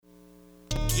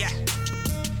Yeah.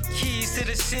 Keys to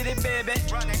the city, baby.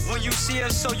 When you see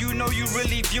us, so you know you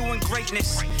really viewing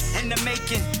greatness in the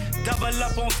making. Double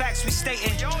up on facts we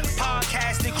stating.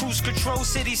 Podcasting, cruise control,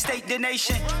 city, state, the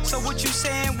nation. So what you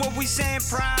saying, what we saying,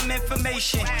 prime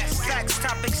information. Facts,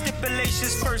 topics,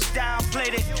 stipulations, first down,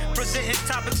 played it. Presenting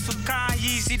topics from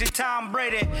Kanye to Tom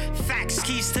Brady. Facts,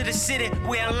 keys to the city,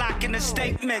 we unlocking the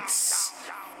statements.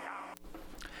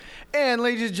 And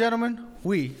ladies and gentlemen,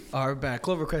 we are back.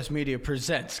 Clovercrest Media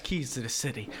presents Keys to the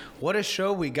City. What a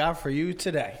show we got for you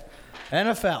today.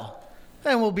 NFL.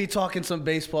 And we'll be talking some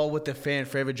baseball with the fan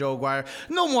favorite Joe Aguirre.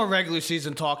 No more regular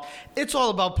season talk. It's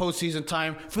all about postseason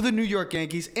time for the New York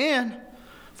Yankees and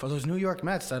for those New York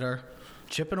Mets that are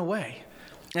chipping away.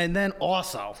 And then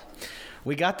also,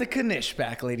 we got the Knish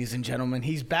back, ladies and gentlemen.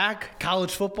 He's back.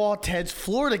 College football. Ted's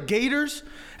Florida Gators,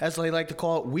 as they like to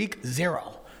call it, week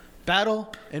 0.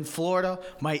 Battle in Florida,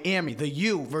 Miami, the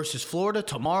U versus Florida.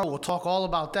 Tomorrow, we'll talk all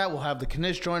about that. We'll have the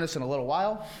Knish join us in a little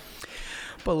while.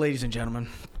 But ladies and gentlemen,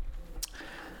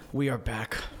 we are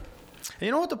back. And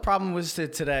you know what the problem was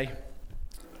today,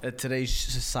 at today's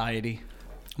society?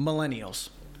 Millennials.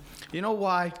 You know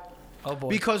why? Oh, boy.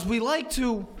 Because we like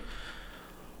to,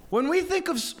 when we think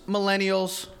of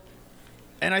millennials,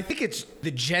 and I think it's the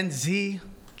Gen Z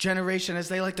generation, as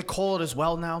they like to call it as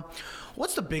well now,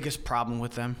 what's the biggest problem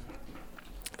with them?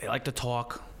 They like to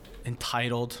talk,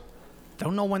 entitled,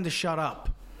 don't know when to shut up.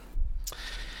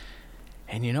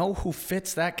 And you know who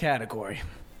fits that category?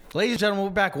 Ladies and gentlemen,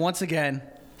 we're back once again.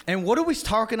 And what are we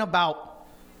talking about?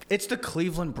 It's the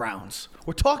Cleveland Browns.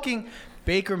 We're talking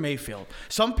Baker Mayfield.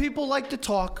 Some people like to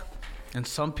talk, and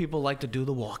some people like to do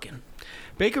the walking.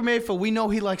 Baker Mayfield, we know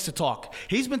he likes to talk.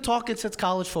 He's been talking since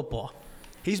college football.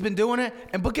 He's been doing it.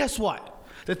 But guess what?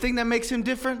 The thing that makes him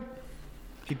different,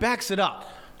 he backs it up.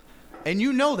 And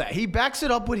you know that. He backs it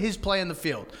up with his play in the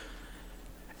field.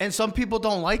 And some people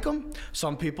don't like him.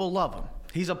 Some people love him.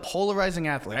 He's a polarizing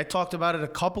athlete. I talked about it a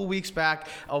couple weeks back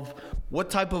of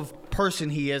what type of person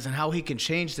he is and how he can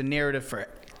change the narrative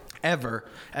forever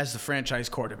as the franchise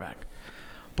quarterback.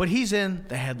 But he's in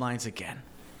the headlines again,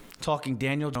 talking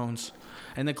Daniel Jones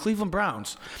and the Cleveland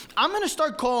Browns. I'm going to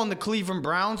start calling the Cleveland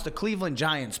Browns the Cleveland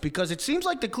Giants because it seems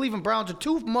like the Cleveland Browns are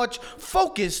too much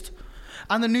focused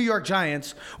on the New York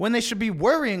Giants when they should be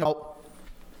worrying about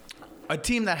a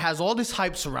team that has all this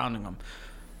hype surrounding them.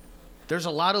 There's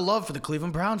a lot of love for the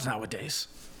Cleveland Browns nowadays.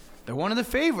 They're one of the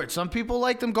favorites. Some people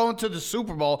like them going to the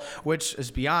Super Bowl, which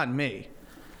is beyond me.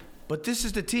 But this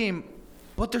is the team.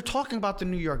 But they're talking about the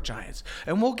New York Giants.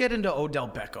 And we'll get into Odell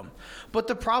Beckham. But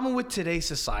the problem with today's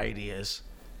society is,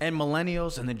 and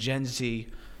millennials and the Gen Z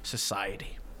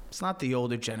society, it's not the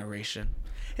older generation.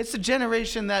 It's the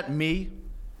generation that me,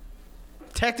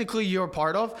 technically you're a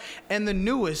part of, and the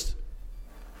newest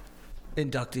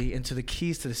inductee into the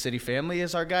Keys to the City family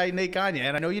is our guy Nate Gagne.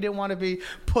 And I know you didn't want to be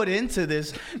put into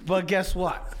this, but guess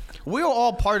what? We're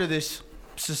all part of this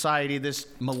society, this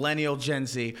millennial Gen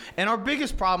Z. And our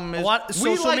biggest problem is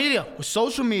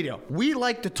social media. We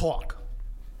like to talk.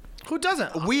 Who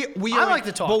doesn't? I like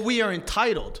to talk. But we are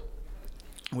entitled.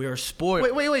 We are spoiled.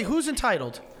 Wait. Who's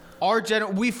entitled?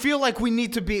 We feel like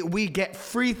we get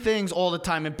free things all the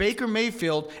time. And Baker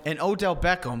Mayfield and Odell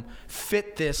Beckham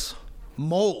fit this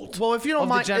mold. Well, if you don't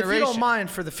mind,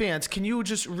 for the fans, can you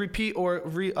just repeat or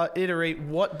reiterate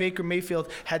what Baker Mayfield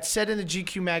had said in the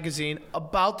GQ magazine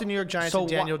about the New York Giants and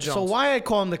Daniel Jones? So why I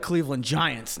call them the Cleveland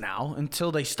Giants now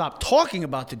until they stop talking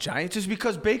about the Giants is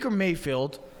because Baker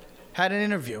Mayfield had an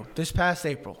interview this past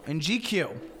April in GQ.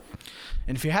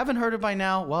 And if you haven't heard it by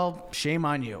now, well, shame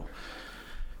on you.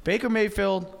 Baker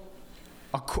Mayfield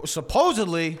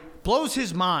supposedly blows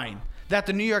his mind that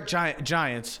the New York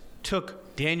Giants took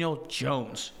Daniel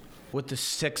Jones with the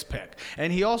 6th pick.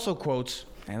 And he also quotes,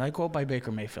 and I quote by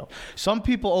Baker Mayfield, some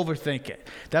people overthink it.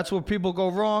 That's where people go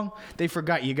wrong. They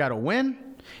forgot you got to win.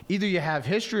 Either you have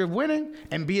history of winning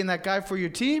and being that guy for your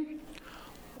team,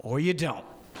 or you don't.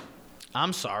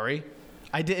 I'm sorry.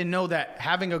 I didn't know that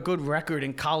having a good record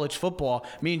in college football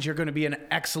means you're going to be an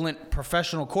excellent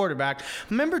professional quarterback.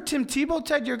 Remember Tim Tebow,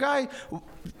 Ted, your guy?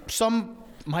 Some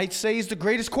might say he's the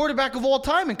greatest quarterback of all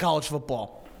time in college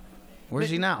football. Where's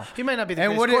he now? He might not be the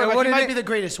greatest quarterback. He might be the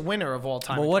greatest winner of all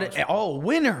time. But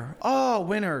winner. Oh,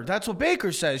 winner. That's what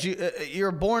Baker says.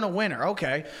 You're born a winner.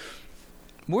 Okay.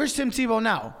 Where's Tim Tebow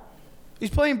now? He's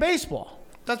playing baseball.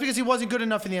 That's because he wasn't good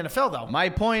enough in the NFL, though. My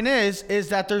point is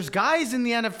that there's guys in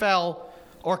the NFL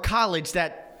or college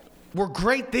that were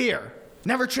great there,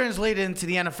 never translated into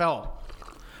the NFL.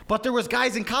 But there was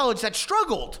guys in college that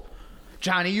struggled.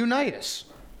 Johnny Unitas,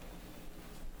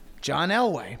 John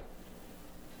Elway,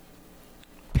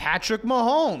 Patrick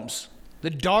Mahomes, the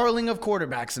darling of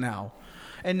quarterbacks now.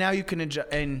 and now you can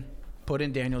and put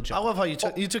in Daniel Jones. I love how you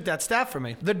took that stat from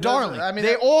me. The darling. I mean,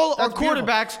 they all are that's beautiful.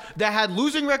 quarterbacks that had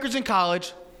losing records in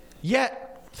college,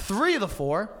 yet 3 of the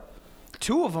 4,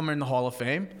 2 of them are in the Hall of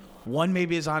Fame. 1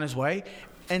 maybe is on his way,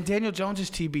 and Daniel Jones is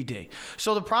TBD.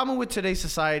 So the problem with today's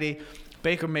society,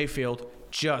 Baker Mayfield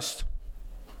just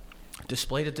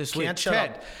displayed it this week. Can't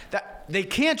shut up. They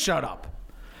can't shut up.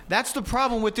 That's the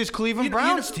problem with this Cleveland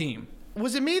Browns team.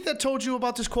 Was it me that told you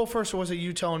about this quote first, or was it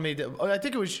you telling me? I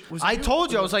think it was I you?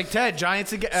 told you. I was like, Ted,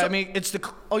 Giants again. So, I mean, it's the.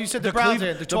 Oh, you said the Browns.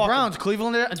 The Browns,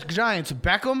 Cleveland Giants,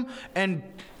 Beckham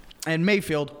and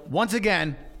Mayfield once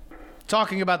again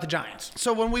talking about the Giants.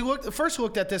 So when we first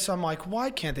looked at this, I'm like, why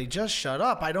can't they just shut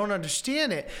up? I don't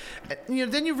understand it.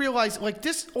 Then you realize, like,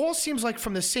 this all seems like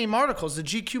from the same articles, the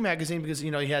GQ magazine, because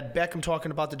you had Beckham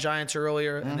talking about the Giants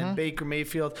earlier, and then Baker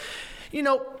Mayfield.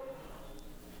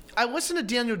 I listened to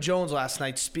Daniel Jones last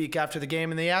night speak after the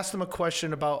game, and they asked him a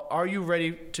question about, are you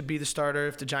ready to be the starter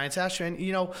if the Giants ask you? And,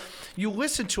 you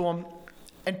listen to him,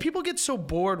 and people get so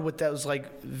bored with those,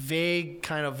 like, vague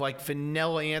kind of, like,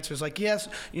 vanilla answers. Like, yes,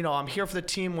 I'm here for the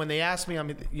team. When they ask me,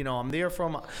 I'm there for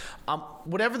them.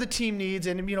 Whatever the team needs.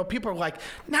 And, people are like,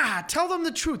 nah, tell them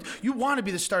the truth. You want to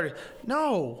be the starter.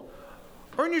 No.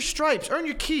 Earn your stripes. Earn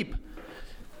your keep.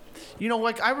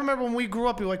 Like, I remember when we grew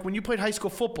up, like, when you played high school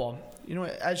football,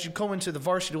 as you go into the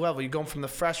varsity level, you're going from the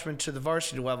freshman to the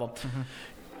varsity level. Mm-hmm.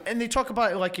 And they talk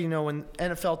about it like, in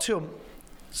NFL too.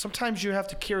 Sometimes you have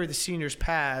to carry the seniors'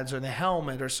 pads or the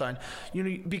helmet or something,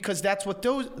 because that's what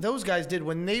those guys did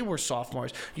when they were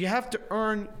sophomores. You have to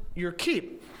earn your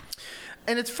keep.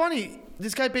 And it's funny,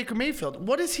 this guy Baker Mayfield,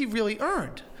 what has he really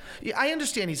earned? I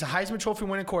understand he's a Heisman Trophy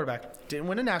winning quarterback. Didn't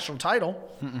win a national title.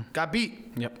 Got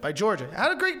beat by Georgia.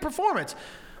 Had a great performance.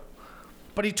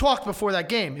 But he talked before that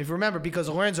game, if you remember, because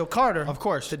Lorenzo Carter, of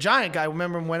course, the Giant guy,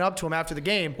 went up to him after the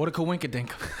game. What a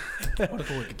coinkydink.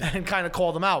 And kind of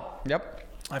called him out. Yep.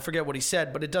 I forget what he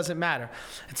said, but it doesn't matter.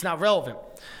 It's not relevant.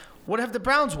 What have the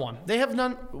Browns won? They have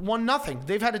won nothing.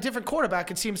 They've had a different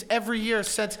quarterback, it seems, every year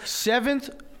since.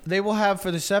 7th, they will have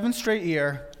for the 7th straight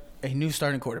year a new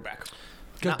starting quarterback.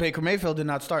 Because Baker Mayfield did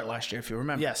not start last year, if you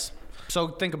remember. Yes. So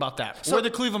think about that. Where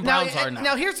the Cleveland Browns are now.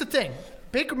 Now, here's the thing.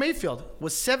 Baker Mayfield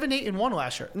was 7-8-1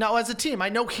 last year. Now, as a team, I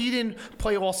know he didn't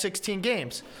play all 16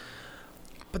 games.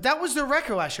 But that was their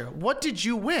record last year. What did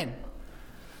you win?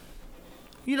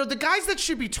 The guys that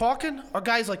should be talking are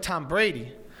guys like Tom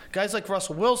Brady, guys like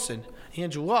Russell Wilson,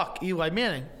 Andrew Luck, Eli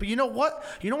Manning. But you know what?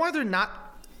 You know why they're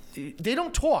not? They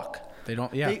don't talk. They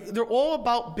don't, yeah. They're all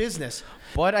about business.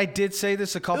 But I did say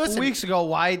this a couple weeks ago,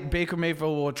 why Baker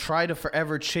Mayfield will try to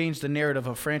forever change the narrative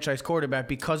of franchise quarterback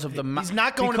because of the mouth. He's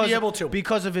not going to be able to.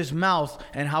 Because of his mouth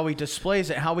and how he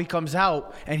displays it, how he comes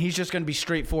out, and he's just going to be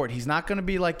straightforward. He's not going to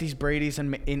be like these Bradys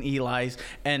and Eli's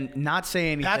and not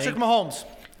say anything. Patrick Mahomes.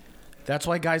 That's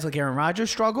why guys like Aaron Rodgers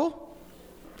struggle,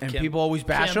 and people always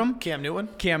bash him. Cam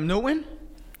Newton.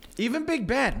 Even Big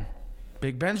Ben.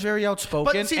 Big Ben's very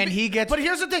outspoken, and he gets. But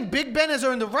here's the thing: Big Ben has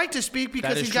earned the right to speak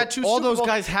because he's got 2 all Super Bowls, those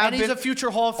guys have and he's a future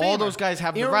Hall of Famer. All those guys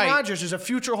have the right. Aaron Rodgers is a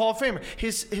future Hall of Famer.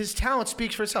 His talent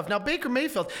speaks for itself. Now Baker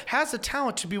Mayfield has the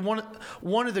talent to be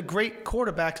one of the great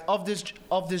quarterbacks of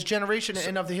this generation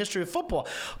and of the history of football,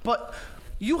 but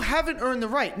you haven't earned the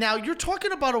right. Now you're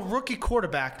talking about a rookie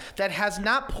quarterback that has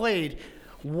not played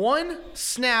 1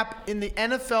 snap in the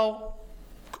NFL.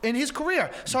 In his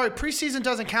career. Sorry, preseason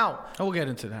doesn't count. Oh, we'll get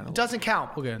into that. It doesn't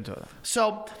count. We'll get into that.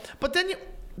 So, but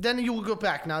then you will go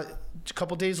back. Now, a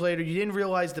couple days later, he didn't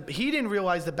realize the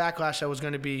backlash that was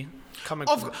going to be coming.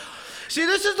 See,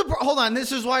 this is hold on.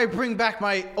 This is why I bring back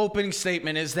my opening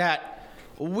statement is that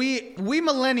we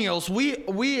millennials,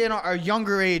 we in our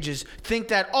younger ages think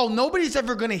that, nobody's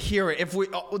ever going to hear it.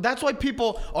 That's why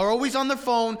people are always on their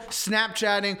phone,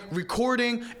 Snapchatting,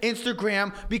 recording,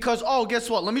 Instagram, because, guess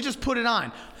what? Let me just put it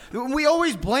on. We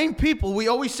always blame people. We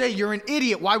always say, you're an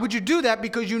idiot. Why would you do that?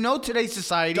 Because today's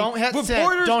society. Don't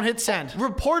hit send.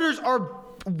 Reporters are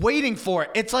waiting for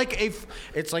it. It's like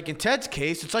in Ted's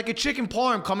case, it's like a chicken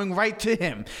parm coming right to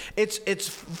him. It's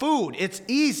food. It's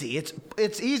easy.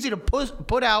 It's easy to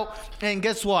put out, and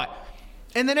guess what?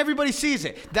 And then everybody sees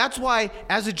it. That's why,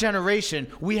 as a generation,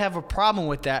 we have a problem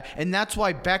with that. And that's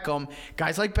why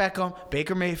guys like Beckham,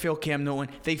 Baker Mayfield, Cam Newton,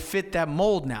 they fit that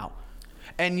mold now.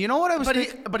 And you know what I was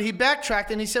But he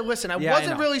backtracked and he said, listen, I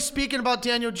wasn't really speaking about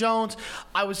Daniel Jones.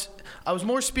 I was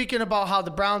more speaking about how the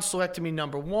Browns selected me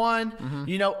number 1,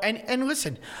 and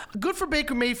listen, good for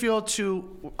Baker Mayfield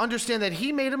to understand that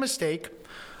he made a mistake.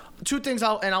 2 things,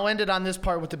 I'll end it on this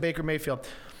part with the Baker Mayfield.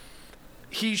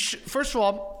 First of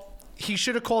all, he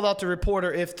should have called out the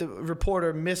reporter if the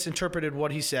reporter misinterpreted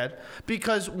what he said.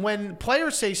 Because when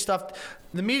players say stuff,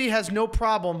 the media has no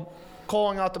problem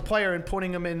calling out the player and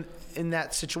putting him in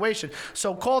that situation.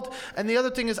 So and the other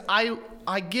thing is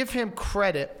I give him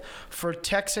credit for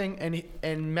texting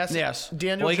and messaging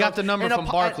Daniel Well, he Jones got the number from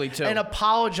Barkley too. And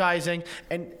apologizing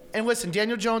and listen,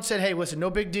 Daniel Jones said, "Hey, listen, no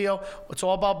big deal. It's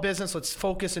all about business. Let's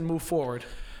focus and move forward."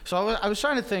 So I was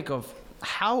trying to think of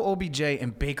how OBJ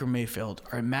and Baker Mayfield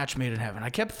are a match made in heaven.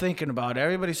 I kept thinking about it.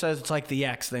 Everybody says it's like the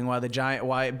X thing, why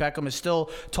Beckham is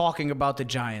still talking about the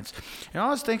Giants. And I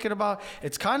was thinking about,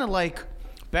 it's kind of like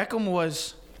Beckham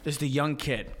is the young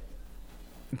kid,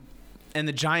 and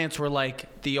the Giants were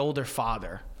like the older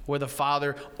father. Where the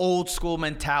father, old school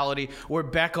mentality, where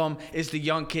Beckham is the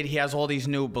young kid. He has all these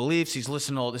new beliefs. He's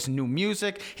listening to all this new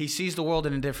music. He sees the world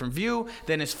in a different view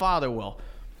than his father will.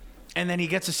 And then he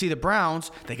gets to see the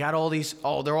Browns. They got all these,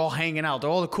 they're all hanging out. They're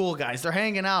all the cool guys. They're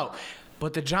hanging out.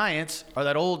 But the Giants are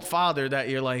that old father that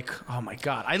you're like, oh my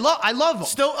God, I love him.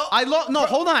 Still,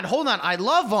 hold on. I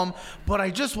love him, but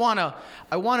I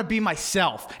want to be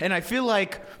myself. And I feel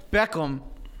like Beckham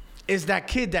is that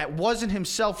kid that wasn't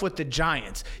himself with the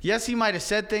Giants. Yes, he might have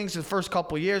said things the first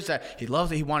couple of years that he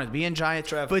loved it, he wanted to be in Giants.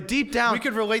 Trev, but deep down, we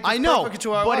could relate this I know, perfectly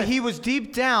to our but life. he was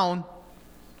deep down.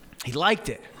 He liked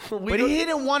it, but he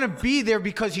didn't want to be there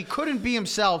because he couldn't be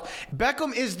himself.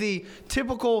 Beckham is the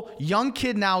typical young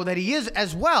kid now that he is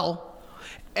as well,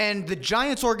 and the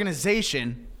Giants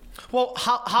organization. Well,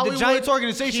 how the Giants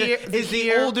organization is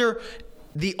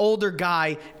the older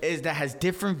guy that has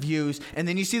different views, and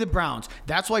then you see the Browns.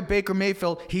 That's why Baker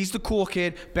Mayfield, he's the cool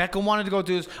kid. Beckham wanted to go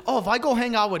do this. Oh, if I go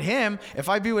hang out with him, if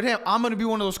I be with him, I'm going to be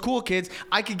one of those cool kids.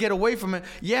 I could get away from it.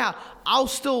 Yeah, I'll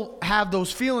still have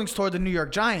those feelings toward the New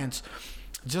York Giants,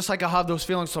 just like I have those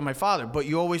feelings toward my father. But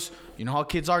you always, you know how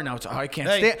kids are now. It's, I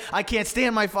can't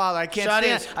stand my father. I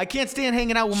can't stand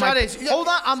hanging out with my. Hold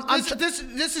on,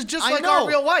 this is just like our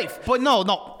real life. But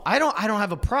no, I don't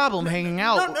have a problem hanging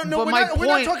out. No, we're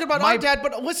not talking about our dad.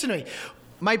 But listen to me.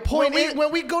 My point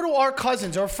when we go to our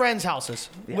cousins or friends' houses,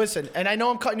 listen, and I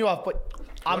know I'm cutting you off, but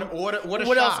what a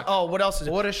shock. Else? Oh, what else is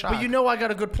it? What a shock. But you know I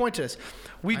got a good point to this.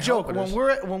 We joke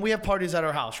when we have parties at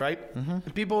our house, right?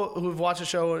 Mm-hmm. People who've watched the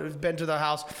show, have been to their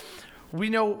house, we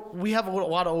know we have a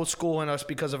lot of old school in us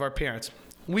because of our parents.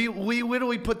 We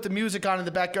literally put the music on in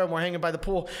the backyard when we're hanging by the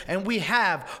pool, and we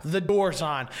have the Doors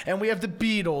on, and we have the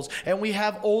Beatles, and we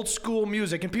have old school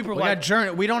music, and people are like,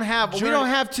 Journey. We don't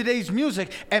have today's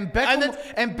music, and Beckham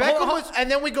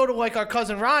and then we go to like our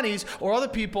cousin Ronnie's or other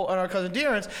people and our cousin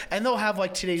Darren's, and they'll have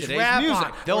like today's rap music.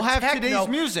 On, they'll have techno, today's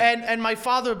music, and my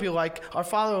father would be like, our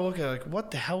father would look at it like,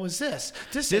 what the hell is this?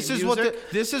 This is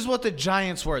what the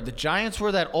Giants were. The Giants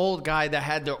were that old guy that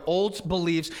had their old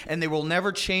beliefs, and they will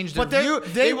never change their view.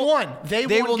 They won. They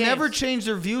will games. never change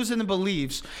their views and the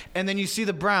beliefs. And then you see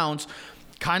the Browns,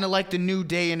 kind of like the new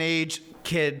day and age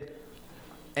kid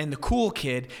and the cool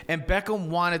kid. And Beckham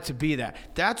wanted to be that.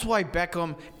 That's why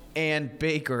Beckham and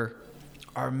Baker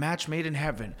are a match made in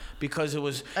heaven, because it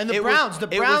was. And the Browns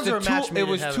are a match made in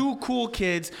heaven. It was two cool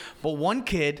kids, but one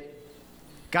kid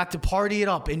got to party it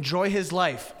up, enjoy his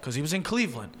life, because he was in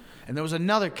Cleveland. And there was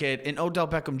another kid in Odell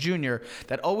Beckham Jr.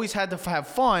 that always had to have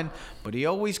fun, but he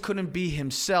always couldn't be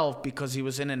himself because he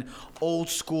was in an old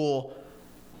school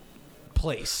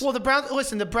place. Well, the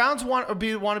Browns want to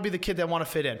be the kid that want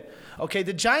to fit in. Okay,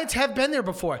 the Giants have been there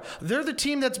before. They're the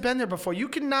team that's been there before. You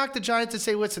can knock the Giants and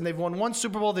say, listen, they've won one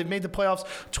Super Bowl. They've made the playoffs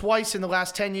twice in the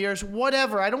last 10 years.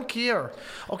 Whatever. I don't care.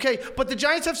 Okay, but the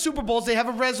Giants have Super Bowls. They have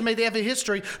a resume. They have a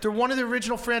history. They're one of the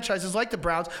original franchises like the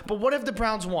Browns. But what have the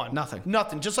Browns won?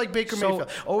 Nothing. Just like Baker Mayfield.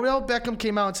 Odell Beckham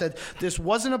came out and said, this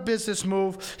wasn't a business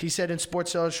move. He said in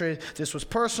Sports Illustrated, this was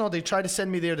personal. They tried to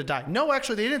send me there to die. No,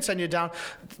 actually, they didn't send you down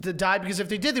to die, because if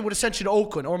they did, they would have sent you to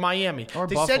Oakland or Miami.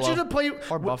 Buffalo. Sent you to play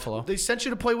Buffalo. They sent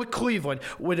you to play with Cleveland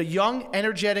with a young,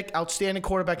 energetic, outstanding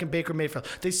quarterback in Baker Mayfield.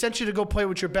 They sent you to go play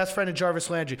with your best friend in Jarvis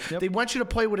Landry. Yep. They want you to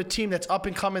play with a team that's up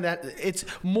and coming, that it's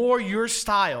more your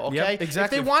style, okay? Yep,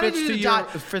 exactly. If they wanted you to die,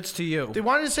 it fits to you. They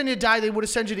wanted to send you to die, they would have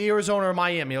sent you to Arizona or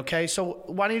Miami, okay? So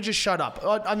why don't you just shut up?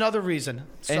 Another reason.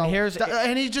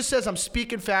 And he just says, I'm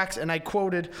speaking facts, and I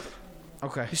quoted.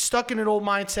 Okay. He's stuck in an old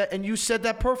mindset, and you said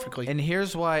that perfectly. And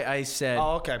here's why I said.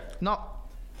 Oh, okay. No.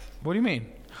 What do you mean?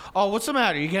 Oh, what's the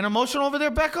matter? You getting emotional over there,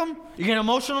 Beckham? You getting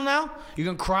emotional now? You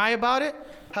gonna cry about it?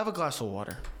 Have a glass of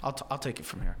water. I'll take it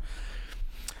from here.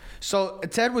 So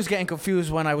Ted was getting confused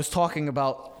when I was talking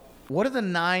about what do the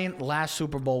 9 last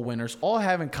Super Bowl winners all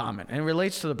have in common, and it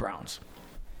relates to the Browns.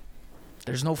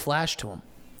 There's no flash to them.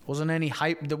 Wasn't any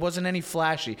hype. There wasn't any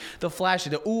flashy.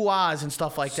 The ooh-ahs and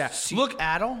stuff like that. Look,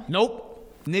 Adel. Nope.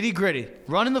 Nitty gritty.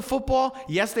 Running the football,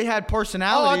 yes, they had Oh,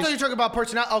 personalities. I thought you were talking about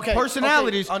personality. Okay.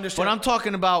 Personalities, Okay, understand. but I'm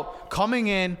talking about coming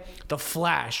in, the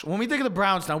flash. When we think of the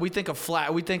Browns now, we think of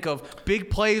we think of big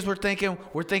plays. We're thinking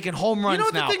home runs know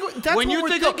what the now. thing- that's what we're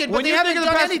thinking, but they haven't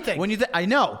done anything. I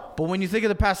know, but when you think of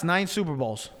the past 9 Super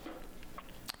Bowls,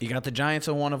 you got the Giants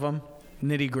in one of them,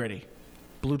 nitty gritty,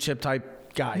 blue chip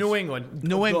type guys. New England.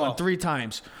 New England Ugh. 3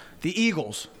 times. The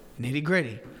Eagles, nitty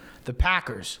gritty. The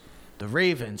Packers, the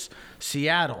Ravens,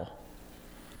 Seattle,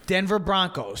 Denver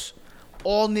Broncos,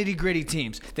 all nitty gritty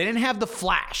teams. They didn't have the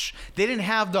flash. They didn't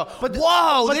have the But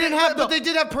they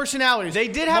did have personalities. They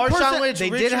did have Marshawn Lynch, They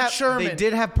Richard did have. Sherman, They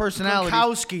did have personalities.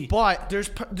 Gronkowski. But There's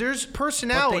but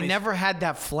personalities. they never had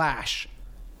that flash.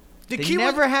 The They key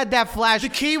never had that flash. The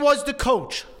key was the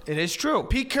coach. It is true.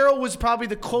 Pete Carroll was probably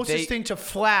the closest They- thing to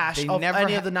flash They of never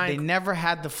any ha- of the 9. They never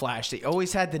had the flash. They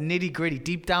always had the nitty gritty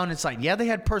deep down inside. Yeah, they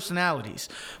had personalities,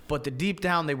 but the deep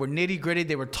down they were nitty gritty.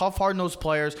 They were tough, hard nosed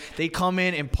players. They come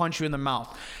in and punch you in the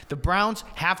mouth. The Browns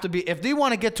have to be, if they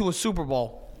want to get to a Super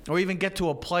Bowl or even get to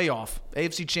a playoff,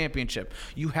 AFC Championship,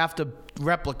 you have to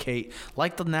replicate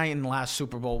like the 9 last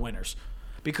Super Bowl winners.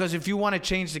 Because if you want to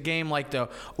change the game like the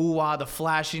ooh-ah, the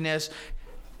flashiness.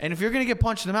 And if you're going to get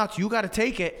punched in the mouth, you got to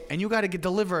take it and you got to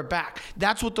deliver it back.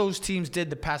 That's what those teams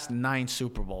did the past 9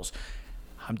 Super Bowls.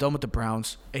 I'm done with the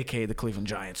Browns, a.k.a. the Cleveland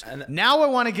Giants. And now I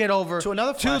want to get over to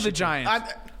another to flashy the team.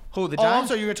 Giants. Who, the Oh, I'm Giants?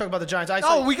 sorry, you were going to talk about the Giants.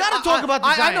 We got to talk about the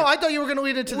Giants. I know. I thought you were going to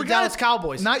lead into the Dallas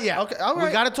Cowboys. Not yet. Okay, all right.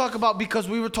 We got to talk about, because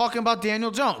we were talking about Daniel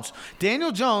Jones.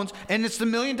 Daniel Jones, and it's the $1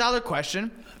 million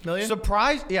question. Million?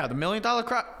 Surprise. Yeah, the $1 million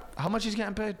crap. How much he's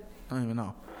getting paid? I don't even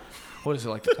know. What is it,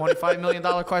 like the $25 million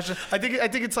question? I think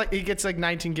it's like he gets like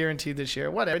 19 guaranteed this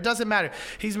year. Whatever. It doesn't matter.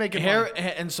 He's making Here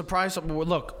money. and surprise.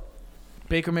 Look,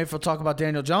 Baker Mayfield talk about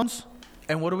Daniel Jones,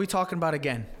 and what are we talking about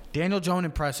again? Daniel Jones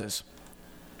impresses.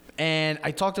 And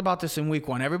I talked about this in week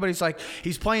 1. Everybody's like,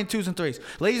 he's playing 2s and 3s.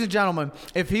 Ladies and gentlemen,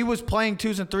 if he was playing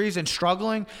 2s and 3s and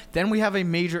struggling, then we have a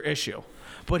major issue.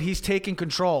 But he's taking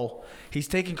control. He's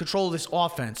taking control of this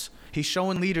offense. He's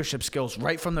showing leadership skills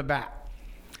right from the bat.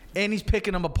 And he's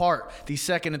picking them apart, these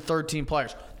second and third team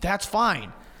players. That's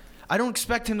fine. I don't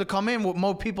expect him to come in. What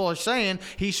most people are saying,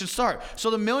 he should start. So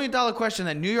the $1 million question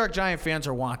that New York Giant fans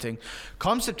are wanting,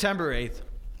 come September 8th,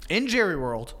 in Jerry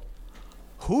World,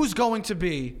 who's going to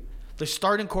be the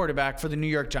starting quarterback for the New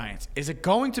York Giants? Is it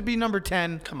going to be number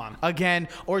 10 Come on. again,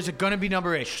 or is it going to be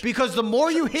number 8? Because the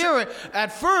more you hear it,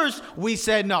 at first we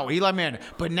said no, Eli Manning.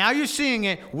 But now you're seeing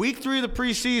it, week 3 of the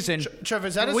preseason. Trevor,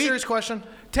 is that a serious question?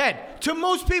 Ted, to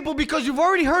most people, because you've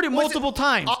already heard it multiple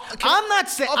times. I'm not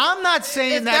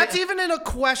saying If that. that's even in a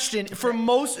question for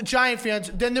most Giant fans,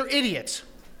 then they're idiots.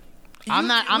 I'm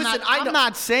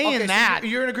not saying okay, that. So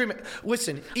you're in agreement.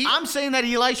 Listen, I'm saying that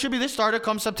Eli should be the starter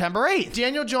come September 8th.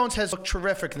 Daniel Jones has looked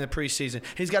terrific in the preseason.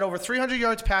 He's got over 300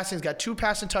 yards passing. He's got 2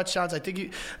 passing touchdowns. I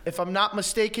think, if I'm not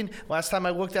mistaken, last time I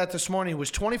looked at this morning, he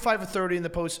was 25 of 30 in the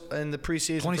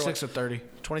preseason. 26 of 30.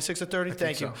 26 of 30.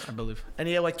 Thank you. So, I believe. And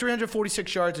he had like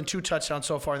 346 yards and 2 touchdowns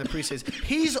so far in the preseason.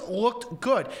 He's looked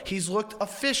good. He's looked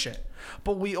efficient.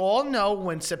 But we all know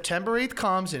when September 8th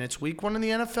comes and it's week 1 in the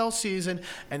NFL season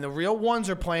and the real ones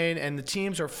are playing and the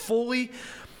teams are fully,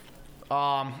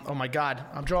 oh my God,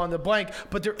 I'm drawing the blank,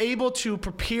 but they're able to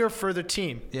prepare for their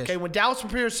team. Yes. Okay, when Dallas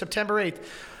prepares September 8th,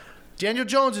 Daniel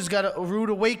Jones has got a rude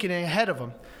awakening ahead of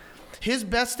him. His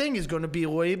best thing is going to be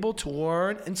able to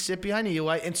learn and sit behind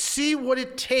Eli and see what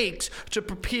it takes to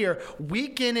prepare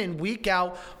week in and week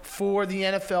out for the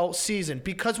NFL season,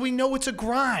 because we know it's a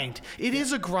grind. It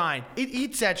is a grind. It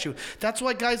eats at you. That's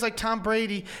why guys like Tom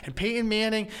Brady and Peyton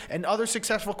Manning and other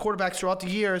successful quarterbacks throughout the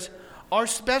years are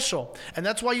special. And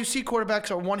that's why you see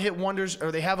quarterbacks are one-hit wonders,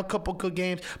 or they have a couple good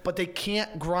games, but they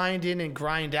can't grind in and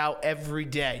grind out every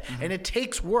day. Mm-hmm. And it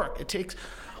takes work. It takes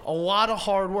a lot of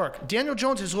hard work. Daniel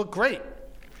Jones has looked great.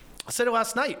 I said it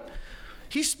last night.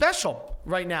 He's special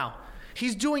right now.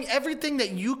 He's doing everything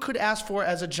that you could ask for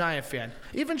as a Giant fan.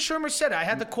 Even Shermer said it. I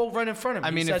had the quote right in front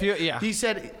of me. He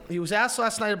said, he was asked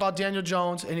last night about Daniel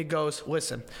Jones, and he goes,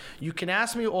 listen, you can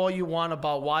ask me all you want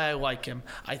about why I like him.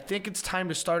 I think it's time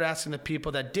to start asking the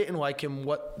people that didn't like him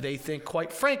what they think,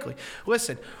 quite frankly.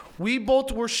 Listen, we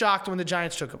both were shocked when the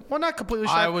Giants took him. Well, not completely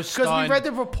shocked. I was stunned. Because we read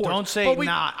the report. Don't say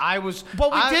not. I was.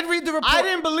 But we did read the report. I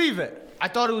didn't believe it. I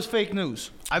thought it was fake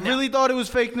news. I really thought it was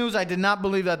fake news. I did not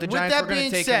believe that the Giants were going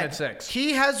to take him at 6.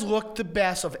 He has looked the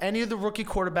best of any of the rookie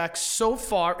quarterbacks so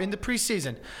far in the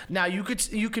preseason. Now, you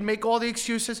can make all the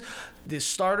excuses. The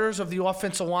starters of the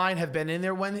offensive line have been in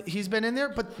there when he's been in there,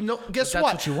 but no, guess that's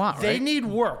what? What you want, right? They need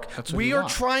work. That's what we you are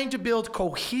want. trying to build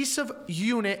cohesive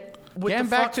unit with Getting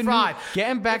the front five.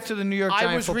 getting back to the New York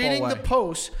Giants I was football reading way. the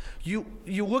post. you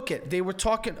look at, they were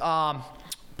talking,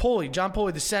 John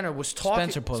Pulley, the center, was talking.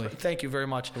 Spencer Pulley. Thank you very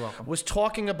much. You're welcome. Was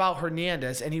talking about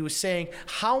Hernandez, and he was saying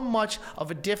how much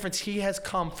of a difference he has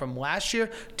come from last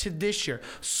year to this year.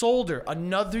 Solder,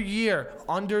 another year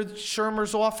under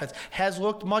Shermer's offense, has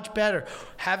looked much better.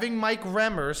 Having Mike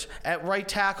Remmers at right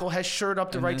tackle has shored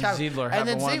up the right tackle. And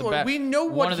then Ziegler, we know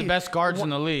what one of the best guards in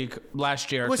the league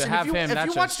last year. Listen, to have him, if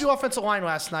you watched the offensive line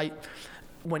last night,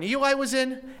 when Eli was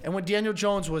in and when Daniel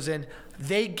Jones was in,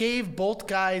 they gave both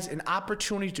guys an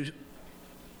opportunity to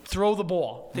throw the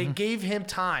ball. They gave him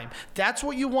time. That's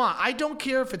what you want. I don't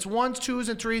care if it's 1s, 2s,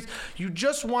 and 3s. You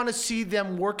just want to see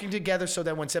them working together so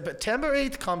that when September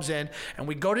 8th comes in and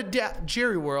we go to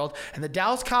Jerry World and the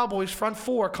Dallas Cowboys front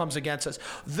four comes against us,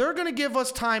 they're going to give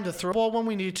us time to throw the ball when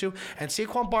we need to, and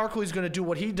Saquon Barkley is going to do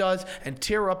what he does and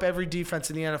tear up every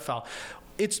defense in the NFL.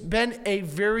 It's been a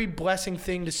very blessing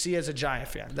thing to see as a Giant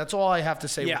fan. That's all I have to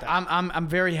say with that. I'm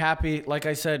very happy. Like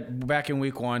I said back in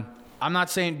week 1, I'm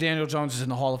not saying Daniel Jones is in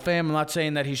the Hall of Fame. I'm not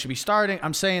saying that he should be starting.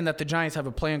 I'm saying that the Giants have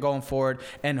a plan going forward,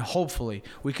 and hopefully,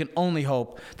 we can only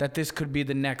hope that this could be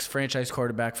the next franchise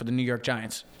quarterback for the New York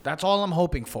Giants. That's all I'm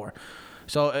hoping for.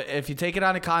 So if you take it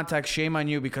out of context, shame on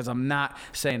you, because I'm not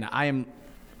saying that. I am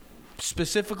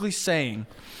specifically saying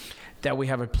that we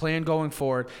have a plan going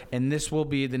forward, and this will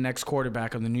be the next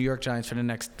quarterback of the New York Giants for the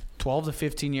next 12 to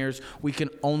 15 years. We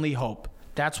can only hope.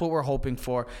 That's what we're hoping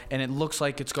for, and it looks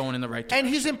like it's going in the right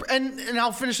direction. And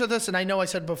I'll finish with this, and I know I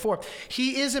said before,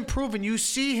 he is improving. You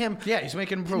see him. Yeah, he's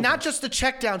making improvements. Not just the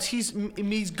checkdowns.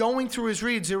 He's going through his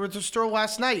reads. There was a throw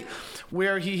last night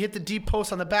where he hit the deep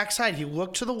post on the backside. He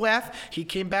looked to the left. He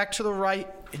came back to the right.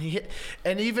 And he hit,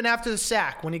 and even after the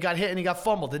sack, when he got hit and he got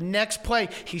fumbled, the next play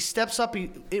he steps up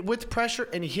with pressure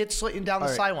and he hits Slayton down the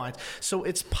sidelines. So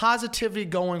it's positivity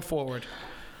going forward.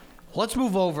 Let's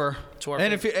move over to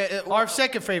our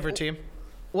second favorite team.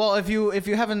 Well, if you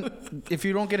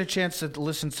don't get a chance to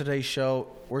listen to today's show,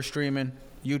 we're streaming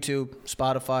YouTube,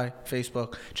 Spotify,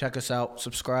 Facebook. Check us out,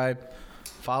 subscribe,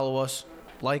 follow us,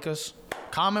 like us,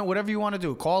 comment, whatever you want to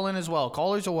do. Call in as well.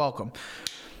 Callers are welcome.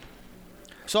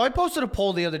 So I posted a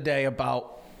poll the other day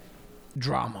about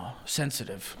drama,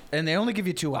 sensitive, and they only give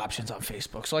you 2 options on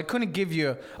Facebook. So I couldn't give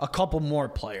you a couple more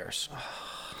players.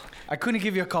 I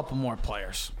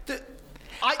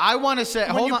want to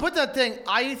say, when you put that thing,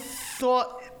 I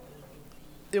thought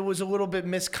it was a little bit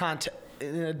miscontext.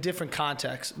 In a different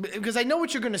context, because I know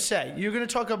what you're going to say. You're going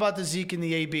to talk about the Zeke and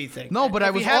the AB thing. No, but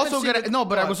I was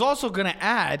also going to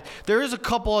add there is a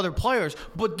couple other players.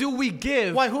 But do we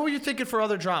give? Why? Who are you thinking for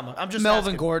other drama? I'm just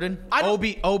Melvin asking. Gordon,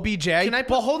 OBJ.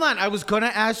 Well, hold on. I was going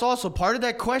to ask also. Part of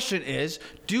that question is: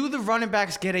 do the running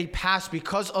backs get a pass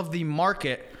because of the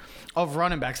market of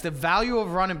running backs, the value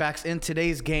of running backs in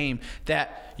today's game,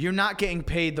 that you're not getting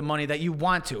paid the money that you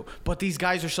want to, but these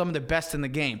guys are some of the best in the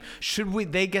game?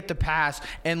 Should they get the pass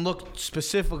and look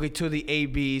specifically to the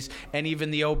ABs and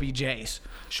even the OBJs?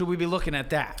 Should we be looking at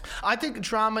that? I think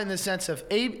drama in the sense of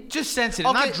just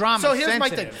sensitive, not drama. So here's my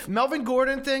thing: Melvin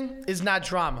Gordon thing is not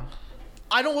drama.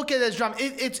 I don't look at it as drama.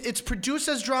 It's produced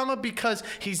as drama because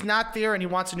he's not there and he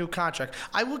wants a new contract.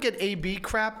 I look at AB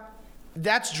crap.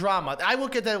 That's drama. I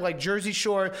look at that like Jersey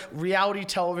Shore, reality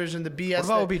television, the BS. What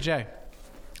about OBJ?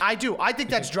 I do. I think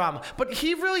that's drama. But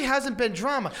he really hasn't been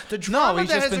drama. The drama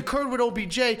that has occurred with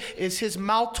OBJ is his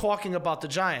mouth talking about the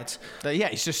Giants. Yeah,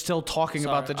 he's just still talking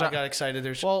about the Giants. I got excited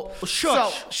there. Well,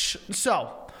 shush.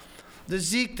 So, the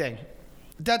Zeke thing.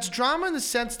 That's drama in the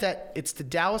sense that it's the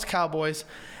Dallas Cowboys,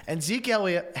 and Zeke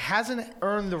Elliott hasn't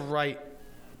earned the right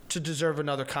to deserve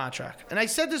another contract. And I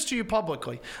said this to you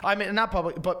publicly. I mean, not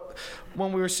public, but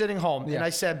when we were sitting home. Yeah. And I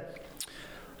said,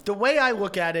 the way I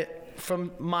look at it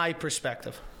from my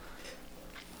perspective,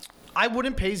 I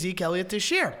wouldn't pay Zeke Elliott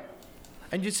this year.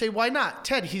 And you'd say, why not?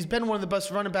 Ted, he's been one of the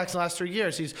best running backs in the last 3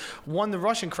 years. He's won the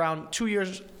rushing crown 2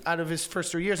 years out of his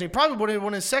first 3 years. And he probably would have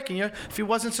won his second year if he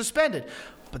wasn't suspended.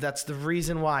 But that's the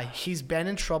reason why. He's been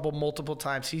in trouble multiple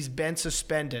times. He's been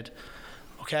suspended.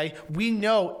 Okay, we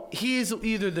know he is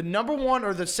either the number 1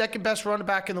 or the second best running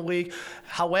back in the league,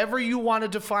 however you want to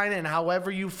define it and however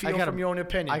you feel from your own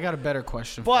opinion. I got a better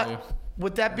question for you. But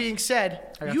with that being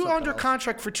said, you're under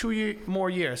contract for 2 more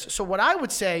years. So what I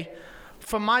would say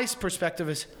from my perspective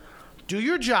is do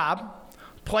your job,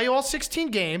 play all 16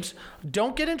 games,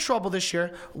 don't get in trouble this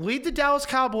year, lead the Dallas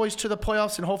Cowboys to the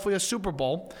playoffs and hopefully a Super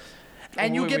Bowl,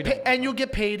 and you'll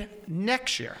get paid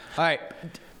next year. All right,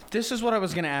 this is what I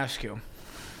was going to ask you.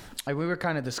 We were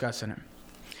kind of discussing it.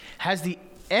 Has the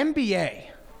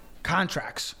NBA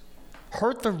contracts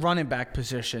hurt the running back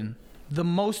position the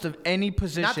most of any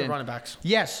position. Not the running backs.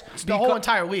 Yes. It's the whole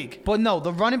entire league. But no,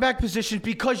 the running back position,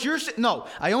 because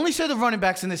I only say the running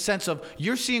backs in the sense of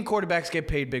you're seeing quarterbacks get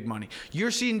paid big money.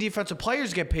 You're seeing defensive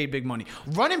players get paid big money.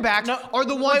 Running backs are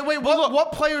the ones. Wait,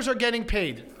 what players are getting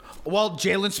paid? Well,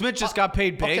 Jalen Smith just got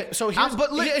paid big. Okay, so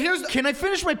can I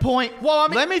finish my point? Well,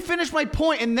 let me finish my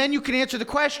point, and then you can answer the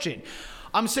question.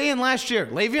 I'm saying last year,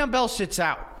 Le'Veon Bell sits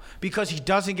out because he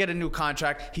doesn't get a new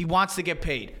contract. He wants to get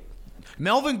paid.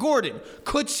 Melvin Gordon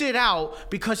could sit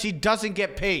out because he doesn't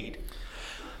get paid.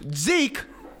 Zeke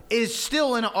is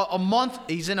still in a month.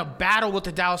 He's in a battle with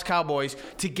the Dallas Cowboys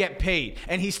to get paid,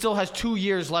 and he still has 2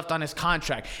 years left on his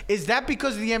contract. Is that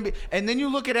because of the NBA? And then you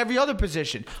look at every other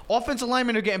position. Offensive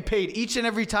linemen are getting paid each and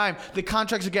every time the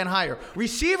contracts are getting higher.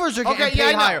 Receivers are getting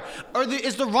paid higher.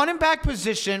 Is the running back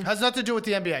position has nothing to do with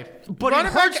the NBA? But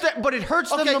it hurts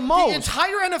them the most. The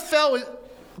entire NFL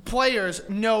players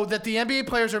know that the NBA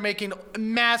players are making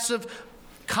massive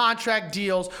contract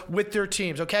deals with their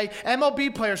teams, okay?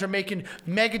 MLB players are making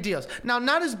mega deals. Now,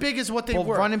 not as big as what they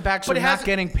were. Running backs are not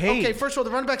getting paid. Okay, first of all,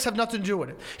 the running backs have nothing to do with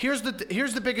it. Here's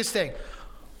the biggest thing.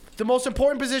 The most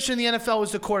important position in the NFL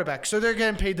is the quarterback, so they're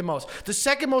getting paid the most. The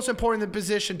second most important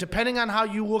position, depending on how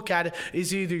you look at it,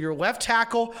 is either your left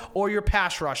tackle or your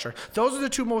pass rusher. Those are the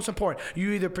two most important.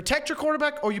 You either protect your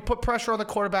quarterback or you put pressure on the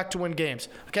quarterback to win games,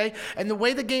 okay? And the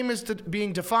way the game is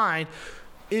being defined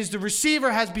is the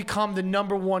receiver has become the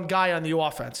number one guy on the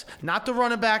offense. Not the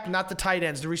running back, not the tight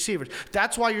ends, the receivers.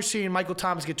 That's why you're seeing Michael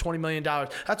Thomas get $20 million.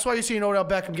 That's why you're seeing Odell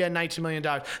Beckham get $19 million.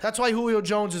 That's why Julio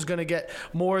Jones is going to get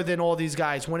more than all these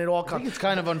guys when it all comes. I think it's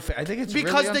kind of unfair. I think it's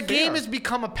because really unfair. The game has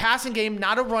become a passing game,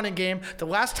 not a running game. The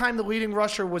last time the leading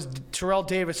rusher was Terrell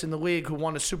Davis in the league, who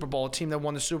won the Super Bowl, a team that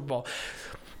won the Super Bowl.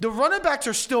 The running backs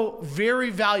are still very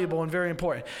valuable and very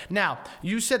important. Now,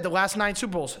 you said the last 9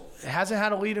 Super Bowls, it hasn't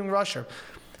had a leading rusher.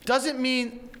 Doesn't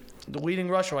mean the leading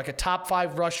rusher, like a top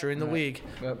 5 rusher in the league,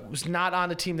 was not on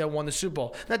the team that won the Super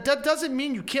Bowl. That doesn't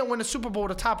mean you can't win a Super Bowl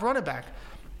with a top running back.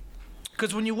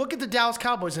 Because when you look at the Dallas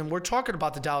Cowboys, and we're talking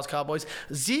about the Dallas Cowboys,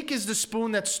 Zeke is the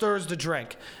spoon that stirs the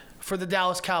drink for the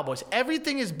Dallas Cowboys.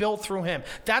 Everything is built through him.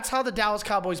 That's how the Dallas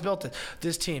Cowboys built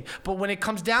this team. But when it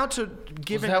comes down to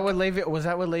giving... Was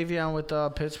that with Le'Veon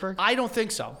with Pittsburgh? I don't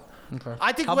think so. Okay.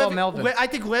 How about Melvin? I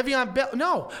think Le'Veon Bell.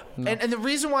 No. And the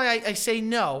reason why I say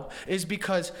no is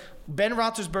because Ben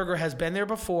Roethlisberger has been there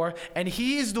before, and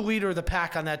he is the leader of the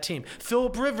pack on that team.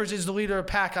 Phillip Rivers is the leader of the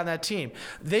pack on that team.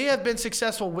 They have been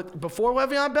successful before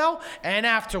Le'Veon Bell and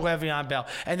after Le'Veon Bell.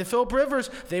 And the Phillip Rivers,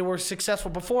 they were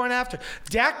successful before and after.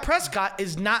 Dak Prescott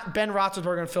is not Ben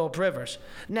Roethlisberger and Phillip Rivers.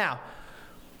 Now,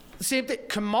 same thing.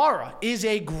 Kamara is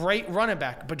a great running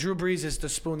back, but Drew Brees is the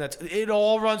spoon it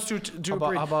all runs through Drew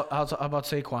Brees. How about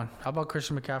Saquon? How about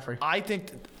Christian McCaffrey? I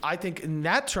think in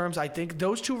that terms, I think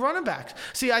those two running backs.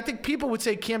 See, I think people would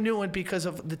say Cam Newton because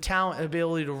of the talent and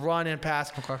ability to run and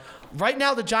pass. Okay. Right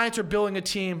now, the Giants are building a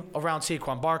team around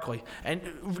Saquon Barkley, and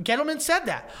Gettleman said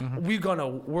that we're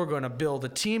gonna build a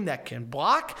team that can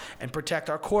block and protect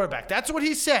our quarterback. That's what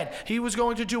he said he was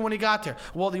going to do when he got there.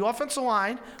 Well, the offensive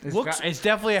line it's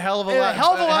definitely a hell of a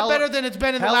lot better than it's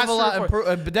been in the last 3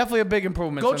 or 4. Definitely a big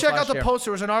improvement. Go check out the post.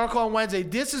 There was an article on Wednesday.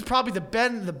 This is probably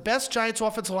the best Giants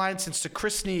offensive line since the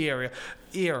Chris Snee era.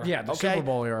 Yeah, the Super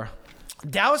Bowl era.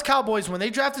 Dallas Cowboys, when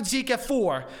they drafted Zeke at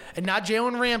 4 and not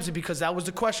Jalen Ramsey, because that was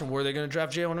the question, were they going to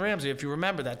draft Jalen Ramsey? If you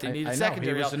remember that, they needed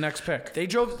secondary. He was the next pick. They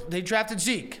drafted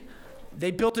Zeke. They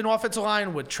built an offensive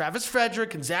line with Travis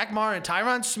Frederick and Zach Martin and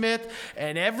Tyron Smith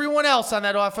and everyone else on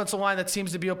that offensive line that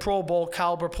seems to be a Pro Bowl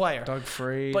caliber player. Doug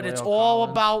Free. But it's all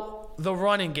about the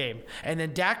running game. And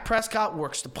then Dak Prescott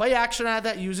works the play action out of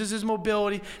that, uses his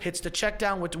mobility, hits the check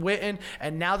down with Witten,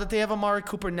 and now that they have Amari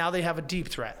Cooper, now they have a deep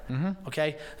threat.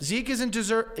 Okay? Zeke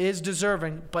is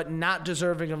deserving, but not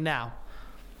deserving of now.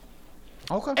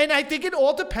 Okay. And I think it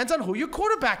all depends on who your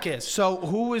quarterback is. So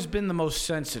who has been the most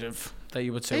sensitive that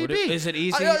you would say? AB. Is it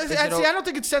easy? I don't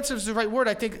think it's sensitive is the right word.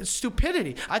 I think it's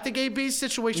stupidity. I think AB's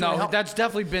situation... No, that's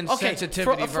definitely been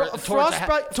sensitivity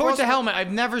towards a helmet.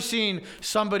 I've never seen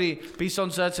somebody be so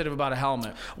sensitive about a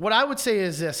helmet. What I would say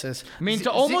is this.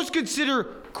 To almost consider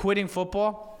quitting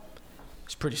football,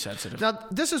 it's pretty sensitive. Now,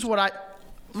 this is what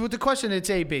with the question, it's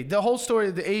AB. The whole story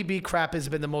of the AB crap has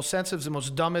been the most sensitive, the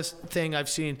most dumbest thing I've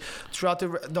seen throughout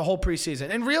the whole preseason.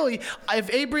 And really, if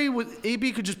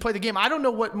AB could just play the game, I don't know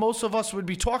what most of us would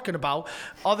be talking about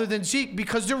other than Zeke,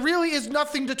 because there really is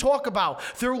nothing to talk about.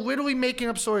 They're literally making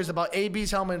up stories about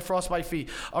AB's helmet and frostbite feet.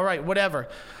 All right, whatever.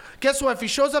 Guess what? If he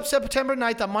shows up September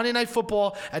 9th on Monday Night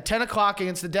Football at 10 o'clock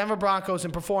against the Denver Broncos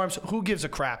and performs, who gives a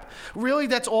crap? Really,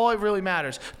 that's all it really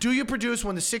matters. Do you produce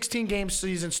when the 16-game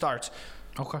season starts?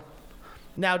 Okay.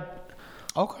 Now,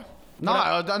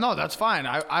 No, that's fine.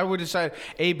 I would have said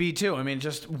AB too. I mean,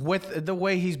 just with the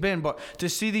way he's been, but to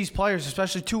see these players,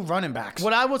 especially two running backs.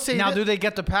 What I would say now, do they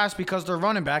get the pass because they're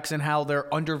running backs and how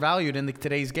they're undervalued in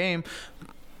today's game?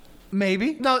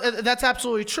 Maybe. No, that's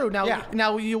absolutely true. Now, Yeah.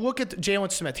 now you look at Jalen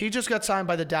Smith. He just got signed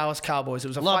by the Dallas Cowboys. It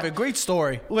was a Love it. Great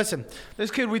story. Listen, This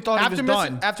kid, we thought he was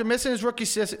done. After missing his rookie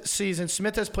season,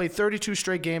 Smith has played 32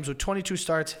 straight games with 22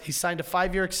 starts. He signed a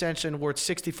 5-year extension worth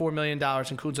 $64 million,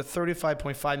 includes a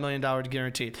 $35.5 million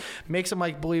guarantee. Makes him,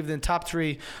 I believe, the top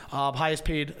 3 highest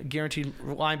paid guaranteed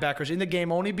linebackers in the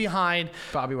game, only behind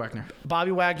Bobby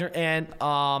Wagner. and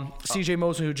C.J.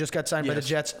 Mosley, who just got signed by the Yes.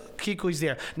 Jets. Kuechly's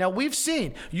there. Now, we've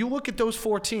seen, you look at those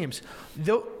 4 teams,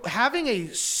 having a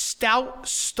stout,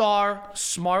 star,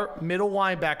 smart middle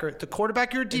linebacker, the quarterback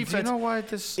of your defense, know why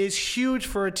this is huge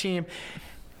for a team.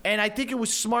 And I think it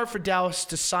was smart for Dallas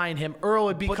to sign him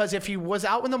early because if he was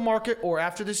out in the market or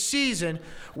after the season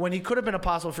when he could have been a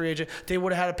possible free agent, they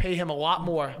would have had to pay him a lot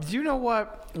more. Do you know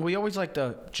what? We always like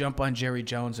to jump on Jerry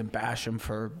Jones and bash him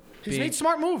for He's made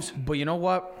smart moves. But you know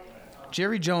what?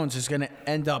 Jerry Jones is going to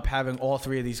end up having all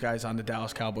 3 of these guys on the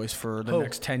Dallas Cowboys for the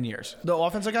next 10 years. The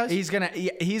offensive guys? He's going to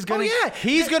he's going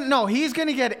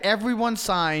to get everyone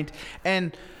signed,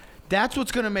 and that's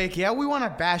what's going to make. Yeah, we want to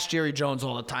bash Jerry Jones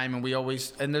all the time,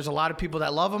 and there's a lot of people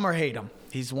that love him or hate him.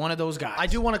 He's one of those guys. I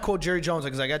do want to quote Jerry Jones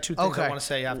because I got 2 things I want to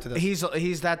say after this.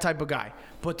 He's that type of guy.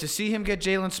 But to see him get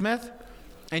Jalen Smith,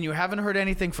 and you haven't heard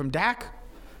anything from Dak,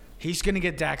 he's going to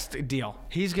get Dak's deal.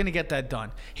 He's going to get that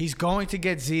done. He's going to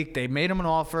get Zeke. They made him an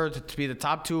offer to be the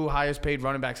top 2 highest paid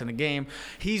running backs in the game.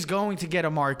 He's going to get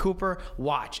Amari Cooper.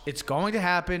 Watch. It's going to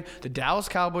happen. The Dallas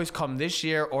Cowboys come this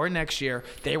year or next year,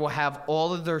 they will have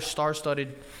all of their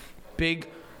star-studded big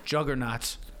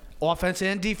juggernauts, offense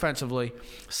and defensively,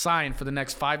 signed for the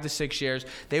next 5 to 6 years.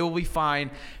 They will be fine,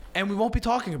 and we won't be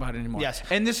talking about it anymore. Yes.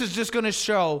 And this is just going to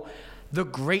show the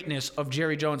greatness of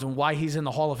Jerry Jones and why he's in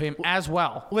the Hall of Fame as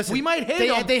well. Listen, we might hate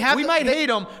him. Hate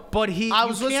him, but I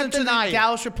was listening to the deny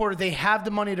Dallas Reporter. They have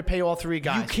the money to pay all 3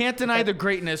 guys. You can't deny the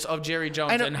greatness of Jerry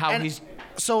Jones and how he's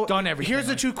done everything. Here's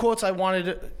the 2 quotes I wanted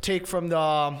to take from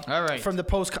the from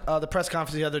the press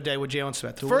conference the other day with Jalen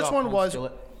Smith. The first one was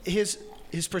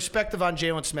his perspective on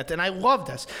Jalen Smith, and I love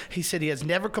this. He said he has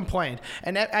never complained,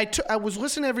 and I was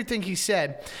listening to everything he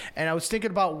said, and I was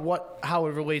thinking about how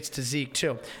it relates to Zeke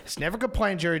too. He's never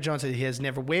complained. Jerry Jones said he has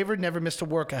never wavered, never missed a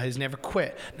workout, he's never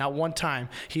quit, not one time.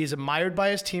 He is admired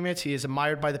by his teammates. He is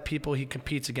admired by the people he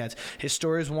competes against. His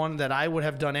story is one that I would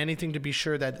have done anything to be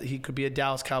sure that he could be a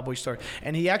Dallas Cowboy star,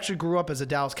 and he actually grew up as a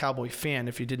Dallas Cowboy fan.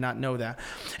 If you did not know that,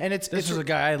 and this was a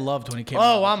guy I loved when he came.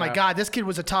 Oh my God, this kid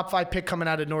was a top 5 pick coming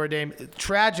out of Notre Dame.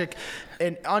 Tragic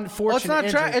and unfortunate. Well,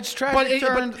 it's not injury. it's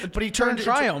tragic. But he turned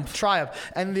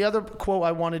triumph. And the other quote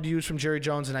I wanted to use from Jerry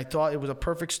Jones, and I thought it was a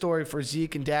perfect story for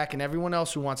Zeke and Dak and everyone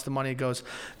else who wants the money. It goes,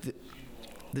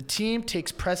 the team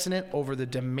takes precedent over the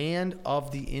demand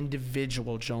of the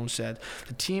individual, Jones said.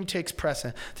 The team takes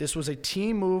precedent. This was a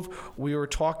team move we were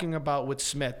talking about with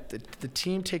Smith. The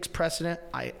team takes precedent.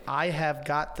 I have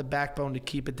got the backbone to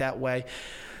keep it that way.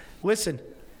 Listen,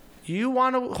 you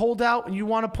want to hold out and you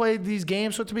want to play these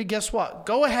games with me, guess what?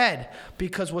 Go ahead,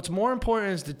 because what's more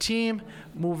important is the team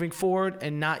moving forward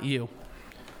and not you.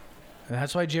 And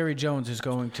that's why Jerry Jones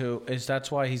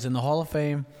that's why he's in the Hall of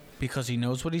Fame, because he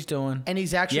knows what he's doing. And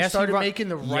he's actually started making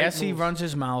the right Yes, he move. runs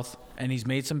his mouth, and he's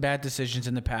made some bad decisions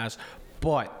in the past,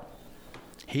 but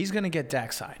he's going to get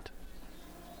Dak signed.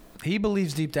 He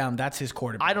believes deep down that's his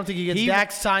quarterback. I don't think he gets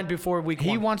Dak signed before week 1.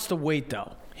 He wants to wait,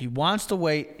 though. He wants to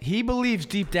wait. He believes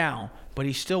deep down, but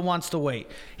he still wants to wait.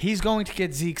 He's going to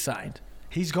get Zeke signed.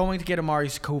 He's going to get Amari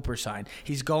Cooper signed.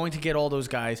 He's going to get all those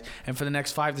guys. And for the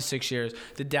next 5 to 6 years,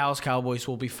 the Dallas Cowboys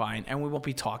will be fine, and we won't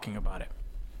be talking about it.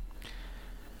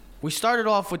 We started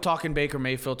off with talking Baker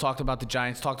Mayfield, talked about the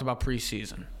Giants, talked about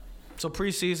preseason. So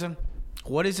preseason,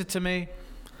 what is it to me?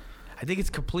 I think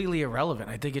it's completely irrelevant.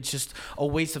 I think it's just a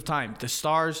waste of time. The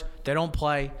stars, they don't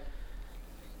play.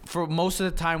 For most of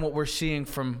the time, what we're seeing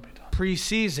from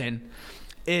preseason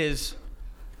is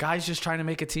guys just trying to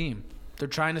make a team. They're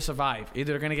trying to survive.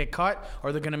 Either they're going to get cut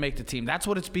or they're going to make the team. That's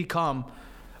what it's become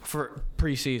for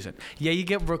preseason. Yeah, you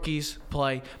get rookies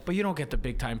play, but you don't get the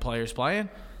big-time players playing.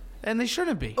 And they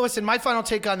shouldn't be. Listen, my final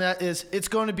take on that is it's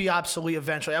going to be obsolete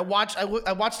eventually. I watched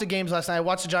the games last night. I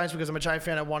watched the Giants because I'm a Giant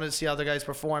fan. I wanted to see how the guys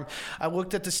perform. I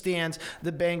looked at the stands,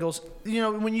 the Bengals. You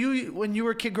know, when you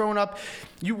were a kid growing up,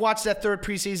 you watched that 3rd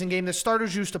preseason game. The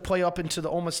starters used to play up into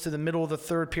almost to the middle of the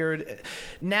 3rd period.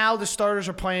 Now the starters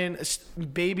are playing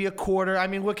maybe a quarter. I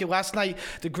mean, look at last night.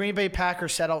 The Green Bay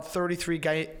Packers sat out 33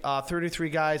 guys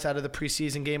out of the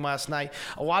preseason game last night.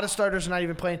 A lot of starters are not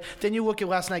even playing. Then you look at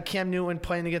last night, Cam Newton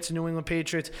playing against the New England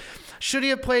Patriots. Should he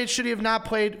have played? Should he have not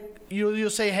played? You'll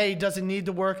say, hey, he doesn't need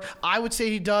to work. I would say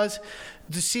he does.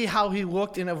 To see how he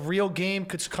looked in a real game,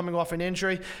 coming off an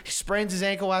injury. He sprains his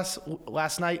ankle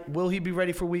last night. Will he be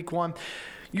ready for week 1?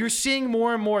 You're seeing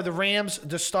more and more the Rams,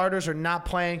 the starters are not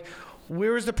playing.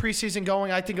 Where is the preseason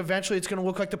going? I think eventually it's going to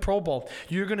look like the Pro Bowl.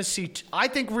 You're going to see, I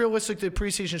think realistically the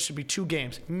preseason should be 2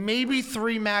 games, maybe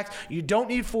 3 max. You don't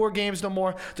need 4 games no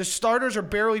more. The starters are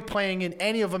barely playing in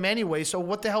any of them anyway, so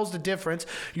what the hell's the difference?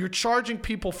 You're charging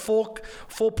people full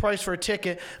price for a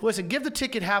ticket. Listen, give the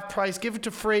ticket half price, give it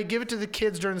to free, give it to the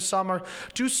kids during the summer.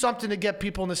 Do something to get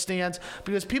people in the stands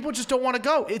because people just don't want to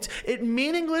go. It's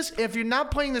meaningless. If you're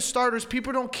not playing the starters,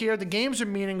 people don't care. The games are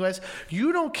meaningless.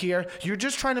 You don't care. You're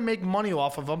just trying to make money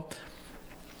off of them.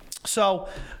 So,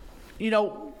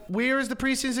 where is the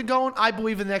preseason going? I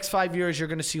believe in the next 5 years you're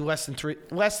going to see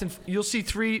you'll see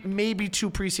 3, maybe 2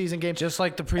 preseason games. Just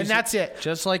like the preseason. And that's it.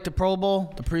 Just like the Pro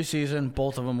Bowl, the preseason,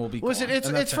 both of them will be Listen,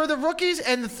 gone. it's for the rookies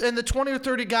and the 20 or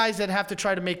 30 guys that have to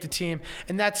try to make the team,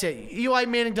 and that's it. Eli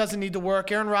Manning doesn't need to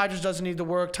work. Aaron Rodgers doesn't need to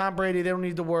work. Tom Brady, they don't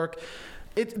need to work.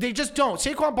 They just don't.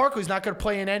 Saquon Barkley's not going to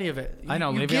play in any of it. I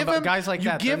know. You give them, guys like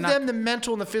that. You give them the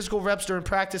mental and the physical reps during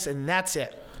practice, and that's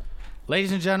it.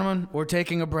 Ladies and gentlemen, we're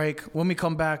taking a break. When we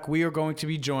come back, we are going to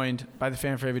be joined by the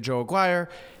fan favorite Joe Aguirre.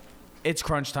 It's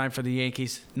crunch time for the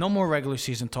Yankees. No more regular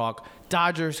season talk.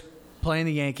 Dodgers playing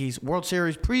the Yankees. World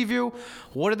Series preview.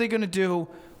 What are they going to do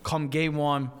come game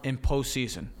 1 in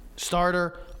postseason?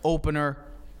 Starter, opener,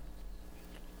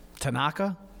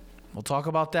 Tanaka? We'll talk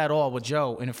about that all with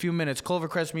Joe in a few minutes.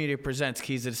 Clovercrest Media presents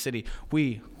Keys to the City.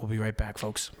 We will be right back,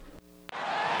 folks.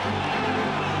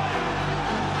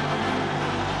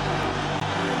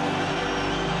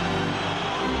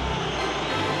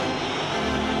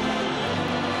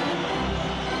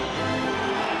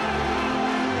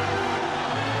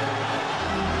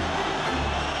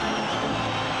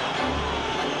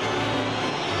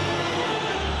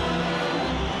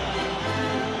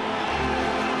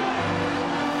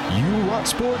 You want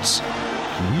sports?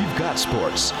 We've got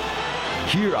sports.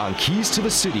 Here on Keys to the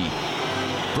City.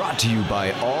 Brought to you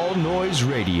by All Noise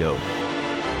Radio.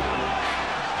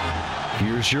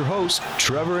 Here's your host,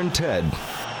 Trevor and Ted.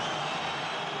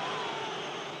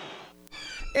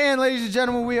 And ladies and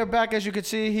gentlemen, we are back. As you can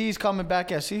see, he's coming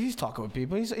back. Yes, he's talking with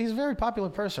people. He's a very popular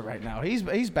person right now.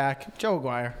 He's back. Joe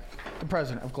Aguirre, the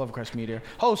president of Clovercrest Media,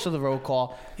 host of the Roll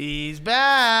Call. He's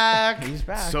back. He's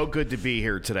back. So good to be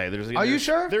here today. Are you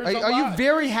sure? Are you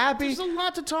very happy? There's a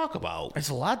lot to talk about. It's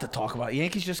a lot to talk about.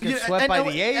 Yankees just get swept by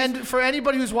the A's. And for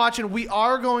anybody who's watching, we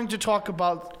are going to talk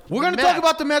about We're going to talk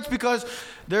about the Mets because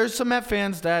there's some Met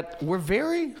fans that were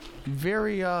very,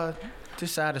 very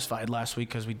dissatisfied last week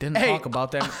because we didn't talk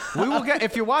about them. We will get,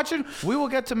 if you're watching, we will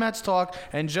get to Mets talk,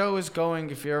 and Joe is going,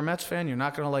 if you're a Mets fan, you're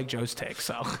not going to like Joe's take,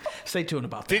 so stay tuned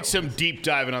about that. Did some deep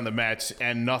diving on the Mets,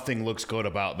 and nothing looks good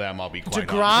about them, I'll be quite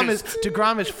honest.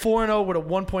 DeGrom is 4-0 with a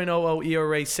 1.00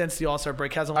 ERA since the All-Star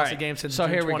break. Hasn't lost a game since June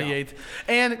 28th.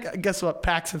 And guess what?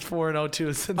 Paxton's 4-0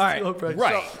 too since the All-Star break.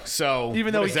 Right. So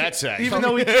even though what does that say? Even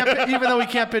though he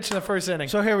can't pitch in the first inning.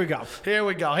 So here we go. Here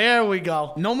we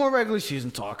go. No more regular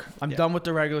season talk. I'm done with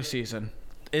the regular season.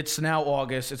 It's now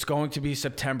August. It's going to be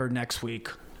September next week.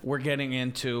 We're getting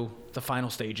into the final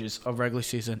stages of regular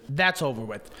season. That's over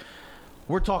with.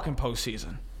 We're talking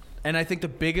postseason. And I think the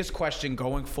biggest question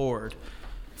going forward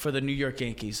for the New York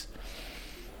Yankees,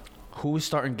 who is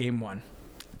starting game 1?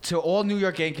 To all New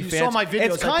York Yankee fans, saw my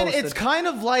videos it's kind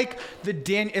of like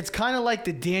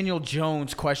the Daniel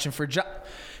Jones question for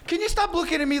Can you stop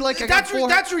looking at me like that's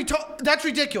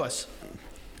ridiculous.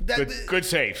 Good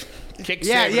save. Good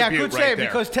save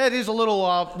because Ted is a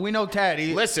little. We know Ted.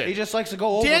 He just likes to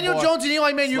go overboard. Daniel Jones and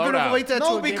Eli Manning. You're going to relate that to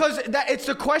no, because it's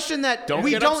the question that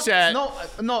we don't. Upset. No.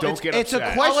 Don't get it's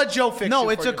upset. a question. I'll let Joe fix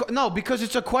it. Because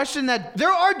it's a question that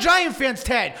there are Giant fans.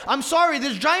 Ted, I'm sorry.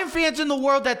 There's Giant fans in the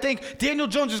world that think Daniel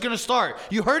Jones is going to start.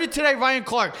 You heard it today. Ryan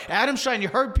Clark, Adam Shine. You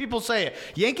heard people say it.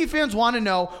 Yankee fans want to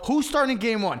know who's starting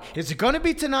game 1. Is it going to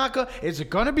be Tanaka? Is it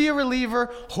going to be a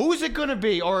reliever? Who's it going to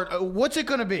be, or what's it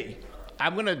going to be?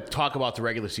 I'm going to talk about the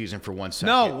regular season for 1 second.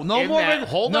 No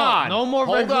more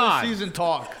regular season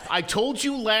talk. I told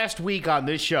you last week on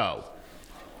this show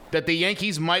that the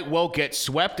Yankees might well get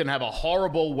swept and have a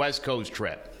horrible West Coast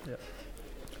trip. Yeah.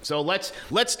 So let's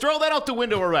throw that out the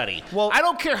window already. Well, I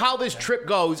don't care how this trip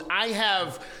goes. I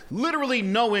have literally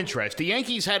no interest. The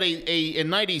Yankees had in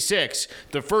 '96,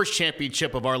 the first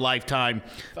championship of our lifetime.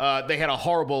 They had a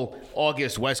horrible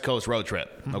August West Coast road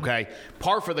trip. Okay,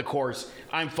 par for the course.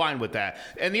 I'm fine with that.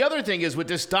 And the other thing is with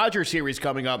this Dodger series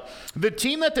coming up, the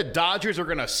team that the Dodgers are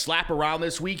going to slap around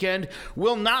this weekend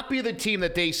will not be the team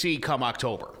that they see come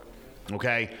October.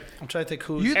 Okay? I'm trying to think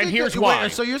who's. You think here's that- why.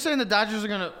 Wait, so you're saying the Dodgers are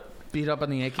gonna beat up on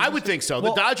the Yankees? I would think so.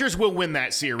 The Dodgers will win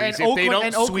that series if they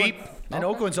don't sweep. And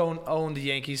Oakland's owned the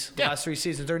Yankees the last 3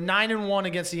 seasons. They're 9-1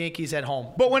 against the Yankees at home.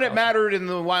 But when it mattered in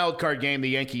the wild card game, the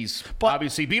Yankees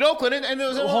obviously beat Oakland, and it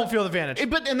was home field advantage.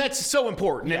 And that's so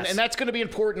important, Yes. and that's going to be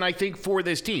important, I think, for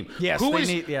this team. Yes, who they is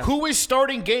need- yeah. who is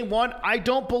starting Game 1? I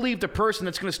don't believe the person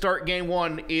that's going to start Game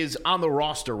 1 is on the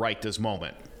roster right this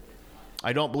moment.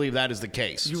 I don't believe that is the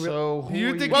case. So who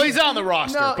You are think- Well, he's on the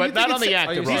roster, No, but you not think on the it's-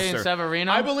 Are you active saying roster.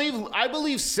 Severino? I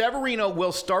believe Severino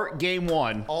will start Game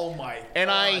 1. Oh my!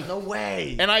 No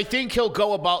way. And I think he'll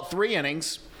go about 3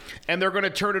 innings, and they're going to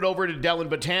turn it over to Dellin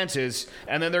Betances,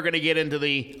 and then they're going to get into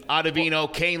the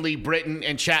Ottavino, Canely, Britton,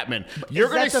 and Chapman. You're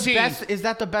going to see. Is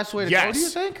that the best way to Yes, go? Do you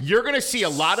think? you're going to see a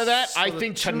lot of that. I So the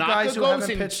think two Tanaka guys who goes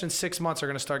haven't in. pitched in 6 months are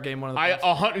going to start Game 1 of the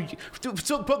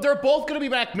playoffs. But they're both going to be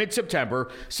back mid-September.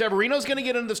 Severino's going to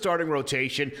get into the starting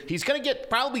rotation. He's going to get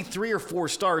probably 3 or 4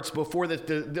 starts before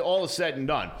the all is said and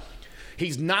done.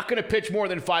 He's not going to pitch more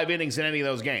than 5 innings in any of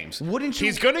those games. Wouldn't you-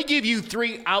 He's going to give you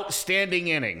 3 outstanding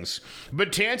innings.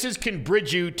 Betances can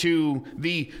bridge you to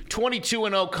the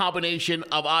 22-0 combination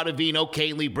of Ottavino,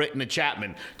 Canely, Britton, and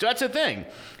Chapman. So that's the thing.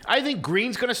 I think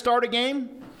Green's going to start a game.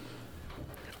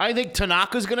 I think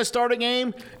Tanaka's going to start a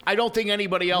game. I don't think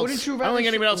anybody else. Wouldn't you I don't think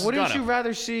anybody else is Wouldn't going you to.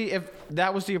 rather see if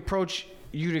that was the approach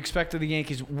you'd expect of the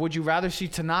Yankees? Would you rather see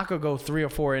Tanaka go 3 or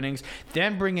 4 innings,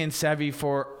 then bring in Sevy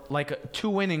for like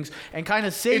 2 innings and kind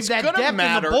of save It's that gonna depth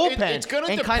matter. in the bullpen It's gonna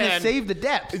and kind of depend. save the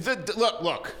depth?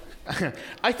 Look.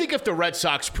 I think if the Red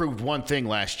Sox proved one thing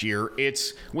last year,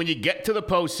 it's when you get to the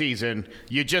postseason,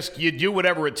 you do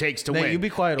whatever it takes to Nate, win. you be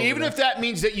quiet over Even there. if that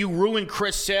means that you ruin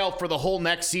Chris Sale for the whole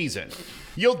next season,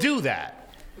 you'll do that.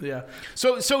 Yeah.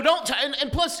 So don't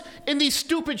and plus in these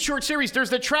stupid short series there's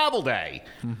the travel day.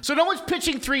 So no one's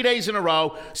pitching 3 days in a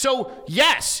row. So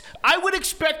yes, I would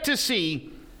expect to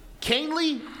see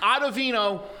Canely,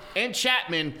 Ottavino, and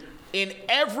Chapman in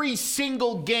every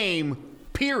single game,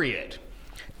 period.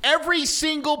 Every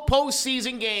single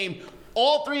postseason game,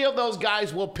 all 3 of those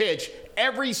guys will pitch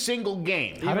every single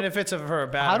game. Even if it's for a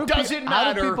How bad. do, Doesn't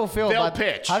how do matter, people feel they'll about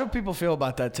pitch. How do people feel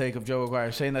about that take of Joe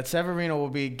Aguirre saying that Severino will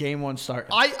be Game 1 start?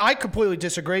 I completely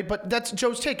disagree, but that's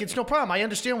Joe's take. It's no problem. I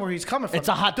understand where he's coming from. It's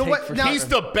a hot The take way- for now, sure. He's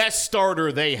the best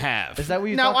starter they have. Is that what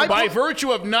you Now, thought? I- By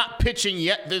virtue of not pitching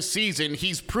yet this season,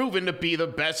 he's proven to be the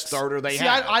best starter they See,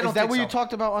 have. I don't Is that think what so. you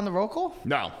talked about on the roll call?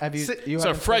 No. Have you? you It's a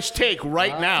haven't- fresh take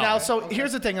right now. Now, so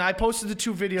here's the thing. I posted the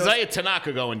 2 videos. I had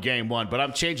Tanaka go in Game 1, but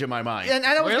I'm changing my mind. And,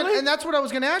 I was Really? gonna, and that's what I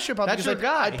was going to ask you about. That's because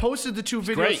your guy. I posted the 2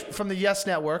 videos great. from the Yes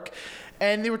Network,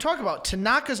 and they were talking about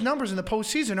Tanaka's numbers in the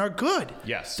postseason are good.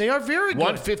 Yes. They are very good.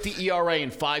 150 ERA in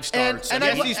 5 starts. And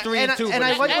Yes, I, he's 3 and, and 2, and but I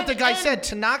it's like big. what the guy And- said.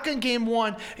 Tanaka in Game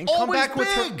 1 and come Always back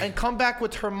big.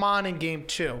 with Herman in Game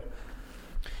 2.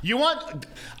 You want...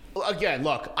 Again,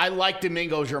 look, I like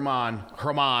Domingo German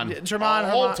German, a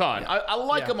whole German. ton. I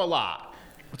like Yeah. him a lot.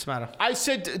 What's the matter? I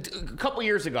said a couple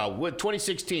years ago with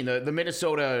 2016, the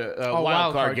Minnesota wild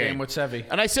wild card card game with Sevy.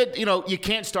 And I said, you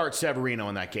can't start Severino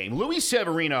in that game. Luis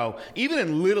Severino, even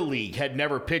in Little League, had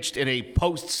never pitched in a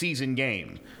postseason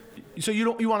game. So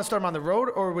you want to start him on the road,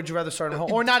 or would you rather start at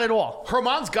home, or not at all?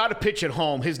 Herman's got to pitch at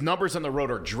home. His numbers on the road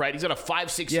are dread. He's got a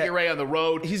 5.6 Yeah. ERA on the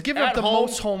road. He's given up At the home,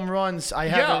 most home runs. I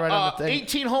have it right on the thing.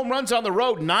 18 home runs on the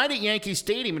road, 9 at Yankee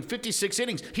Stadium in 56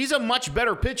 innings. He's a much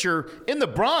better pitcher in the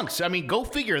Bronx. I mean, go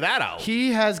figure that out.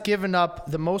 He has given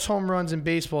up the most home runs in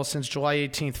baseball since July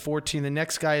 18th, 14. The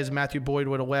next guy is Matthew Boyd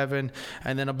with 11,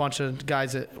 and then a bunch of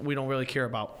guys that we don't really care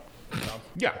about.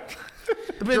 Yeah.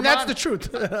 But that's the truth.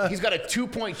 He's got a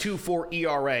 2.24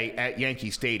 ERA at Yankee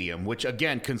Stadium, which,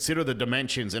 again, consider the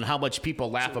dimensions and how much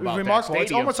people laugh about Remarkable. that It's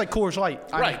stadium. almost like Coors Light.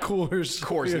 I mean, Right.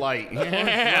 Coors Light.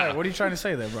 Yeah. Right, what are you trying to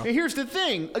say there, bro? And here's the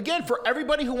thing. Again, for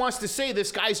everybody who wants to say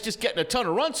this guy's just getting a ton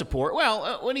of run support,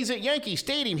 well, when he's at Yankee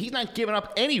Stadium, he's not giving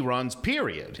up any runs,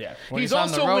 period. When He's on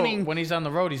the also road, winning. When he's on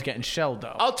the road, he's getting shelled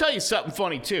though. I'll tell you something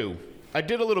funny, too. I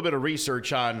did a little bit of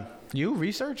research on You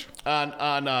research?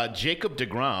 Jacob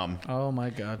DeGrom. Oh my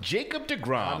God! Jacob How did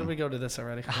DeGrom. we go to this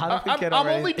already? How did we I'm- get I'm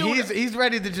already? only doing He's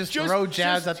ready to just throw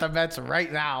jabs at the Mets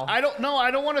right now. I don't know. I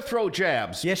don't want to throw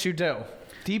jabs. Yes, you do.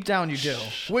 Deep down, you do.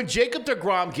 When Jacob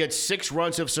DeGrom gets 6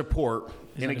 runs of support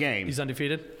in a game, He's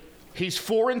undefeated. he's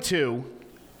 4-2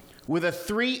 with a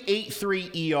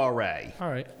 3.83 ERA. All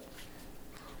right.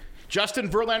 Justin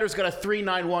Verlander's got a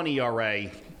 3.91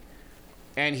 ERA,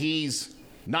 and he's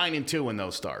 9-2 in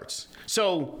those starts.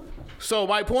 So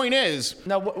my point is,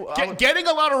 Now, getting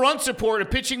a lot of run support and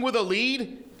pitching with a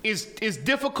lead is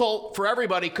difficult for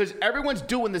everybody because everyone's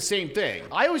doing the same thing.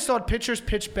 I always thought pitchers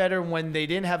pitched better when they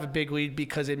didn't have a big lead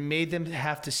because it made them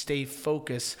have to stay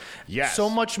focused. Yes. So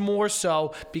much more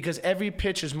so because every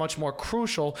pitch is much more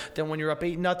crucial than when you're up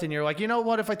 8-0. You're like, you know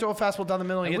what? If I throw a fastball down the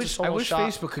middle and I he wish hits a solo shot.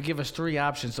 Facebook could give us 3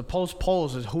 options. The post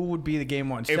polls is who would be the game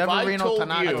one. If I Severino, told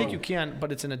Tanaka. you- I think you can,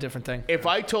 but it's in a different thing. If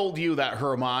I told you that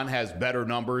Herman has better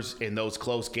numbers in those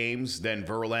close games than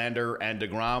Verlander and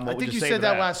DeGrom, what I would think you say said to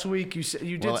that last week.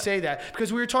 You did Well, say that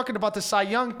because we were talking about the Cy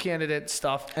Young candidate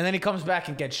stuff. And then he comes back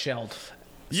and gets shelled.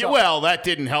 Yeah, well, that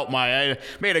didn't help I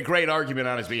made a great argument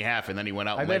on his behalf, and then he went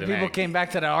out I and bet laid an people egg. came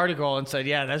back to that article and said,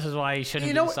 yeah, this is why he shouldn't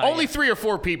You be know, the Cy Only Young. 3 or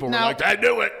 4 people were Now- like, I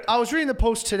knew it. I was reading the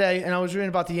Post today, and I was reading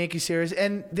about the Yankee series,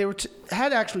 and they were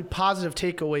had actually positive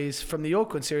takeaways from the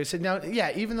Oakland series. Said now,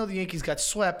 yeah, even though the Yankees got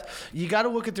swept, you got to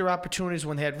look at their opportunities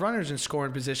when they had runners in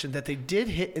scoring position that they did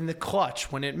hit in the clutch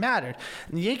when it mattered.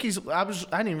 And the Yankees, I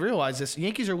didn't realize this. The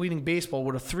Yankees are leading baseball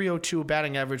with a .302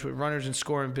 batting average with runners in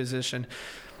scoring position,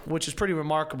 which is pretty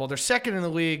remarkable. They're second in the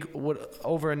league with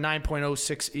over a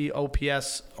 9.06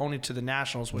 OPS, only to the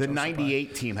Nationals. Which The I'm surprised.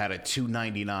 98 team had a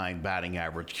 .299 batting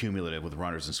average cumulative with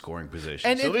runners in scoring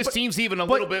position. So it- this but- team's even a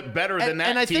but- little bit better than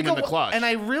that I team think in the clutch. And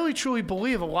I really truly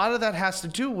believe a lot of that has to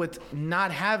do with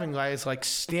not having guys like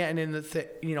Stanton in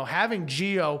the having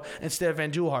Gio instead of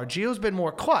Andujar. Gio's been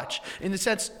more clutch in the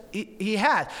sense he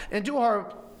had.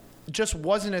 Andujar just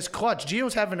wasn't as clutch.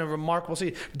 Gio's having a remarkable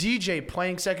season. DJ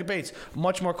playing second base,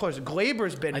 much more clutch.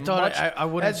 Glaber's been I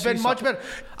wouldn't has been see much something- better.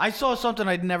 I saw something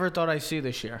I never thought I'd see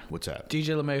this year. What's that?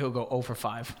 DJ LeMahieu go 0 for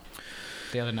 5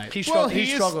 the other night. He Well, struggled, he he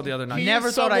is- struggled the other night. he never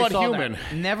is thought I somewhat saw human.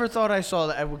 that. Never thought I saw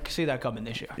that. I would see that coming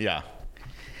this year. Yeah.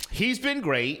 He's been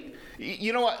great.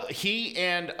 You know what? He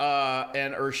and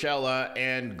Urshela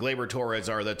and Gleyber Torres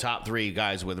are the top 3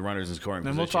 guys with runners in scoring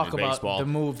And position we'll talk in about baseball. the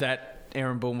move that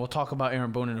Aaron Boone. We'll talk about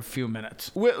Aaron Boone in a few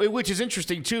minutes. Which is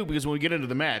interesting, too, because when we get into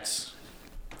the Mets,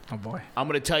 Oh, boy. I'm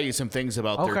going to tell you some things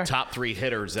about their Okay. top 3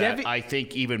 hitters that Devi- I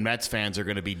think even Mets fans are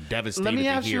going to be devastated Let me to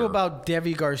ask hear. you about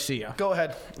Devi Garcia. Go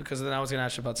ahead, because then I was going to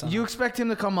ask you about something. You expect him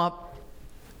to come up?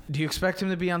 Do you expect him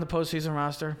to be on the postseason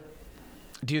roster?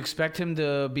 Do you expect him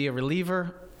to be a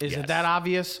reliever? Is Yes. it that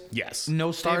obvious? Yes. No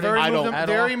They've starting already, moved don't him, at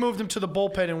they all? already moved him to the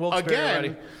bullpen in Wilkes-Barre Again,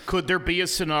 already. could there be a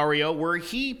scenario where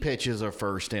he pitches a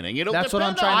first inning? It'll That's what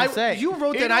I'm depend trying on- to say. You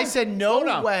wrote that. I said Hold no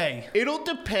on. way. It'll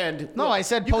depend. No, Look, I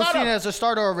said you gotta- postseason as a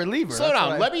starter or reliever. Slow That's down.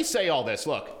 what I- Let me say all this.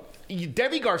 Look,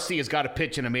 Devi Garcia's got to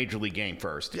pitch in a major league game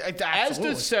first. Yeah, As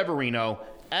absolutely. does Severino,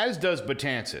 as does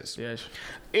Betances. Yes.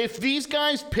 If these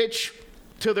guys pitch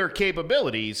to their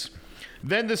capabilities,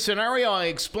 then the scenario I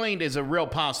explained is a real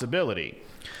possibility.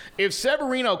 If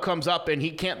Severino comes up and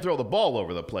he can't throw the ball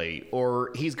over the plate,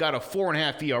 or he's got a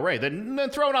 4.5 ERA, then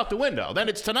throw it out the window. Then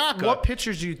it's Tanaka. What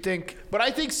pitchers do you think? But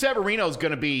I think Severino's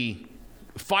going to be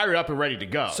fired up and ready to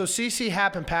go. So CC,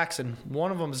 Happ, and Paxton.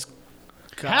 One of them is.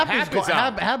 Hap is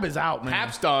out. Hap is out, man.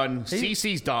 Hap's done.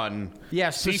 CC's done.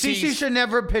 Yes, but CC should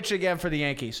never pitch again for the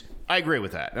Yankees. I agree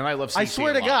with that, and I love CC I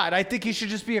swear a to lot. God, I think he should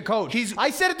just be a coach. He's- I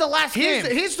said it the last game.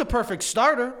 He's the perfect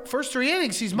starter. First 3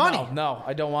 innings, he's money. No,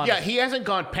 I don't want Yeah, him. he hasn't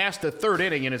gone past the 3rd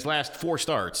inning in his last 4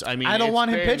 starts. I mean, I don't it's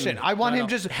want him been- pitching. I want him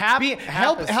just help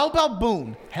is- help out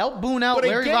Boone. Help Boone out. But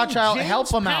Larry again, Rothschild, James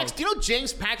help him out. Paxton, you know,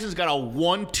 James Paxton's got a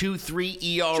 1.23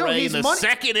 ERA Joe, in he's the money-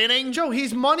 2nd inning. Joe,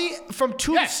 he's money from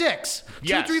 2 Yes. to 6. 2,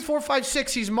 Yes. 3, 4, 5,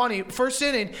 6. He's money. First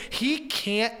inning, he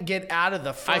can't get out of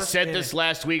the first I said inning. this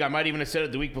last week. I might even have said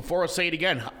it the week before. I'll say it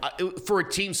again. For a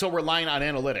team so reliant on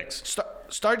analytics,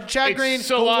 Start Chad it's Green.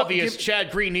 so go- obvious give-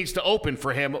 Chad Green needs to open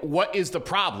for him. What is the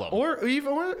problem? Or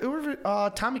even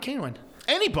Tommy Kahnle.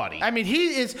 Anybody. I mean, he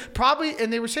is probably,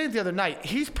 and they were saying it the other night,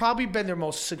 he's probably been their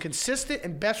most consistent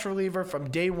and best reliever from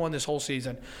day one this whole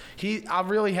season. He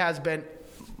really has been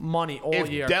money all If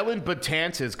year. Dellin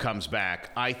Betances comes back,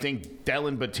 I think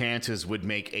Dellin Betances would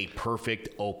make a perfect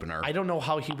opener. I don't know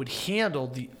how he would handle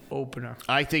the opener.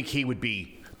 I think he would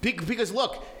be because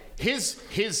look, his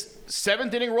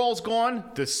 7th inning roll's gone.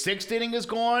 The 6th inning is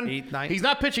gone. 8th, 9th. He's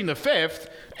not pitching the 5th.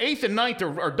 8th and 9th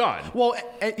are done. Well,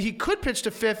 he could pitch to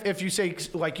 5th if you say,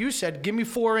 like you said, give me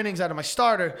 4 innings out of my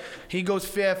starter. He goes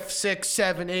 5th, 6th,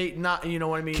 7th, 8th, not, you know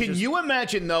what I mean? Can Just- you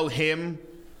imagine though him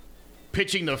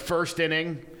pitching the 1st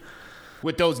inning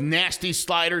with those nasty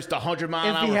sliders, the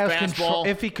 100-mile-an-hour fastball?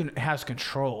 If he has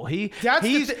control, That's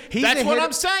he's That's a what hitter-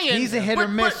 I'm saying. He's a hit or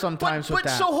But- miss but- sometimes but with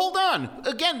that. So hold on.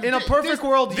 Again, In a perfect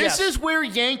world, this yes. is where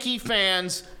Yankee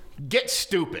fans get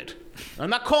stupid. I'm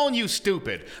not calling you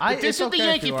stupid. But It's this is the okay if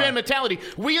Yankee you fan are. mentality.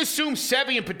 We assume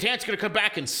Sevy and Patan's going to come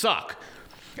back and suck.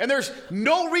 And there's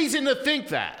no reason to think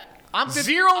that.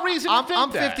 Zero reason to think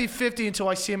I'm that. 50-50 until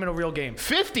I see him in a real game.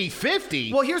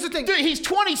 50-50? Well, here's the thing. Dude, he's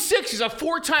 26. He's a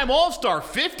 4-time All-Star.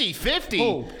 50-50?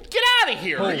 Who? Get out of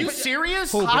here. Are you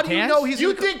serious? Who, How do you Betances? know he's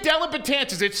You gonna- think Dellin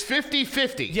Betances, it's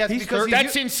 50-50? Yes, He's because thirty-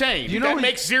 That's insane. you know that he-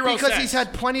 makes zero because sense. he's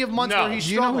had plenty of months No. where he's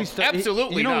You know struggled. he's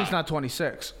Absolutely You know not. he's not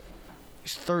 26.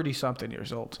 He's 30-something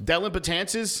years old. Dellin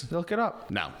Betances? Look it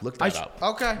up. No, look that up.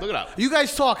 Okay. Look it up. You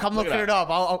guys talk. I'm looking it it up.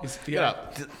 I'll Look it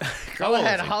up. go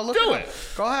ahead. I'll look Do it it. up.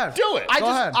 Go ahead. Do it. Go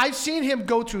ahead. I've seen him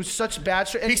go through such bad.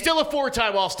 He's still a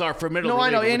 4-time All-Star for middle No, I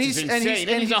know, reliever, and which he's- is and insane. he's- And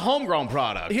and he's a he's- homegrown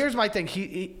product. Here's my thing.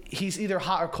 He's either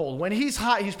hot or cold. When he's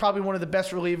hot, he's probably one of the best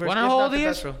relievers. Wanna if know how not old the he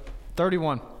best is?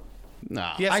 31.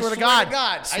 No. Yeah, I swear to God.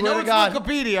 I Swear know to it's God.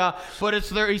 Wikipedia, but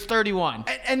he's 31.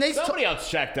 And they Somebody else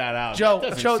check that out. Joe,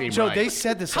 That doesn't seem right. they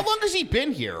said this. How long has he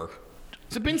been here?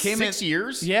 Has it been came 6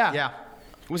 years? Yeah. Yeah.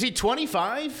 Was he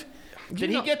 25? Did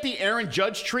he get the Aaron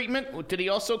Judge treatment? Did he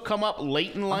also come up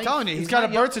late in life? I'm telling you, He's got a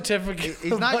not birth certificate.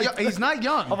 He's not. He's not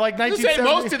young. Of like You say 1970.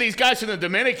 most of these guys in the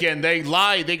Dominican, they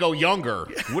lie, they go younger.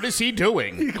 What is he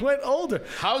doing? He went older.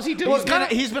 How's he doing?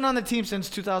 He's been on the team since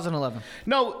 2011.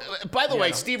 No, by the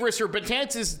way, Steve Risser,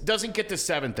 Betances doesn't get to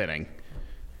 7th inning.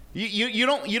 You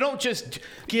don't just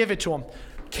Give it to him.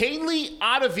 Canely,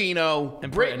 Ottavino,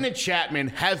 Britton, and Chapman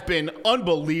have been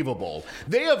unbelievable.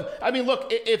 They have. I mean, look,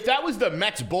 if that was the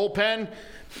Mets bullpen,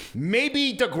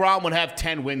 maybe DeGrom would have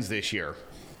 10 wins this year.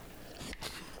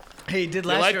 He did You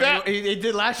last like year. that? He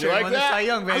did last You year. like Won the that? Cy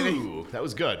Young, baby. Ooh, that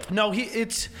was good. No,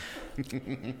 it's.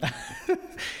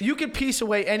 You can piece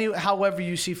away however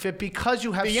you see fit because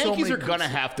you have The so Yankees many are going to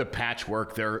have to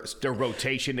patchwork their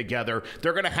rotation together.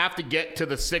 They're going to have to get to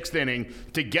the 6th inning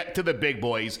to get to the big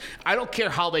boys. I don't care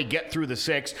how they get through the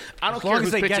 6th. I don't As care long who's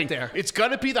as they get pitching. there. It's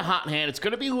going to be the hot hand. It's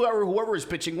going to be whoever is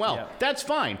pitching well. Yeah. That's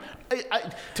fine.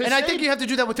 I think you have to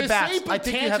do that with the bats. To say I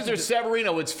think you have Betances to or do-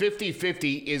 Severino, it's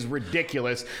 50-50 is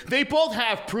ridiculous. They both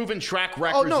have proven track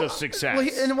records of success. Well,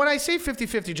 and when I say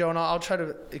 50-50, Joe, and I'll try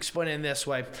to explain it in this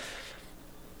way.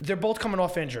 They're both coming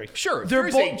off injury. Sure, they're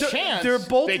there's both. a chance they're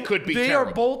both. they could be They terrible.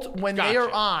 are both when they Gotcha.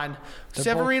 are on.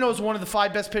 Severino is one of the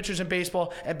 5 best pitchers in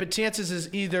baseball, and Betances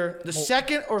is either the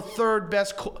second or third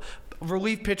best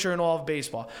relief pitcher in all of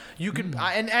baseball. You could,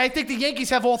 and I think the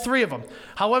Yankees have all 3 of them.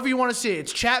 However you want to see it,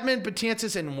 it's Chapman,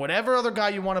 Betances, and whatever other guy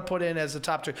you want to put in as the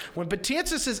top 3. When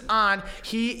Betances is on,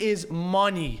 he is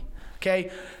money.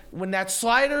 Okay. When that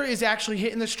slider is actually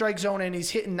hitting the strike zone and he's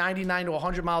hitting 99 to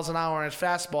 100 miles an hour on his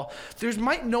fastball,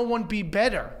 might no one be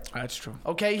better. That's true.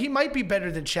 Okay, he might be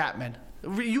better than Chapman.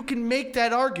 You can make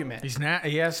that argument.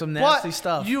 He has some nasty But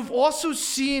stuff. you've also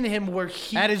seen him where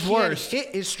he At his can't worst. hit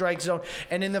his strike zone.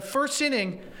 And in the first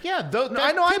inning, Yeah, that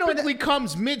I know. typically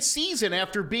comes mid-season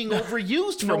after being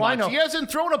overused for No, I much. know. He hasn't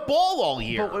thrown a ball all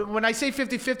year. but when I say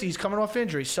 50-50, he's coming off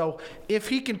injury. So if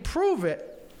he can prove it,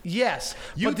 yes.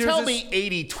 You But there's tell this- me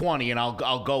 80-20, and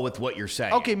I'll go with what you're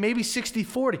saying. Okay, maybe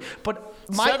 60-40. But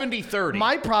my 70-30.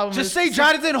 My problem Just is say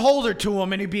Jonathan Holder to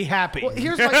him and he'd be happy. Well,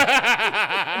 here's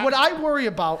what I worry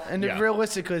about, and Yeah.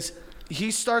 realistic is he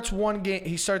starts one game.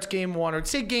 He starts game 1 or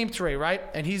say game 3, right?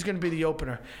 And he's going to be the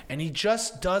opener, and he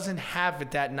just doesn't have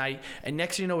it that night. And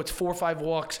next thing you know, it's 4 or 5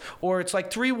 walks, or it's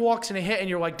like 3 walks and a hit, and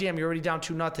you're like, damn, you're already down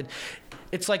 2-0.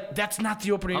 It's like that's not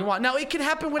the opener you want. Now it can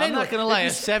happen with I'm anyone. not gonna lie. A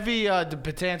If you- Sevy the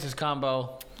Betances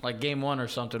combo, like game 1 or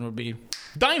something, would be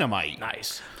Dynamite.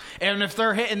 nice. And if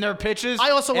they're hitting their pitches, I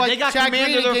also and like they got Jack command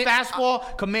Green of their again.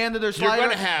 fastball, command of their You're slider.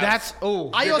 gonna have- That's I You're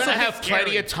also going to think have it's plenty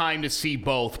scary. of time to see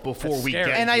both before we scary.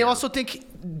 get And I here. also think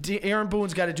Aaron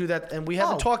Boone's got to do that, and we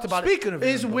haven't Oh, talked about speaking it. of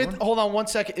Is Aaron with Boone. hold on 1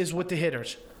 second. Is with the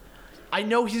hitters. I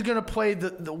know he's going to play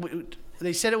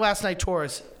They said it last night,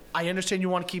 Torres. I understand you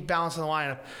want to keep balance in the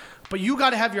lineup, but you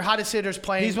got to have your hottest hitters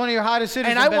playing. he's one of your hottest hitters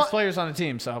And and I best want- players on the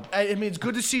team. So I mean, it's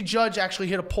good to see Judge actually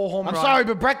hit a pull home I'm run. sorry,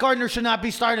 but Brett Gardner should not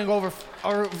be starting over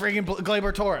friggin'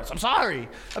 Gleyber Torres. I'm sorry.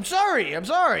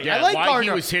 Yeah, I like why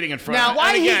Gardner. he was hitting in front Now, of-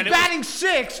 why and again, he's batting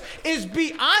 6 is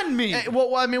beyond me.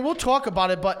 Well, I mean, we'll talk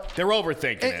about it, but They're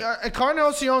overthinking it.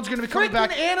 Cardinal Sion's going to be coming Freaking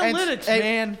back. analytics,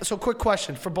 man. So, quick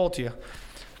question for both of you.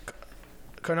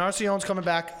 Cardinal Sion's coming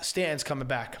back. Stanton's coming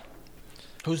back.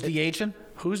 Who's DHing?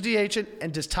 Who's DHing?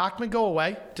 And does Tachman go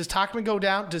away? Does Tachman go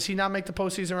down? Does he not make the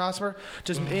postseason roster?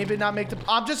 Does maybe not make the?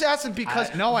 I'm just asking because I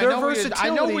their know what you're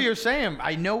versatility. saying.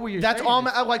 I know what you're That's saying. all.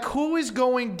 Like who is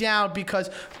going down? Because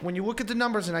when you look at the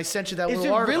numbers, and I sent you that Is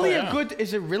little it article. really a good?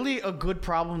 Is it really a good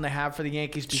problem to have for the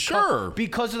Yankees? Sure.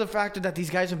 Because of the fact that these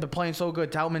guys have been playing so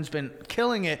good. Taubman's been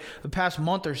killing it the past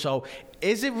month or so.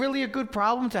 Is it really a good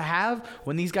problem to have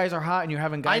when these guys are hot and you're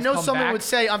having guys? I know come someone back would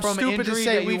say I'm from stupid to injury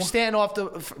say that you we've want- stand off the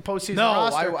postseason No,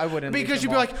 roster. I wouldn't leave because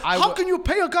him you'd be off. like, how can you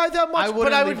pay a guy that much? I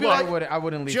wouldn't but leave him off. I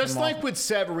wouldn't leave Just him like off. with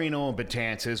Severino and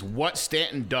Betances, what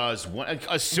Stanton does,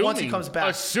 assuming Once he comes back.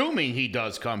 assuming he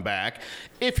does come back,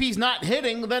 if he's not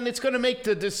hitting, then it's going to make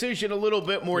the decision a little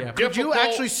bit more difficult. Could you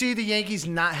actually see the Yankees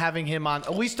not having him on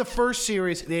at least the first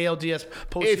series, the ALDS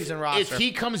postseason roster? If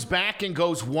he comes back and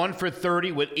goes 1 for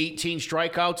 30 with 18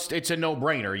 strikeouts, it's a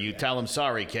no-brainer. You tell him,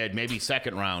 sorry, kid, maybe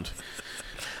second round.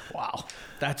 Wow.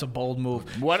 That's a bold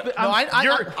move. What?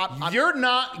 No, You're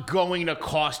not going to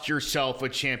cost yourself a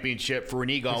championship for an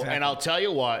ego. Exactly. And I'll tell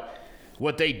you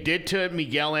what they did to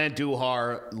Miguel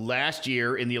Andujar last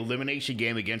year in the elimination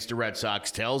game against the Red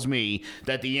Sox tells me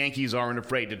that the Yankees aren't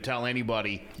afraid to tell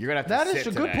anybody you're going to have to That is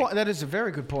a good point. That is a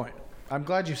very good point. I'm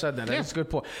glad you said that. Yeah. That's a good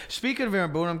point. Speaking of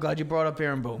Aaron Boone, I'm glad you brought up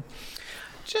Aaron Boone.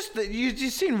 Just you've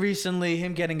seen recently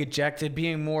him getting ejected,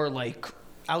 being more like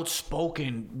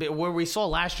outspoken. Where we saw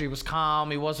last year, he was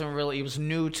calm. He was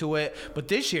new to it. But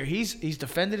this year, he's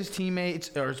defended his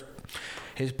teammates or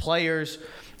his players.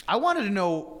 I wanted to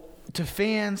know, to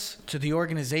fans, to the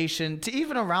organization, to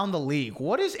even around the league,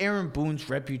 what is Aaron Boone's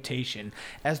reputation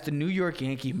as the New York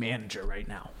Yankee manager right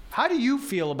now? How do you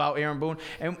feel about Aaron Boone?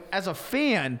 And as a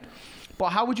fan, but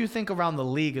how would you think around the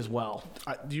league as well?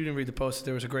 You didn't read the post.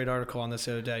 There was a great article on this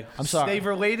the other day. I'm sorry. They've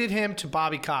related him to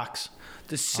Bobby Cox.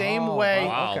 The same way.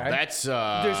 Wow, Okay. that's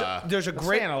There's a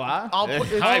great. saying a lot. I'll put,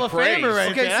 High Hall of praise. Famer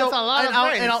right Okay, there. so That's a lot of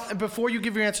praise. and before you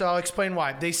give your answer, I'll explain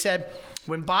why. They said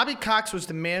when Bobby Cox was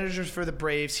the manager for the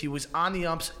Braves, he was on the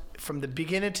umps from the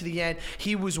beginning to the end.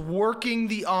 He was working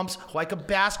the umps like a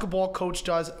basketball coach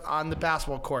does on the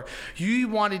basketball court. You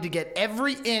wanted to get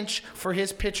every inch for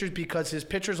his pitchers because his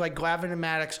pitchers like Glavine and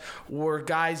Maddox were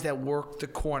guys that worked the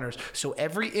corners. So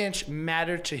every inch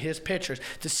mattered to his pitchers.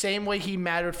 The same way he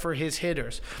mattered for his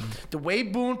hitters. The way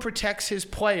Boone protects his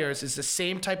players is the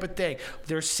same type of thing.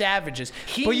 They're savages.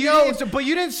 But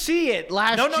you didn't see it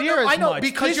last year as I know much.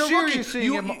 because This you're year rookie. you're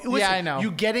seeing it Listen, yeah, I know.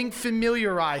 You getting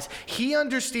familiarized. He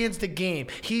understands the game.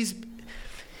 He's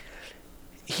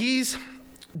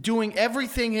doing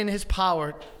everything in his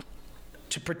power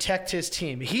to protect his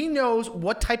team. He knows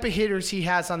what type of hitters he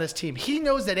has on this team. He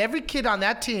knows that every kid on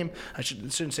that team, I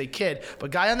shouldn't say kid,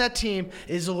 but guy on that team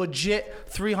is a legit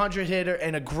 300 hitter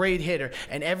and a great hitter.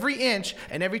 And every inch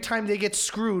and every time they get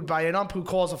screwed by an ump who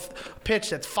calls a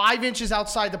pitch that's 5 inches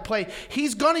outside the plate,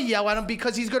 he's going to yell at him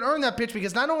because he's going to earn that pitch,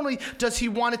 because not only does he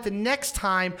want it the next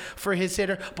time for his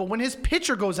hitter, but when his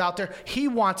pitcher goes out there, he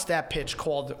wants that pitch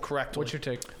called correctly. What's your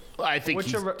take? I think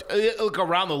look,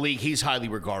 around the league, he's highly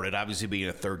regarded. Obviously, being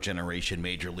a third-generation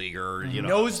major leaguer,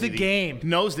 Knows the game.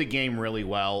 knows the game really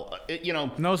well.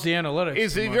 Knows the analytics.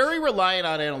 Is he very reliant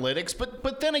on analytics?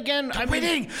 But then again,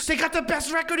 Winning. They got the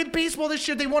best record in baseball this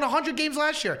year. They won 100 games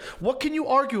last year. What can you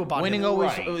argue about? Winning him?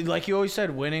 always, Right. like you always said,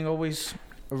 winning always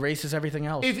erases everything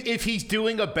else. If he's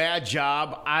doing a bad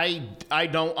job, I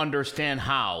don't understand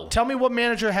how. Tell me what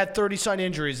manager had 30 sign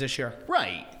injuries this year.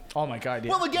 Right. Oh my God!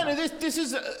 Yeah. Well, again, this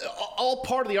is all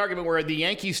part of the argument where the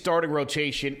Yankees' starting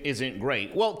rotation isn't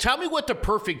great. Well, tell me what the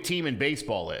perfect team in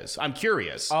baseball is. I'm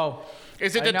curious. Oh,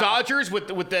 Is it I the know. Dodgers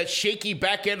with that shaky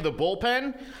back end of the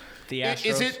bullpen? The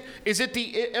Astros. Is it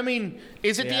the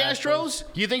The Astros?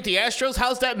 You think the Astros?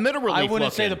 How's that middle relief I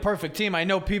wouldn't say looking? the perfect team. I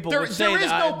know people There would say is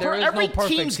that there is every no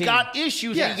perfect team's team. got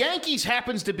issues. Yeah. The Yankees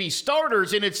happens to be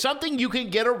starters, and it's something you can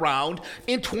get around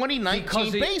in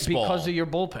 2019 baseball. because of your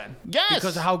bullpen. Yes.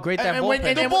 Because of how great that And bullpen when-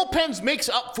 is. the bullpens makes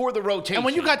up for the rotation. And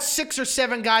when you got 6 or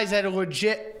 7 guys that are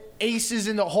legit aces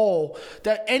in the hole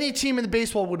that any team in the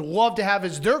baseball would love to have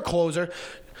as their closer.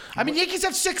 I mean, Yankees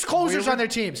have 6 closers on their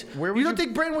teams. where would You don't you-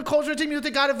 think Brandon would close their team? You don't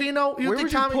think Ottavino? You Where don't would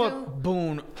think you Tommy? put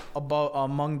Boone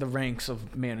among the ranks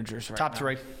of managers right Top now?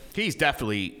 3. He's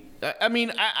definitely. I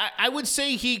mean, I would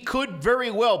say he could very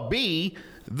well be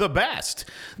the best.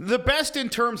 The best in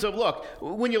terms of, look,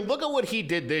 when you look at what he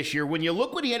did this year, when you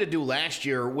look what he had to do last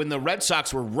year when the Red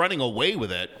Sox were running away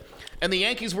with it, and the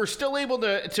Yankees were still able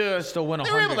to Still win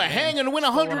They were able 100 to hang games. and win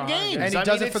Still 100 win 100 games. And he I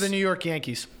does mean, it for the it's- New York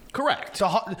Yankees. Correct.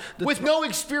 The With no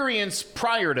experience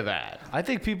prior to that. I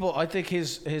think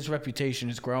his reputation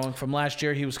is growing. From last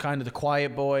year, he was kind of the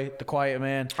quiet boy, the quiet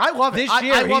man. I love it. This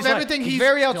year, I love he's everything he's he's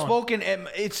very doing. outspoken. And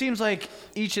it seems like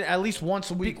at least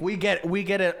once a week, we get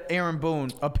an Aaron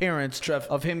Boone appearance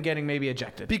of him getting maybe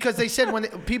ejected. Because they said when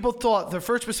people thought the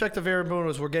first perspective of Aaron Boone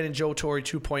was we're getting Joe Torre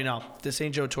 2.0. This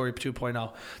ain't Joe Torre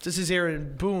 2.0. This is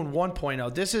Aaron Boone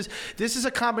 1.0. This is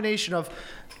a combination of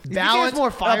balance.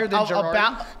 more fire than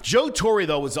Girardi? Joe Torre,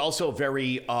 though, was also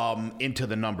very into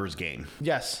the numbers game.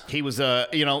 Yes. He was,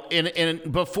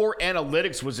 and before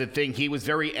analytics was a thing, he was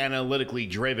very analytically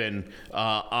driven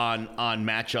on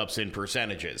matchups and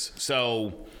percentages.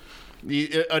 So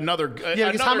Another good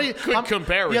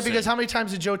comparison. Yeah, because how many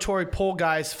times did Joe Torre pull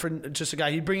guys for just a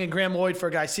guy? He'd bring in Graham Lloyd for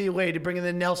a guy. See you later. He'd bring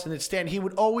in Nelson and Stan. He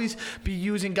would always be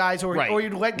using guys, or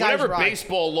he'd let guys Whatever ride.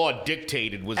 Baseball law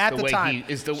dictated was At the the way time.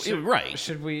 he is the right.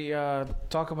 Should we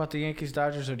talk about the Yankees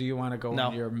Dodgers, or do you want to go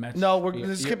on your Mets? No, we're going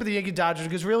to skip the Yankee Dodgers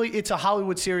because really it's a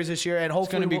Hollywood series this year, and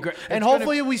hopefully gonna be great. And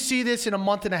hopefully we see this in a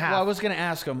month and a half. Well, I was going to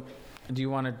ask him, do you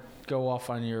want to go off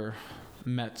on your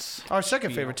Mets? Our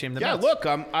second favorite team, the Yeah, Mets. look,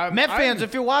 I'm Met fans,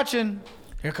 if you're watching,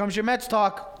 here comes your Mets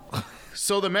talk.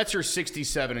 So the Mets are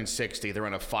 67-60. They're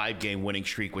on a 5-game winning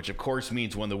streak, which of course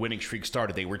means when the winning streak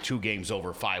started, they were 2 games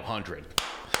over 500.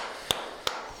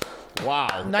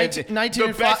 Wow, 19 the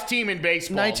and best five- team in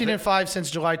baseball. 19-5 since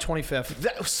July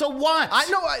 25th. So what? I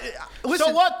know. Listen,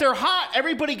 so what? They're hot.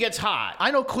 Everybody gets hot.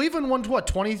 I know Cleveland won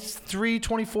 23,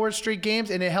 24 straight games,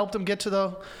 and it helped them get to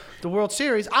the World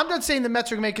Series. I'm not saying the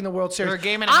Mets are making the World Series. They're a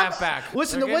game and a half back.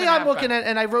 Listen, They're the a game way and a I'm half looking back. at,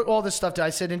 and I wrote all this stuff down.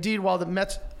 I said, indeed, while the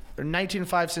Mets are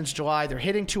 19-5 since July, they're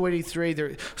hitting 283.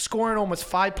 They're scoring almost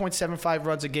 5.75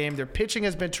 runs a game. Their pitching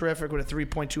has been terrific with a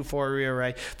 3.24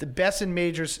 ERA, the best in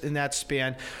majors in that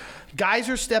span. Guys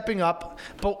are stepping up,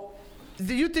 but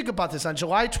you think about this. On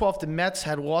July 12th, the Mets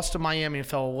had lost to Miami and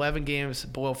fell 11 games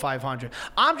below 500.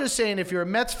 I'm just saying, if you're a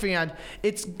Mets fan,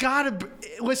 it's got to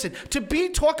listen, to be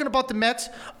talking about the Mets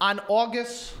on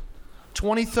August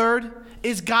 23rd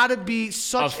is got to be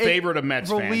such a favorite of Mets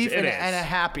relief fans. and a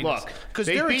happiness. Look, because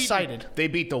they're excited. They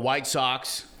beat the White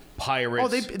Sox, Pirates. Oh,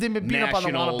 they've been beaten up on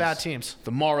a lot of bad Nationals, teams.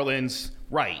 The Marlins,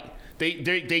 right. They're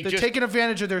They're taking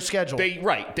advantage of their schedule.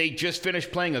 They just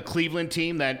finished playing a Cleveland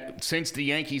team that, since the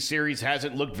Yankee series,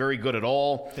 hasn't looked very good at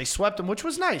all. They swept them, which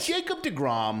was nice. Jacob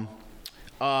deGrom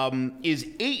is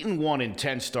 8-1 in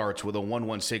 10 starts with a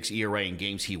 1.16 ERA in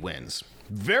games he wins.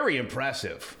 Very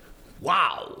impressive.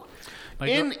 Wow.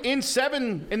 In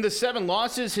the 7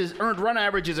 losses, his earned run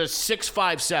average is a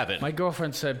 6.57. My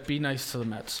girlfriend said, be nice to the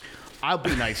Mets. I'll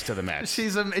be nice to the Mets.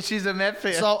 She's a Met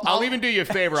fan. So I'll even do you a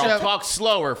favor. I'll talk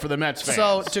slower for the Mets fans.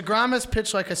 So DeGrom has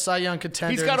pitched like a Cy Young contender.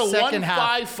 He's got a in the second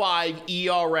half. 1.55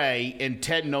 ERA and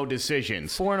 10 no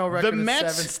decisions. 4-0 record in 7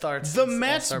 starts The since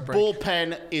Mets All-Star break.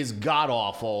 bullpen is god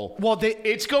awful. Well,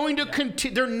 it's going to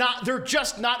continue. They're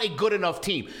just not a good enough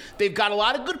team. They've got a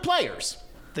lot of good players.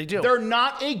 They do. They're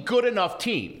not a good enough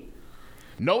team.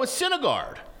 Noah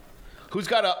Syndergaard, who's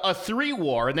got a 3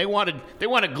 WAR, and they wanted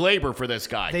Glaber for this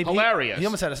guy. Hilarious. He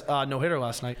almost had a no-hitter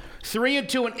last night.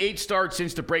 3-2 in 8 starts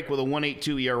since the break with a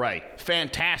 1.82 ERA.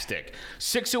 Fantastic.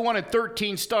 6-1 in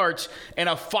 13 starts and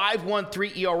a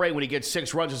 5.13 ERA when he gets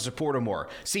 6 runs to support or more.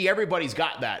 See, everybody's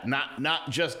got that, not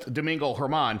just Domingo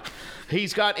Germán.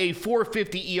 He's got a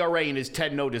 4.50 ERA in his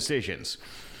 10 no decisions.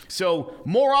 So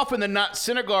more often than not,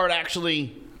 Syndergaard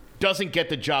actually doesn't get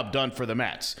the job done for the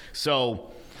Mets.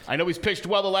 So I know he's pitched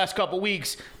well the last couple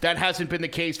weeks. That hasn't been the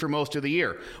case for most of the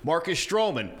year. Marcus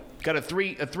Stroman got a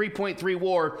 3.3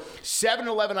 WAR,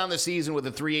 7-11 on the season with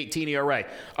a 3.18 ERA.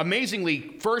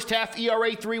 Amazingly, first half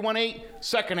ERA 3.18,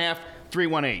 second half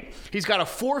 3.18. He's got a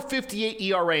 4.58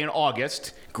 ERA in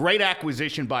August. Great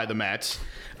acquisition by the Mets.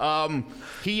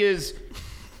 He is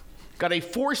got a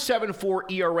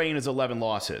 4.74 ERA in his 11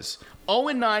 losses.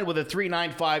 0-9 with a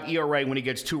 3.95 ERA when he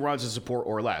gets 2 runs of support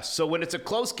or less. So when it's a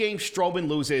close game, Stroman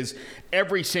loses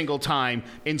every single time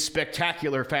in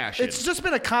spectacular fashion. It's just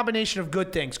been a combination of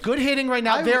good things. Good hitting right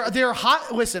now. They're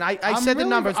hot. Listen, I said the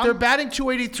numbers. They're batting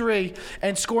 283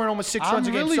 and scoring almost 6 runs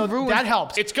a game. So that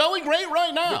helps. It's going great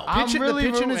right now. The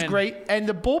pitching is great, and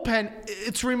the bullpen.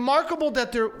 It's remarkable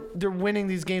that they're winning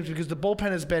these games because the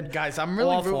bullpen has been Guys, I'm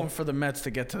really awful. rooting for the Mets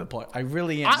to get to the play. I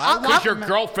really am. Because your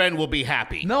girlfriend will be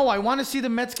happy. No, I want to see the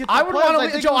Mets get to I the would playoffs.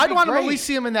 want to, Joe. I'd want to at least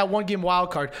see him in that 1-game wild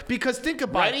card because think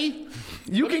about Ready? it.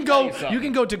 You Let me can tell go. you something. You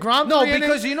can go DeGrom. No, 3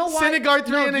 because innings, you know why? Syndergaard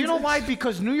 3 innings. You know why?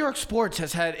 Because New York sports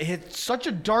has hit such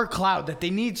a dark cloud that they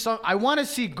need some. I want to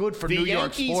see good for The New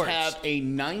York Yankees sports. have a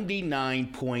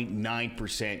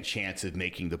 99.9% chance of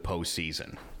making the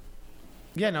postseason.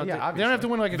 Yeah, no, they obviously. don't have to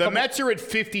win like a The couple. Mets are at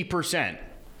 50%.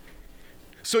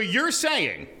 So you're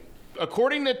saying,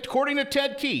 according to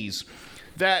Ted Keys,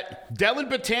 that Dellin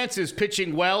Betances is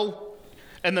pitching well,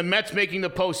 and the Mets making the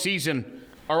postseason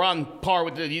are on par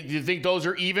with. Do you think those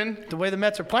are even? The way the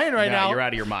Mets are playing right now, You're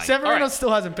out of your mind. Severino All right.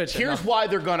 still hasn't pitched. Here's why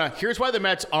the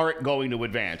Mets aren't going to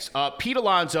advance. Pete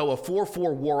Alonso, a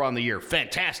 4.4 WAR on the year,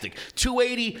 fantastic.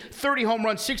 280, 30 home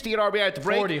runs, 68 RBI at the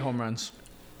break. 40 home runs.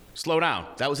 Slow down.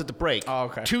 That was at the break. Oh,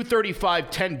 okay. 235,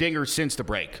 10 dingers since the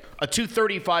break. A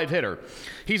 235 hitter.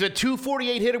 He's a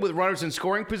 248 hitter with runners in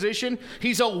scoring position.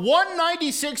 He's a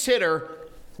 196 hitter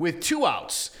with 2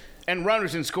 outs and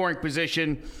runners in scoring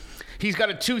position. He's got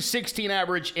a 216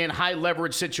 average in high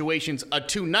leverage situations, a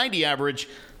 290 average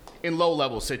in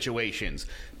low-level situations.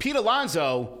 Pete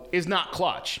Alonso is not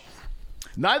clutch.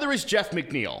 Neither is Jeff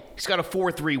McNeil. He's got a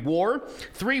 4.3 WAR,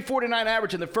 3.49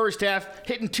 average in the first half,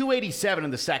 hitting 287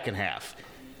 in the second half.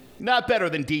 Not better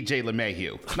than DJ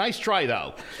LeMahieu. Nice try,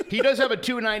 though. He does have a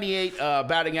 298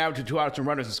 batting average with 2 outs and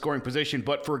runners in scoring position,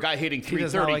 but for a guy hitting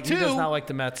 332... He does not like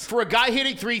the Mets. For a guy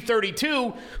hitting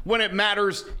 332, when it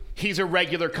matters, he's a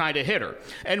regular kind of hitter.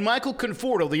 And Michael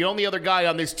Conforto, the only other guy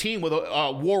on this team with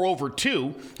a WAR over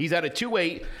 2, he's at a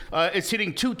 2.8, is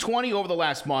hitting 220 over the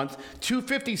last month,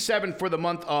 257 for the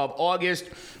month of August,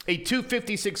 a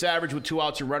 256 average with 2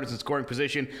 outs and runners in scoring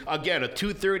position. Again, a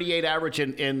 238 average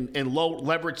in low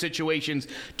leverage situations,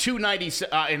 290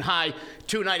 in high,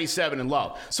 297 in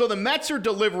low. So the Mets are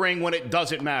delivering when it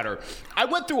doesn't matter. I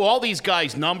went through all these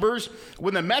guys' numbers.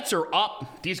 When the Mets are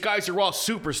up, these guys are all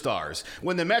superstars.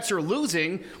 When the Mets are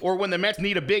losing or when the Mets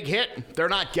need a big hit, they're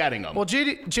not getting them. Well,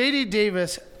 J.D.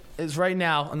 Davis is right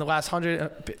now in the last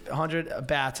 100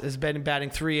 bats is batting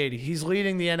 380. He's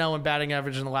leading the NL in batting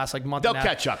average in the last month. They'll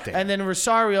catch up to him. And then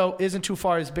Rosario isn't too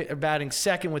far. He's batting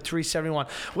second with 371.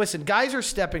 Listen, guys are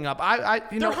stepping up.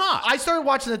 They're hot. I started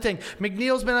watching the thing.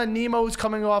 McNeil's been on Nemo. Who's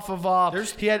coming off of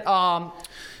he had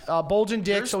bulging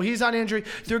dick, so he's on injury.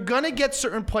 They're gonna get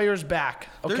certain players back.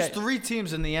 Okay. There's 3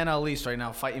 teams in the NL East right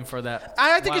now fighting for that.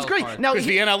 I think it's great. card. Now Because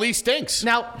the NL East stinks.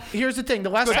 Now here's the thing. The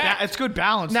last It's good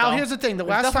balance. Now though. here's the thing. The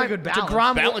There's last time definitely good balance.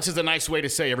 DeGrom Balance is a nice way to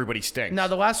say everybody stinks. Now,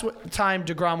 the last time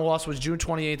DeGrom lost was June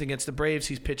 28th against the Braves.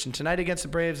 He's pitching tonight against the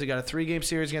Braves. They got a 3-game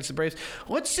series against the Braves.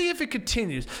 Let's see if it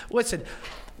continues. Listen,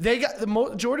 they got the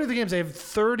majority of the games. They have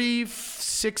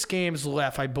 36 games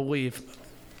left, I believe.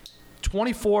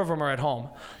 24 of them are at home.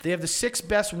 They have the 6th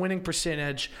best winning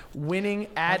percentage, winning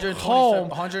at home,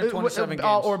 127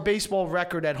 games. or baseball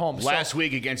record at home. Last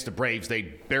week against the Braves,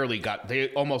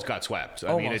 they almost got swept.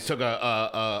 I mean, it took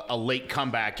a late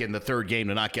comeback in the 3rd game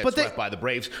to not get swept by the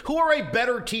Braves, who are a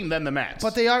better team than the Mets.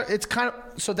 But they are, it's kind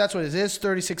of, so that's what it is.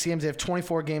 36 games. They have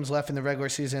 24 games left in the regular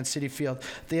season at Citi Field.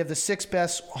 They have the 6th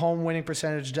best home winning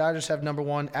percentage. Dodgers have number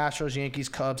 1, Astros, Yankees,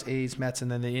 Cubs, A's, Mets,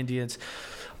 and then the Indians.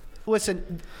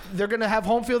 Listen, they're going to have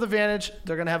home field advantage.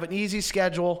 They're going to have an easy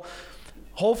schedule.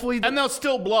 Hopefully, and they'll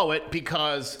still blow it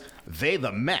because they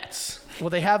the Mets. Well,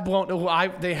 they have blown.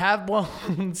 They have blown.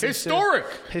 Historic.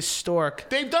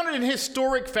 They've done it in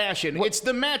historic fashion. It's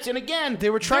the Mets, and again, they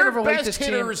were trying to relate this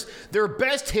team. Their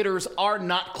best hitters are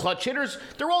not clutch hitters.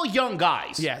 They're all young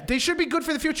guys. Yeah, they should be good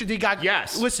for the future. They got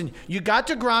Listen, you got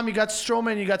DeGrom, you got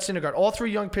Stroman, you got Syndergaard. All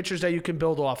 3 young pitchers that you can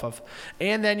build off of.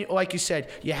 And then, like you said,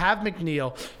 you have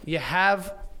McNeil, you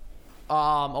have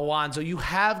Alonso, you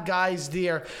have guys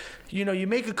there. You know, you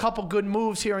make a couple good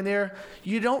moves here and there.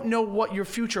 You don't know what your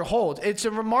future holds. It's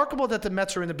remarkable that the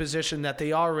Mets are in the position that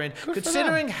they are in,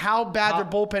 considering how bad their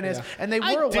bullpen is. And they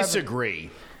were. I disagree.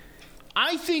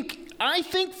 I think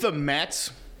the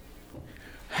Mets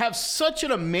have such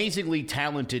an amazingly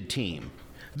talented team.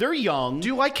 They're young. Do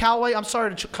you like Callaway? I'm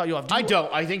sorry to cut you off. I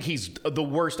don't. I think he's the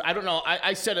worst. I don't know.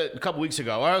 I said it a couple weeks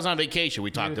ago. I was on vacation.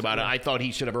 We talked about it. I thought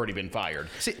he should have already been fired.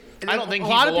 See, I don't think he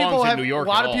belongs in New York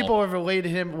at all. A lot of people have related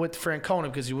him with Francona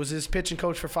because he was his pitching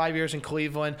coach for 5 years in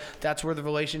Cleveland. That's where the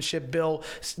relationship built.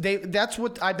 That's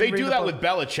what I've been reading. They do that with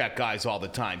Belichick guys all the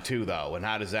time, too, though. And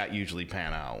how does that usually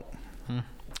pan out?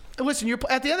 Listen,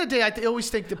 at the end of the day, I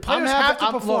always think the players have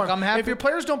to perform. I'm happy. If your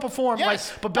players don't perform,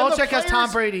 yes, but Belichick has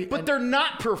Tom Brady. But they're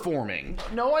not performing.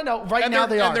 No, I know. Right now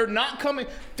they are. And they're not coming.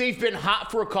 They've been hot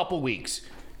for a couple weeks.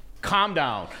 Calm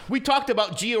down. We talked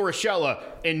about Gio Urshela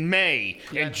in May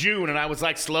and June, and I was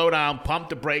like, slow down, pump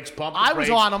the brakes, I was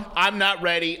on him. I'm not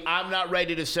ready. I'm not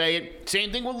ready to say it.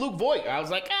 Same thing with Luke Voigt. I was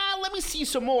like, let me see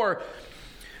some more.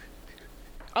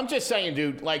 I'm just saying,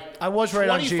 dude, like I was right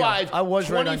on Gio. I was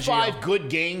right on Gio. 25 good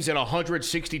games in a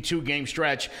 162-game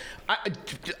stretch.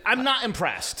 I'm not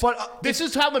impressed. But this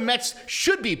is how the Mets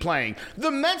should be playing.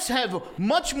 The Mets have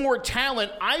much more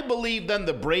talent, I believe, than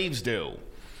the Braves do.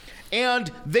 And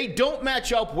they don't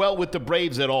match up well with the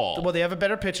Braves at all. Well, they have a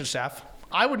better pitching staff.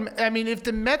 I mean, if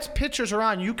the Mets pitchers are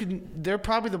on, they're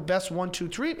probably the best 1, 2,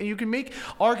 3, and you can make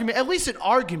at least an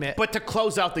argument. But to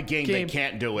close out the game they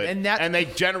can't do it. And they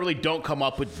generally don't come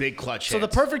up with big clutch hits. So the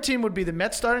perfect team would be the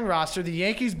Mets starting roster, the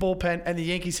Yankees bullpen, and the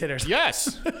Yankees hitters.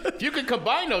 Yes. If you could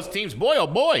combine those teams, boy, oh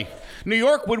boy, New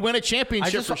York would win a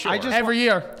championship for sure. Every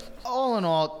year. All in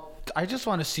all, I just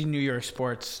want to see New York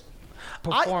sports.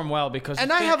 perform well because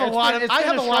I have a lot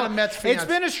of Mets fans. It's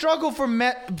been a struggle for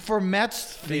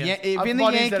Mets, even the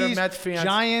buddies that are Yankees, Mets fans.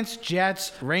 Giants,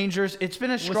 Jets, Rangers. It's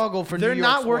been a struggle for New York They're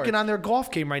not sports. working on their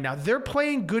golf game right now. They're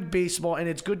playing good baseball, and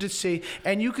it's good to see.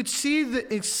 And you could see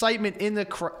the excitement in the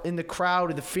crowd,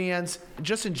 and the fans,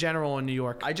 just in general in New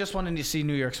York. I just wanted to see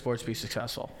New York sports be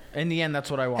successful. In the end, that's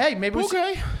what I want. Hey, maybe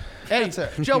Okay. Hey,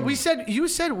 Joe, you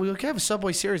said we could have a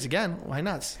Subway Series again. Why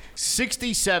not?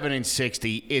 67 and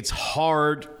 60. It's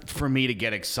hard for me to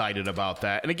get excited about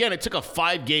that. And again, it took a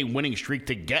 5-game winning streak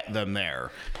to get them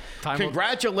there.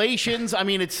 Congratulations. I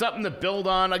mean, it's something to build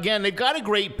on. Again, they've got a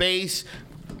great base.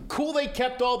 Cool they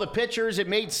kept all the pitchers. It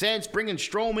made sense bringing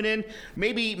Stroman in.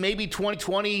 Maybe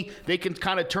 2020 they can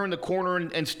kind of turn the corner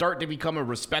and start to become a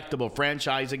respectable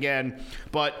franchise again.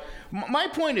 But my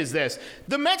point is this.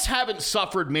 The Mets haven't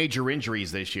suffered major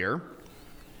injuries this year.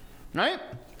 Right?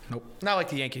 Nope. Not like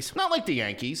the Yankees. Not like the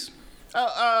Yankees.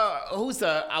 Who's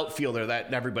the outfielder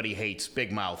that everybody hates?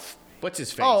 Big mouth. What's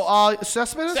his face?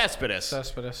 Cespedes?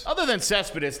 Cespedes. Other than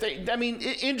Cespedes,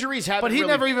 injuries haven't. But he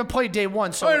never even played day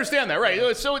one. So I understand that,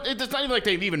 right? So it's not even like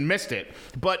they've even missed it.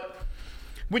 But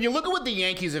when you look at what the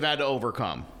Yankees have had to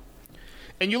overcome,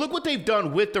 and you look what they've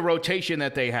done with the rotation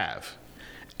that they have,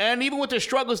 and even with the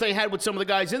struggles they had with some of the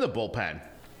guys in the bullpen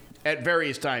at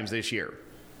various times this year.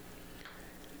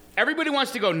 Everybody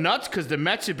wants to go nuts because the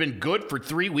Mets have been good for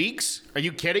 3 weeks. Are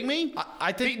you kidding me?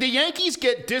 I think the Yankees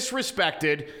get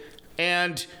disrespected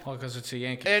and because it's the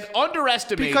Yankees. and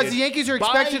underestimated because the Yankees are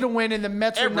expected to win and the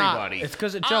Mets are not. everybody. It's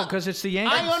because it's the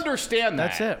Yankees. I understand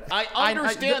that. That's it. I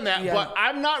understand that, yeah. but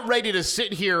I'm not ready to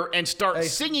sit here and start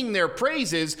singing their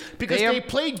praises because they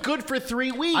played good for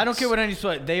 3 weeks. I don't care what any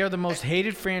sport. They are the most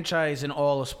hated franchise in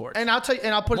all of sports. And I'll tell you,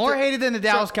 and I'll put More hated than the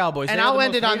Dallas Cowboys. And They are I'll the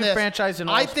end most it on hated this. franchise in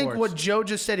all I think sports. what Joe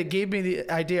just said, it gave me the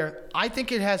idea. I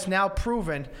think it has now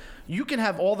proven you can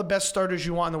have all the best starters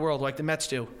you want in the world, like the Mets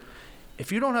do.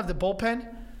 If you don't have the bullpen,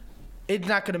 it's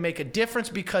not going to make a difference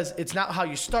because it's not how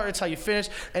you start, it's how you finish.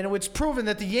 And it's proven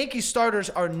that the Yankees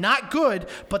starters are not good,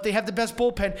 but they have the best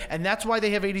bullpen, and that's why they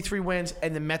have 83 wins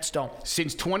and the Mets don't.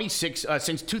 Since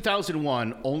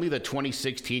 2001, only the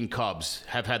 2016 Cubs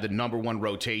have had the number one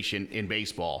rotation in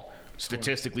baseball,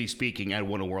 statistically speaking, and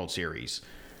won a World Series.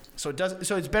 So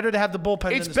it's better to have the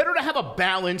bullpen. It's better to have a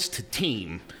balanced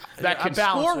team that can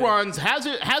balanced, score runs,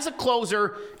 has a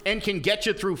closer, and can get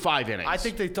you through 5 innings. I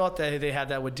think they thought that they had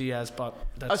that with Diaz, but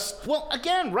that's... Well,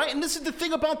 again, right, and this is the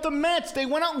thing about the Mets. They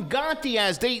went out and got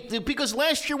Diaz. Because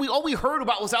last year all we heard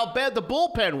about was how bad the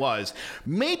bullpen was.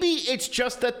 Maybe it's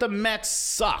just that the Mets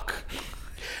suck.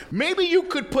 Maybe you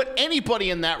could put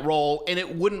anybody in that role and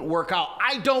it wouldn't work out.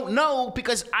 I don't know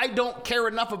because I don't care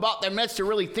enough about the Mets to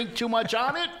really think too much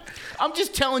on it. I'm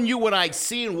just telling you what I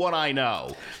see and what I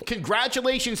know.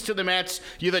 Congratulations to the Mets.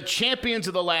 You're the champions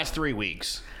of the last 3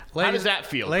 weeks. How does that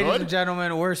feel? Ladies Good? and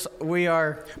gentlemen, we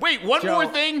are... Wait, one Joe,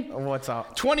 more thing. What's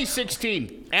up?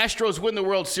 2016, Astros win the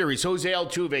World Series. Jose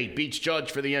Altuve beats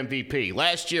Judge for the MVP.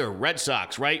 Last year, Red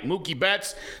Sox, right? Mookie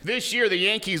Betts. This year, the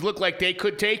Yankees look like they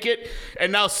could take it,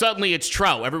 and now suddenly it's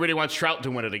Trout. Everybody wants Trout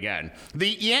to win it again.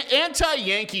 The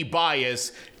anti-Yankee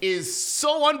bias is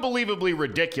so unbelievably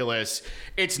ridiculous,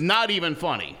 it's not even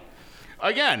funny.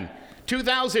 Again,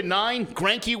 2009,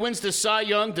 Greinke wins the Cy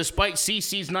Young despite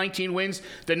CC's 19 wins.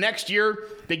 The next year,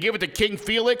 they give it to King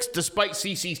Felix despite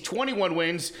CC's 21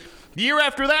 wins. The year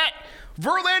after that,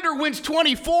 Verlander wins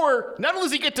 24. Not only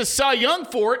does he get the Cy Young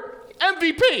for it,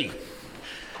 MVP.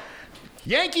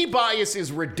 Yankee bias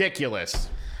is ridiculous.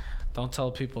 Don't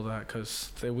tell people that because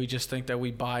we just think that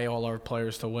we buy all our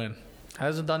players to win.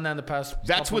 Hasn't done that in the past.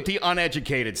 That's what the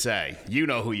uneducated say. You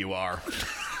know who you are.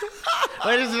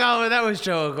 Ladies and gentlemen, that was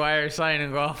Joe Aguirre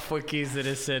signing off with Keys to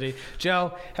the City.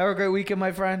 Joe, have a great weekend,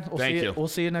 my friend. Thank you. We'll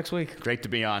see you next week. Great to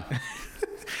be on.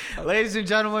 Ladies and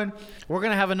gentlemen, we're going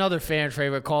to have another fan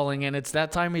favorite calling in. It's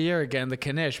that time of year again. The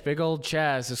Knish, big old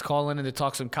Chaz, is calling in to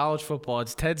talk some college football.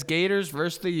 It's Ted's Gators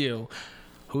versus the U.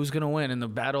 Who's going to win in the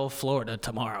Battle of Florida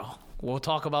tomorrow? We'll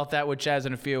talk about that with Chaz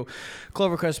in a few.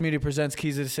 Clovercrest Media presents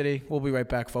Keys to the City. We'll be right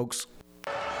back, folks.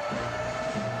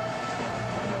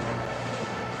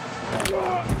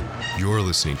 You're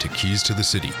listening to Keys to the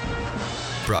City,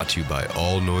 brought to you by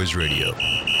All Noise Radio.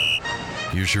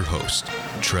 Here's your host,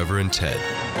 Trevor and Ted.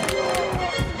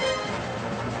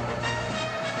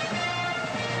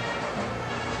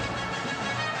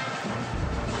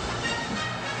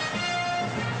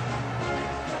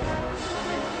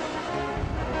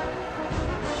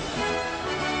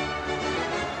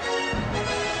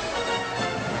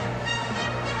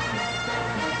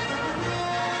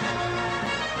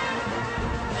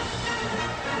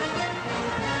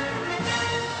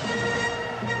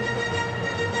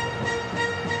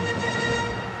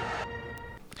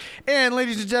 And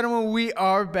ladies and gentlemen, we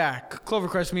are back.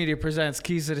 Clovercrest Media presents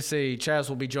Keys to the City. Chaz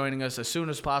will be joining us as soon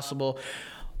as possible.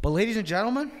 But ladies and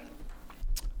gentlemen,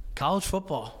 college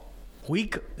football,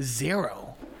 week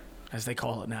 0, as they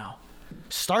call it now,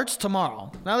 starts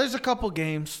tomorrow. Now, there's a couple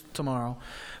games tomorrow,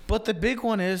 but the big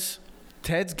one is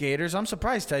Ted's Gators. I'm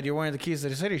surprised, Ted, you're wearing the Keys to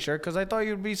the City shirt because I thought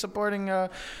you'd be supporting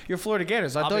your Florida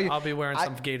Gators. I'll be wearing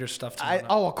some Gator stuff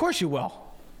tomorrow. Of course you will.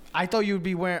 I thought you would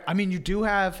be wearing – I mean, you do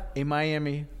have a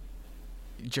Miami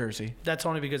jersey. That's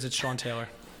only because it's Sean Taylor.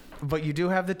 But you do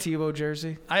have the Tebow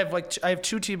jersey. I have 2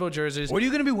 Tebow jerseys. What are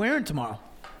you going to be wearing tomorrow?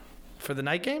 For the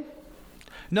night game?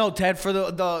 No, Ted, for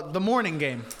the morning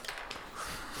game.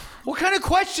 What kind of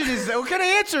question is that? What kind of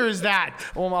answer is that?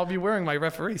 Well, I'll be wearing my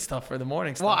referee stuff for the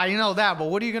morning stuff. Well, I know that,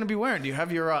 but what are you going to be wearing? Do you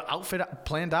have your outfit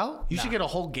planned out? You should get a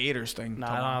whole Gators thing. No,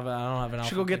 I don't have an outfit. You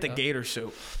should go get the Gator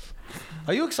suit.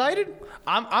 Are you excited?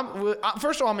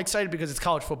 First of all, I'm excited because it's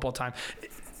college football time.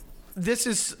 This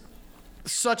is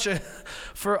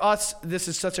for us, this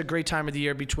is such a great time of the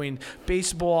year between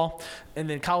baseball and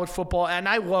then college football. And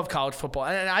I love college football.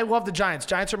 And I love the Giants.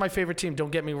 Giants are my favorite team.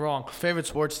 Don't get me wrong. Favorite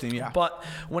sports team, yeah. But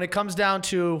when it comes down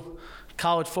to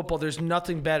college football, there's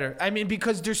nothing better. I mean,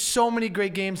 because there's so many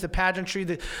great games, the pageantry,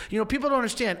 people don't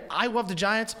understand. I love the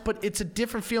Giants, but it's a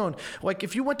different feeling. Like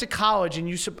if you went to college and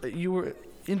you were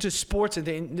into sports,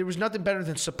 and there was nothing better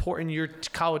than supporting your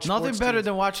college sports Nothing better teams.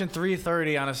 than watching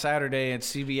 3:30 on a Saturday at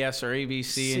CBS or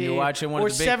ABC, and you're watching one or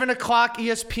of the big... 7 o'clock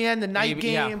ESPN, the night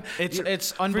game. Yeah.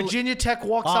 It's unbelievable. Virginia Tech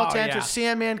walks out to enter yeah.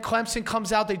 Sandman. Clemson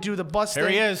comes out. They do the bus Here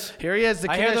thing. he is. Here he is.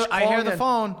 I hear the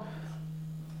phone.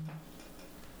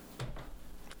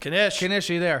 Kanish,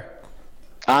 you there?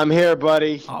 I'm here,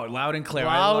 buddy. Oh, loud and clear.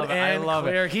 Loud I love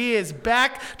clear. it. He is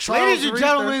back. Ladies and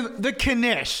gentlemen, the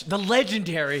Kanish, the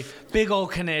legendary big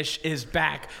old Kanish, is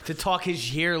back to talk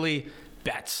his yearly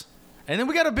bets. And then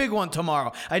we got a big one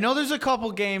tomorrow. I know there's a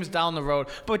couple games down the road.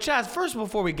 But, Chaz, first,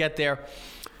 before we get there,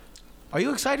 are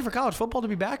you excited for college football to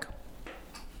be back?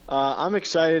 I'm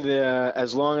excited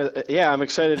I'm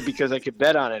excited because I could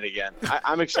bet on it again.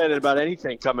 I'm excited about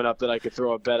anything coming up that I could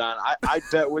throw a bet on. I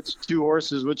bet which 2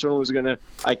 horses, which one was going to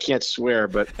 – I can't swear,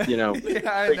 but, yeah, figure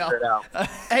it out.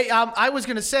 Hey, I was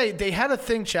going to say, they had a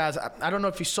thing, Chaz. I don't know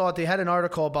if you saw it. They had an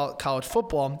article about college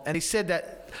football, and they said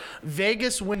that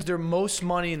Vegas wins their most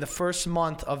money in the first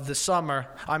month of the summer,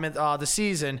 the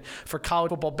season, for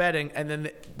college football betting,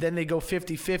 and then they go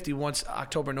 50-50 once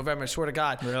October, November. I swear to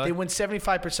God. Really? They win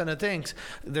 75% of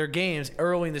their games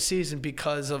early in the season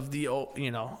because of the,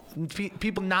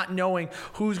 people not knowing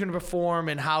who's going to perform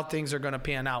and how things are going to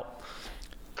pan out.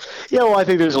 Yeah, well, I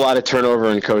think there's a lot of turnover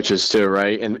in coaches too,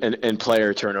 right? And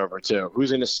player turnover too.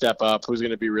 Who's going to step up? Who's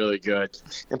going to be really good?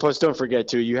 And plus, don't forget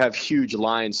too, you have huge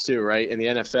lines too, right? In the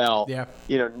NFL,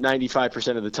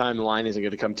 95% of the time the line isn't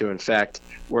going to come to effect.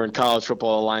 Where in college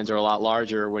football, the lines are a lot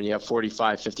larger. When you have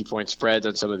 45, 50-point spreads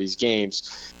on some of these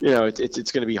games,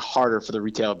 it's going to be harder for the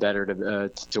retail bettor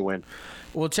to win.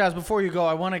 Well, Chaz, before you go,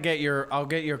 I'll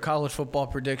get your college football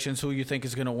predictions. Who you think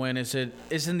is going to win?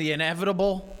 Isn't the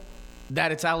inevitable that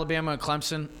it's Alabama and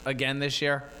Clemson again this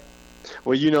year?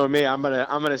 Well, you know me. I'm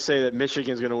gonna say that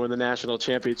Michigan's gonna win the national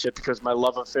championship because my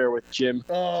love affair with Jim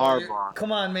Harbaugh.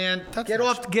 Come on, man. Get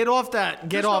off that.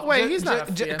 Get off. No way. He's not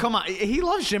a fan. Come on. He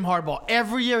loves Jim Harbaugh.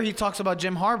 Every year he talks about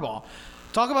Jim Harbaugh.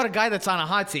 Talk about a guy that's on a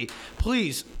hot seat.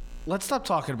 Please, let's stop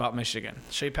talking about Michigan.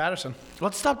 Shea Patterson.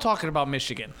 Let's stop talking about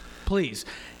Michigan. Please.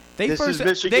 This is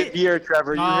Michigan year,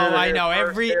 Trevor. I know.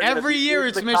 Every year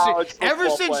it's Michigan. Ever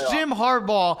since Jim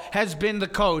Harbaugh has been the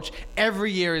coach,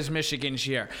 every year is Michigan's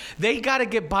year. They got to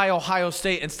get by Ohio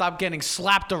State and stop getting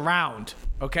slapped around,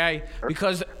 okay?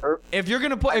 Because if you're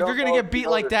gonna get beat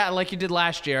like that, like you did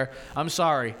last year, I'm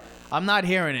sorry. I'm not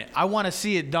hearing it. I want to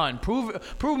see it done.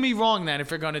 Prove me wrong then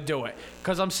if you're gonna do it,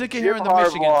 because I'm sick of hearing the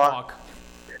Michigan talk.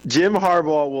 Jim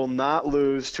Harbaugh will not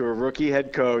lose to a rookie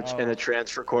head coach and a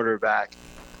transfer quarterback.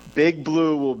 Big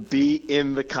Blue will be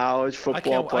in the college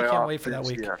football playoff. I can't wait for that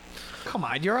week. Year. Come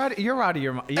on, you're out of your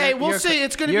mind. Hey, we'll see.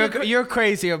 It's gonna be. You're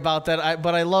crazy about that.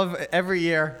 But I love every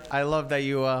year. I love that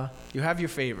you have your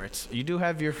favorites. You do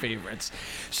have your favorites.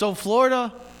 So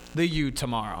Florida, the U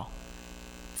tomorrow.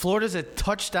 Florida's a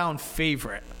touchdown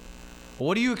favorite.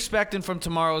 What are you expecting from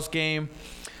tomorrow's game?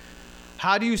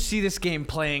 How do you see this game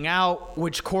playing out?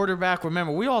 Which quarterback?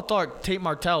 Remember, we all thought Tate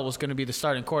Martell was going to be the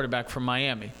starting quarterback for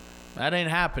Miami. That ain't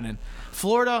happening.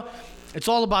 Florida, it's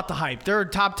all about the hype. They're a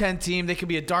top 10 team. They could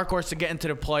be a dark horse to get into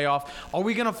the playoff. Are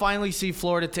we going to finally see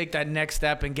Florida take that next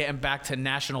step and getting back to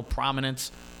national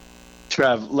prominence?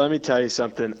 Trev, let me tell you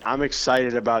something. I'm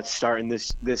excited about starting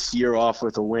this year off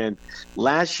with a win.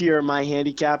 Last year, my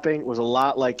handicapping was a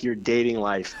lot like your dating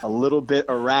life, a little bit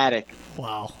erratic.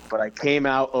 Wow. But I came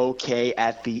out okay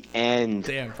at the end.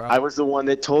 Damn, bro. I was the one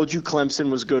that told you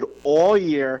Clemson was good all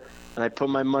year, and I put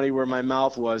my money where my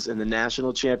mouth was in the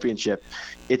national championship.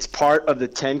 It's part of the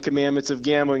 10 commandments of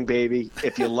gambling, baby.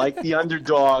 If you like the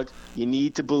underdog, you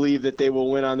need to believe that they will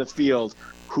win on the field.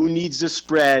 Who needs the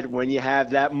spread when you have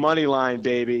that money line,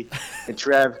 baby? And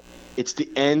Trev, it's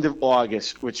the end of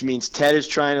August, which means Ted is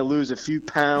trying to lose a few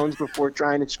pounds before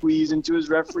trying to squeeze into his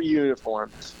referee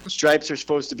uniform. Stripes are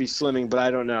supposed to be slimming, but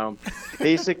I don't know.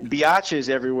 Basic biatches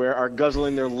everywhere are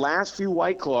guzzling their last few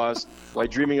White Claws while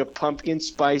dreaming of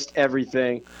pumpkin-spiced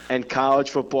everything, and college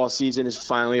football season is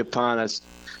finally upon us.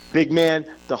 Big man,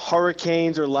 the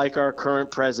Hurricanes are like our current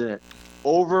president.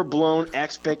 Overblown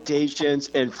expectations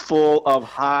and full of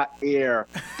hot air.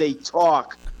 They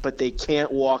talk, but they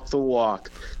can't walk the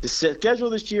walk. The schedule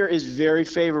this year is very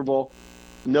favorable.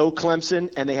 No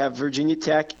Clemson, and they have Virginia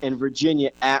Tech and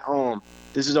Virginia at home.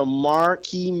 This is a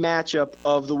marquee matchup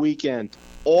of the weekend.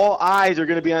 All eyes are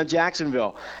going to be on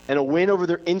Jacksonville, and a win over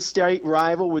their in-state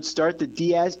rival would start the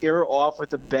Diaz era off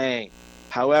with a bang.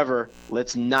 However,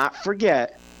 let's not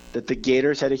forget that the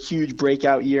Gators had a huge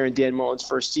breakout year in Dan Mullen's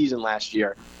first season last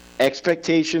year.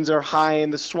 Expectations are high in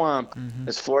the swamp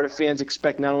as Florida fans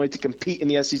expect not only to compete in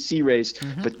the SEC race,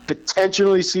 but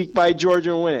potentially sneak by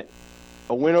Georgia and win it.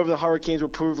 A win over the Hurricanes will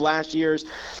prove last year's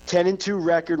 10-2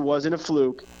 record wasn't a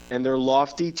fluke, and their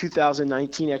lofty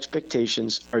 2019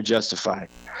 expectations are justified.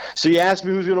 So you ask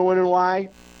me who's going to win and why?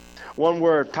 One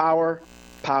word: power,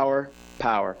 power,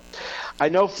 power. I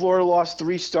know Florida lost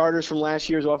 3 starters from last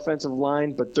year's offensive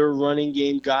line, but their running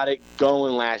game got it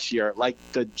going last year, like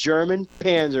the German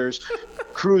Panzers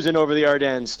cruising over the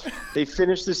Ardennes. They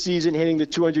finished the season hitting the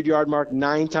 200-yard mark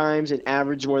 9 times and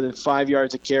averaged more than 5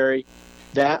 yards a carry.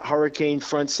 That Hurricane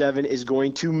front 7 is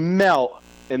going to melt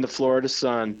in the Florida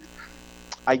sun.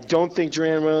 I don't think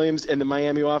Duran Williams and the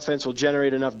Miami offense will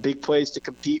generate enough big plays to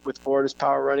compete with Florida's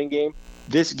power running game.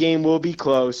 This game will be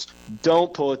close.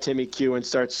 Don't pull a Timmy Q and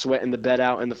start sweating the bed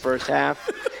out in the first half.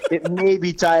 It may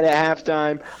be tied at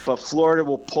halftime, but Florida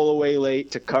will pull away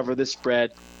late to cover the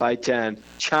spread by 10.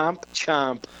 Chomp,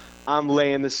 chomp. I'm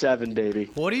laying the 7, baby.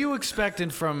 What are you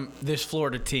expecting from this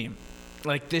Florida team?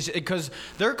 Like this, because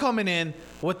they're coming in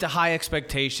with the high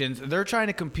expectations. They're trying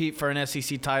to compete for an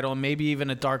SEC title and maybe even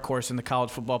a dark horse in the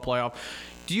college football playoff.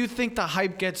 Do you think the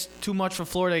hype gets too much for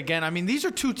Florida again? I mean, these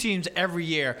are 2 teams every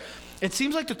year. It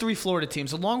seems like the 3 Florida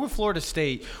teams, along with Florida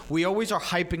State, we always are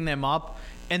hyping them up,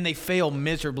 and they fail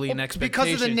miserably in expectations.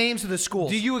 Because of the names of the schools.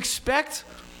 Do you expect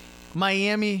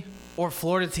Miami or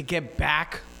Florida to get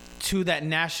back to that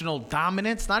national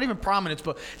dominance? Not even prominence,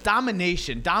 but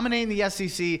domination. Dominating the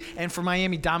SEC, and for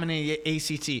Miami, dominating the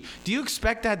ACC. Do you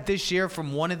expect that this year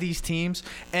from one of these teams?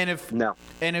 And if No.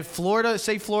 And if Florida,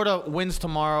 say Florida wins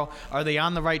tomorrow, are they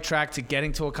on the right track to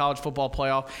getting to a college football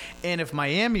playoff? And if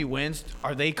Miami wins,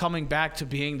 are they coming back to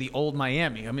being the old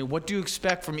Miami? I mean, what do you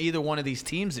expect from either one of these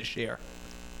teams this year?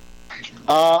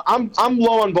 I'm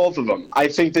low on both of them. I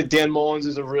think that Dan Mullins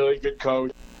is a really good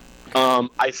coach.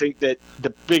 I think that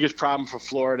the biggest problem for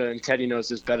Florida, and Teddy knows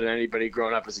this better than anybody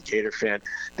growing up as a Gator fan,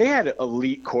 they had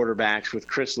elite quarterbacks with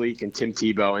Chris Leak and Tim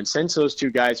Tebow. And since those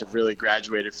 2 guys have really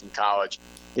graduated from college,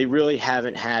 they really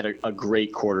haven't had a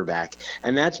great quarterback.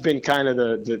 And that's been kind of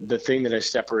the thing that has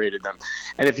separated them.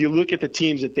 And if you look at the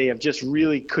teams that they have just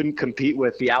really couldn't compete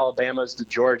with, the Alabamas, the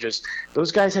Georgias,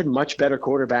 those guys had much better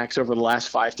quarterbacks over the last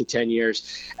 5 to 10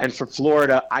 years. And for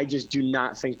Florida, I just do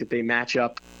not think that they match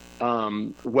up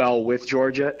well with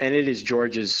Georgia, and it is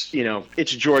Georgia's,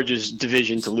 it's Georgia's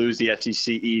division to lose the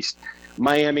SEC East.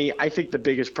 Miami, I think the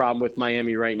biggest problem with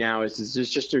Miami right now is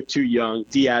just they're too young.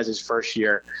 Diaz's first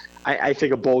year. I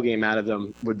think a bowl game out of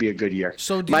them would be a good year.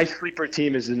 So my sleeper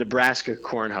team is the Nebraska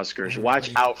Cornhuskers.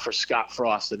 Watch out for Scott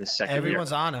Frost in his second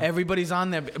Everyone's year. on him. Everybody's on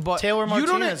there, but Taylor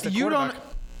Martinez, the quarterback.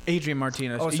 Adrian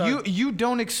Martinez. Oh, sorry. You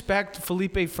don't expect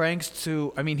Felipe Franks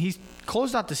to. I mean, he's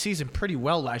closed out the season pretty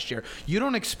well last year. You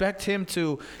don't expect him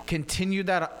to continue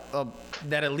that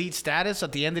elite status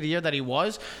at the end of the year that he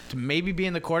was, to maybe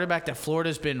being the quarterback that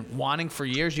Florida's been wanting for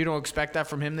years. You don't expect that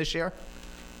from him this year?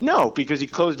 No, because he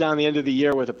closed down the end of the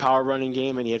year with a power running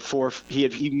game, and he had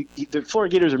the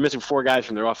Florida Gators are missing 4 guys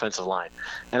from their offensive line,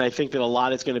 and I think that a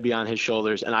lot is going to be on his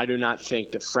shoulders. And I do not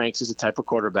think that Franks is the type of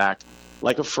quarterback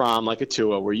like a Fromm, like a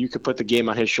Tua, where you could put the game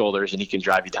on his shoulders and he can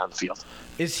drive you down the field.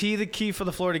 Is he the key for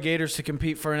the Florida Gators to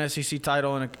compete for an SEC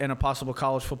title and a possible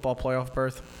college football playoff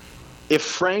berth? If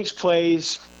Franks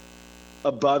plays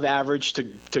above average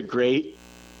to great,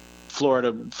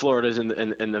 Florida's in the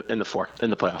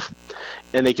playoff,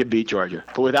 and they could beat Georgia.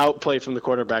 But without play from the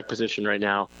quarterback position right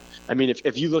now, I mean,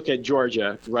 if you look at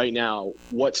Georgia right now,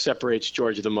 what separates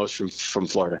Georgia the most from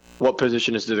Florida? What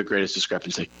position is the greatest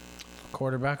discrepancy?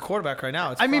 Quarterback right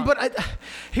now. I mean, but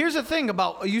here's the thing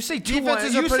about you say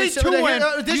defenses are pretty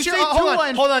similar. This year,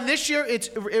 hold on. This year,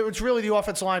 it's really the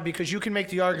offensive line, because you can make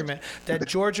the argument that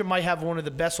Georgia might have one of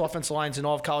the best offensive lines in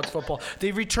all of college football.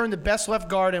 They've returned the best left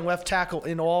guard and left tackle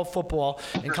in all football,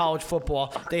 in college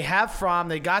football. They have Fromm.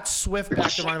 They got Swift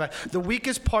back to running back. The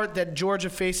weakest part that Georgia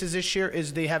faces this year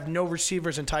is they have no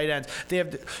receivers and tight ends. They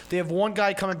have one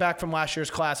guy coming back from last year's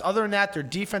class. Other than that, their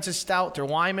defense is stout. Their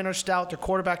linemen are stout. Their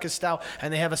quarterback is stout.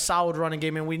 And they have a solid running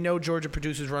game, and we know Georgia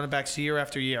produces running backs year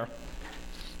after year.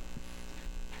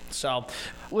 So,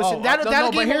 listen,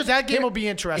 that game will be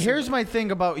interesting. Here's my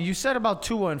thing about you said about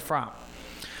Tua and Fromm.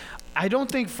 I don't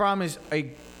think Fromm is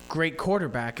a great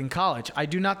quarterback in college. I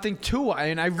do not think Tua,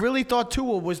 and I really thought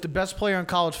Tua was the best player in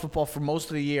college football for most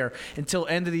of the year until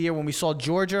end of the year when we saw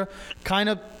Georgia kind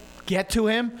of get to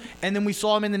him, and then we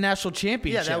saw him in the national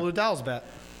championship. Yeah, that Lou Dowell's bet.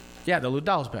 Yeah, the Lou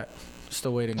Dowell's bet.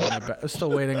 Still waiting on that bet. Still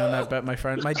waiting on that bet, my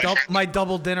friend. My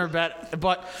double dinner bet.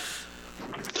 But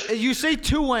you say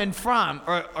Tua and Fromm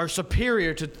are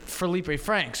superior to Felipe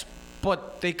Franks,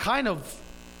 but they kind of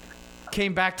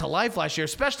came back to life last year,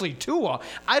 especially Tua.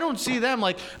 I don't see them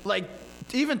like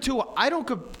even Tua. I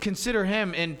don't consider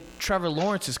him in Trevor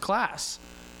Lawrence's class.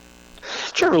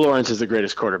 Trevor Lawrence is the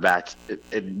greatest quarterback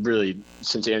it really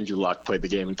since Andrew Luck played the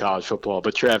game in college football.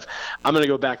 But Trev, I'm going to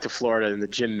go back to Florida in the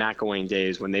Jim McElwain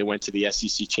days when they went to the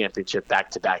SEC championship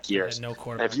back-to-back years. No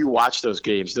quarterback. And if you watch those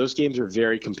games are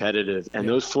very competitive, and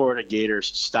those Florida Gators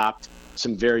stopped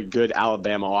some very good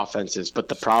Alabama offenses, but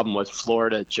the problem was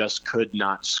Florida just could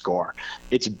not score.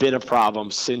 It's been a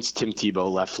problem since Tim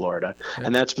Tebow left Florida,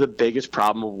 and that's the biggest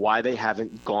problem of why they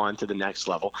haven't gone to the next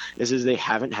level is they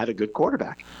haven't had a good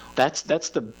quarterback. That's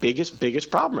the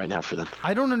biggest problem right now for them.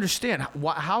 I don't understand.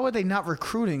 How are they not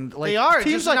recruiting? They are.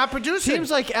 Teams like not producing. Teams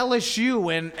like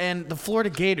LSU and the Florida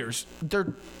Gators,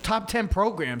 they're top 10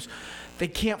 programs. They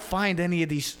can't find any of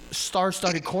these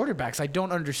star-studded quarterbacks. I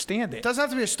don't understand it. It doesn't have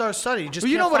to be a star-study.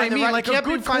 You know what I mean? Like a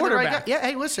good quarterback. Yeah,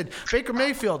 hey, listen, Baker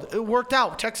Mayfield, it worked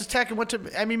out. Texas Tech and went to,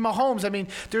 Mahomes.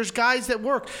 There's guys that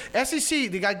work.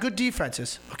 SEC, they got good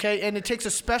defenses, okay? And it takes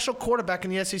a special quarterback in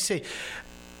the SEC.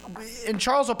 And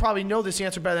Charles will probably know this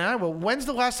answer better than I will. When's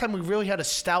the last time we really had a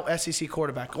stout SEC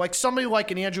quarterback? Like somebody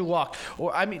like an Andrew Luck.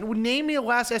 Or, name me a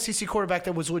last SEC quarterback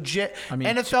that was legit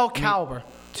NFL caliber.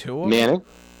 Tua? Manning?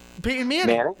 Peyton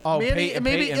Manning. Oh, maybe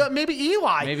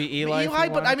Eli. Maybe Eli.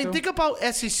 But think about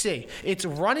SEC. It's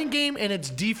running game and it's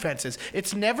defenses.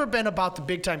 It's never been about the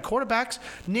big time quarterbacks.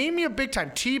 Name me a big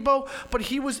time Tebow, but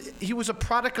he was a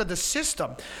product of the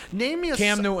system. Name me a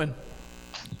Cam Newton.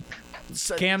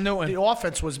 Cam Newton. The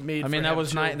offense was made. That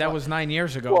was 9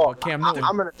 years ago. Well, Cam Newton.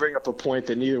 I'm going to bring up a point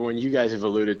that neither one of you guys have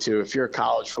alluded to. If you're a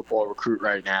college football recruit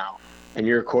right now, and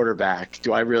you're a quarterback,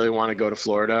 do I really want to go to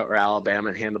Florida or Alabama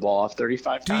and hand the ball off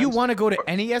 35 times? Do you want to go to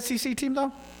any SEC team,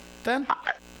 though, then?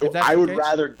 I would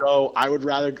rather go.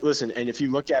 Listen, and if you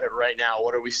look at it right now,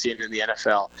 what are we seeing in the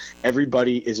NFL?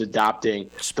 Everybody is adopting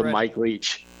the Mike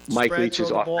Leach. Mike Leach's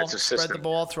offensive system. Spread the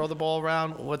ball, throw the ball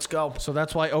around, let's go. So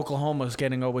that's why Oklahoma is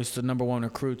getting always the number one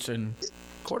recruits in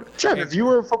quarterback. Jeff, if you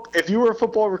were a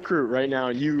football recruit right now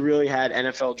and you really had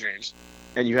NFL dreams,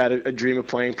 and you had a dream of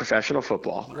playing professional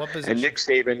football, and Nick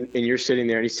Saban, and you're sitting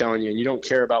there and he's telling you, and you don't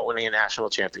care about winning a national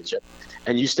championship,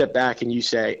 and you step back and you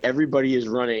say, everybody is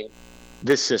running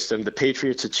this system, the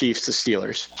Patriots, the Chiefs, the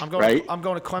Steelers, I'm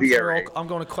going to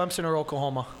Clemson or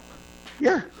Oklahoma.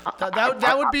 Yeah.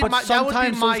 That would be my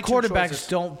quarterbacks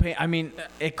don't pay.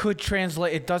 It could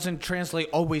translate. It doesn't translate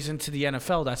always into the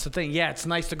NFL. That's the thing. Yeah, it's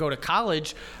nice to go to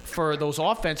college for those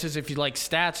offenses if you like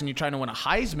stats and you're trying to win a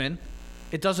Heisman.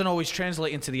 It doesn't always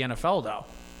translate into the NFL, though.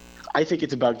 I think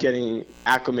it's about getting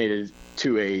acclimated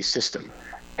to a system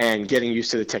and getting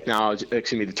used to the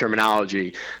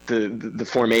terminology, the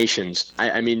formations.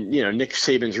 Nick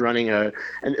Saban's running and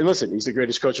listen, he's the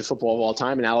greatest coach of football of all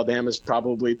time, and Alabama's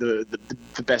probably the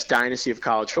best dynasty of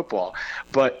college football.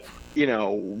 But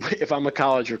if I'm a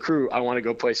college recruit, I want to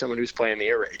go play someone who's playing the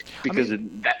air raid because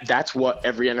that's what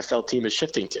every NFL team is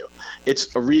shifting to.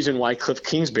 It's a reason why Cliff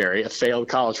Kingsbury, a failed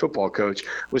college football coach,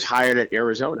 was hired at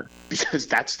Arizona because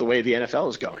that's the way the NFL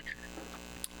is going.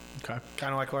 Okay.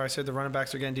 Kind of like where I said the running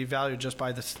backs are getting devalued just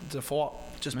by default.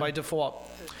 By default.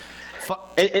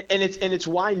 And it's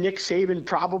why Nick Saban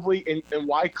probably and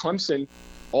why Clemson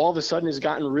all of a sudden has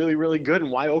gotten really, really good,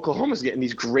 and why Oklahoma's getting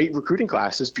these great recruiting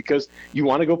classes, because you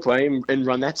want to go play and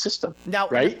run that system. Now,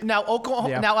 right? Now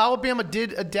Alabama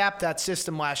did adapt that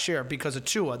system last year because of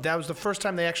Tua. That was the first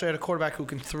time they actually had a quarterback who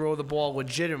can throw the ball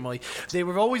legitimately.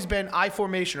 They've always been I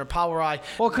formation or power I.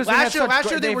 Well, because last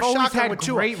year they were shotgun with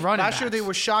Tua. Great running last year backs. they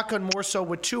were shotgun more so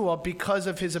with Tua because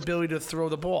of his ability to throw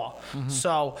the ball. Mm-hmm.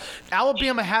 So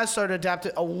Alabama has started to adapt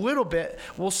it a little bit.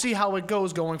 We'll see how it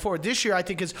goes going forward. This year, I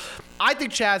think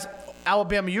Chaz,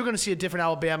 Alabama, you're going to see a different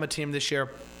Alabama team this year.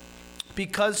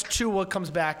 Because Tua comes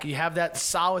back, you have that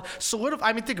solid.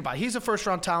 I mean, think about it. He's a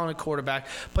first-round talented quarterback,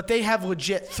 but they have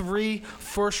legit 3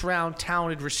 first-round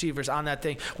talented receivers on that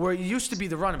thing, where it used to be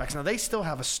the running backs. Now, they still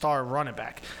have a star running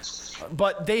back,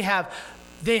 but they have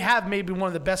maybe one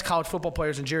of the best college football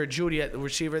players in Jared Jeudy at the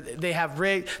receiver. They have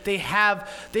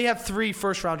 3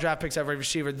 first-round draft picks at every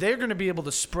receiver. They're going to be able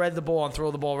to spread the ball and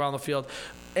throw the ball around the field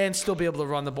and still be able to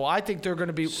run the ball. I think they're going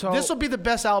to be this will be the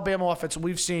best Alabama offense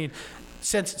we've seen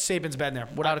since Saban's been there,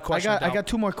 without a question. I got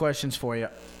 2 more questions for you.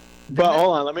 But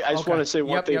hold on, I just want to say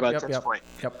one thing about this point.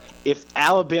 Yep. If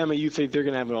Alabama, you think they're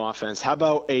going to have an offense, how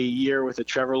about a year with a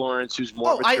Trevor Lawrence who's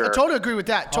more mature? I totally agree with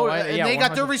that. Totally. Yeah, and they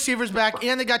got their 100%. receivers back,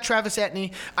 and they got Travis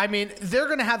Etienne. I mean, they're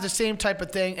going to have the same type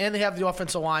of thing, and they have the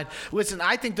offensive line. Listen,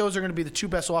 I think those are going to be the 2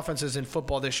 best offenses in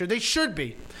football this year. They should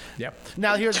be. Yep.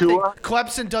 Now, here's the thing.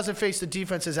 Clemson doesn't face the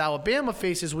defenses Alabama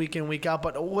faces week in, week out.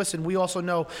 But listen, we also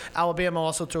know Alabama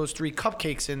also throws 3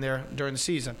 cupcakes in there during the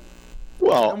season.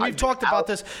 Well, and we've talked about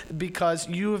this because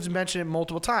you have mentioned it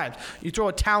multiple times. You throw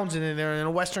a Townsend in there in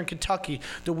a Western Kentucky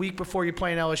the week before you're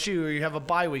playing LSU, or you have a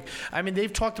bye week. I mean,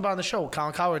 they've talked about it on the show.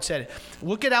 Colin Cowherd said it.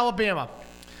 Look at Alabama.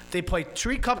 They play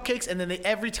 3 cupcakes, and then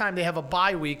every time they have a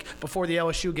bye week before the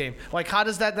LSU game. Like, how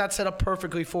does that not set up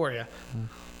perfectly for you?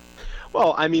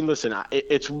 Well, I mean, listen,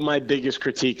 it's my biggest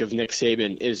critique of Nick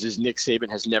Saban is Nick Saban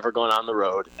has never gone on the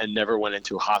road and never went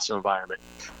into a hostile environment.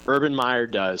 Urban Meyer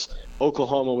does.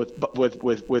 Oklahoma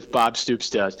with Bob Stoops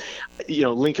does. You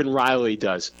know, Lincoln Riley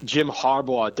does. Jim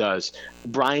Harbaugh does.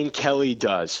 Brian Kelly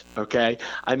does. Okay,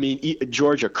 I mean,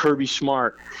 Georgia, Kirby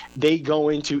Smart. They go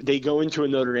into a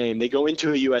Notre Dame. They go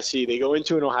into a USC. They go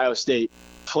into an Ohio State.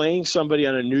 Playing somebody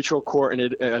on a neutral court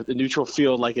and a neutral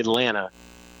field like Atlanta.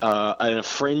 And a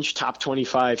fringe top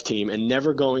 25 team, and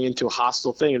never going into a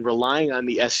hostile thing and relying on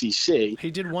the SEC. He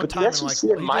did one but time,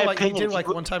 he did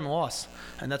one time and lost,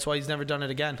 and that's why he's never done it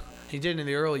again. He did in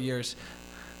the early years,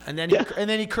 and then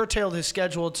he curtailed his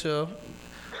schedule to.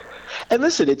 And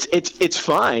listen, it's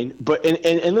fine, but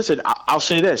and listen, I'll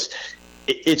say this,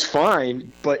 it's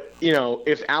fine, but you know,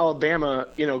 if Alabama,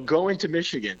 you know, go into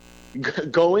Michigan,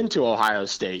 go into Ohio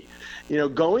State. You know,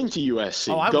 going to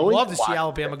USC. Oh, I would love to see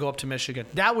Alabama go up to Michigan.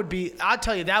 That would be, I'll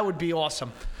tell you, that would be awesome.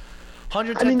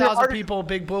 110,000 people,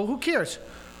 Big Blue. Who cares?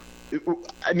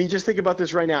 I mean, just think about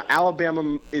this right now.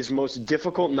 Alabama's most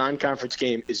difficult non-conference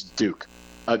game is Duke,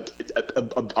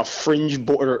 a fringe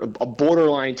a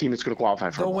borderline team that's going to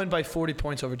qualify for. They'll win by 40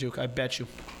 points over Duke. I bet you.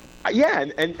 Yeah,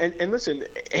 and listen,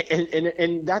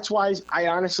 and that's why I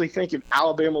honestly think if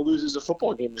Alabama loses a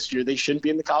football game this year, they shouldn't be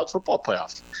in the college football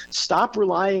playoff. Stop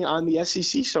relying on the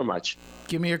SEC so much.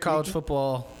 Give me your college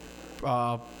football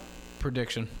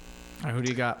prediction. All right, who do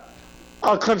you got?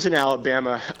 Oh, Clemson,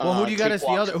 Alabama. Well, who do you got as the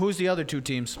other? Who's the other 2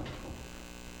 teams?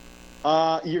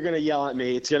 You're gonna yell at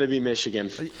me. It's gonna be Michigan.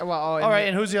 Well, all right,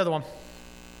 and who's the other one?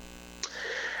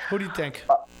 Who do you think?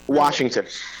 Washington.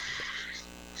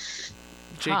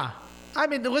 I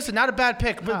mean, listen, not a bad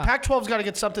pick, but Pac-12's got to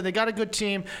get something. They got a good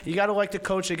team. You got to like the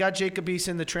coach. They got Jacob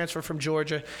Eason, the transfer from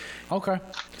Georgia. Okay.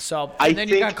 So, and then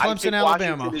you got Clemson,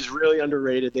 Alabama. Washington is really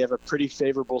underrated. They have a pretty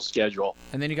favorable schedule.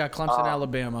 And then you got Clemson,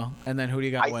 Alabama. And then who do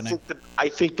you got winning? I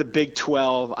think the Big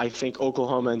 12, I think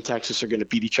Oklahoma and Texas are going to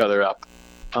beat each other up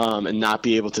and not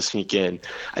be able to sneak in.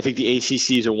 I think the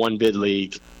ACC is a one-bid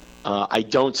league. I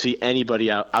don't see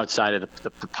anybody outside of the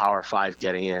Power 5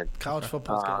 getting in. College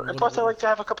football's getting and plus, I like to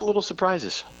have a couple little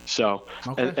surprises. So,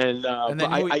 okay.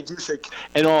 I do think,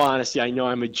 in all honesty, I know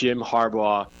I'm a Jim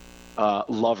Harbaugh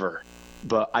lover,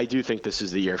 but I do think this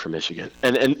is the year for Michigan.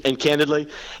 And candidly,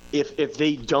 if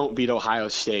they don't beat Ohio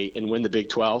State and win the Big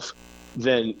 12,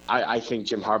 then I think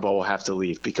Jim Harbaugh will have to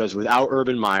leave, because without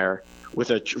Urban Meyer, with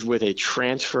a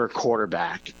transfer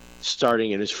quarterback starting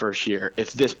in his first year,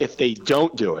 if they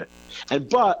don't do it,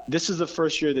 but this is the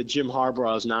first year that Jim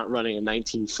Harbaugh is not running a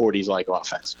 1940s like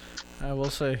offense. I will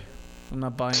say, I'm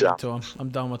not buying into him. I'm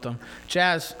done with them.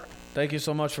 Chaz, thank you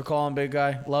so much for calling, big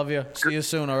guy. Love you. See you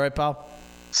soon. All right, pal.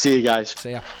 See you guys.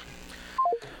 See ya.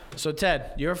 So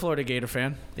Ted, you're a Florida Gator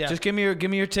fan. Yeah. Just give me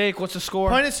your take. What's the score?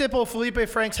 Plain and simple, Felipe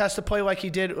Franks has to play like he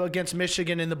did against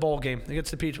Michigan in the bowl game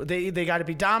against the Peach. They got to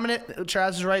be dominant.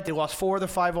 Chaz is right. They lost 4 of their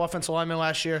 5 offensive linemen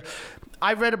last year.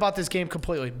 I read about this game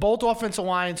completely. Both offensive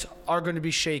lines are going to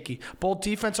be shaky. Both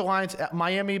defensive lines,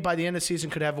 Miami by the end of the season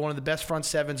could have one of the best front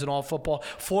sevens in all football.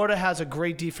 Florida has a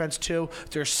great defense too.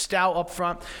 They're stout up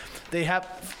front.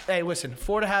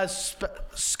 Florida has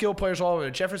skill players all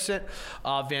over. Jefferson,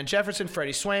 Van Jefferson,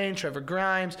 Freddie Swain, Trevor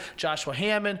Grimes, Joshua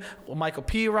Hammond, Michael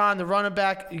Piron, the running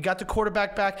back. You got the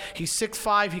quarterback back. He's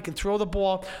 6'5". He can throw the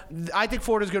ball. I think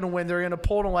Florida's going to win. They're going to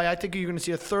pull it away. I think you're going to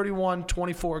see a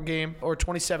 31-24 game or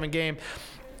 27 game.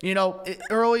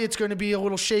 Early it's going to be a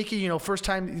little shaky. First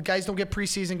time guys don't get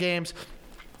preseason games.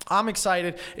 I'm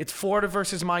excited. It's Florida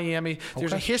versus Miami.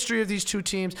 There's a history of these two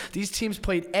teams. These teams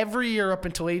played every year up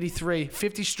until 83,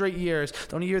 50 straight years.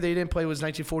 The only year they didn't play was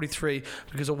 1943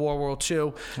 because of World War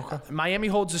II. Okay. Miami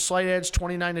holds a slight edge,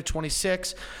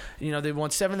 29-26. They've won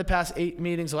 7 of the past 8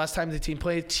 meetings. The last time the team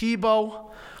played,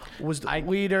 Tebow was the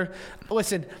leader.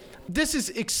 Listen, this is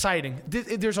exciting.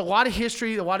 There's a lot of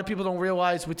history. A lot of people don't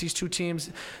realize with these two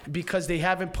teams because they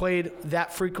haven't played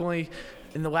that frequently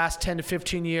in the last 10 to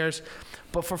 15 years.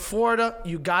 But for Florida,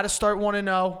 you got to start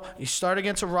 1-0. You start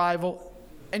against a rival.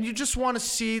 And you just want to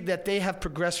see that they have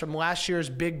progressed from last year's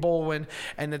big bowl win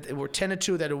and that they were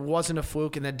 10-2, that it wasn't a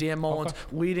fluke, and that Dan Mullen's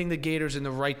leading the Gators in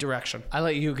the right direction. I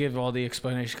let you give all the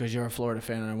explanation because you're a Florida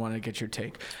fan and I want to get your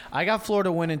take. I got Florida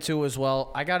winning too as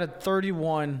well. I got a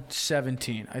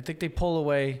 31-17. I think they pull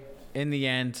away in the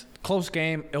end. Close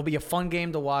game. It'll be a fun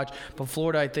game to watch. But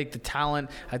Florida, I think the talent,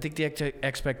 I think the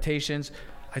expectations,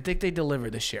 I think they deliver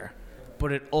this year.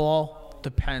 But it all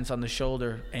depends on the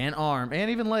shoulder and arm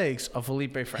and even legs of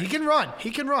Felipe Franks. He can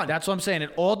run. That's what I'm saying.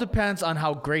 It all depends on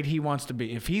how great he wants to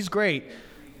be. If he's great,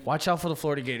 watch out for the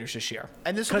Florida Gators this year.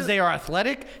 Because they are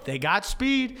athletic, they got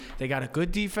speed, they got a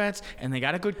good defense, and they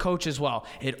got a good coach as well.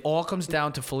 It all comes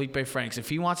down to Felipe Franks. If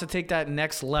he wants to take that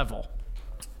next level,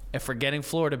 if we're getting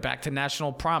Florida back to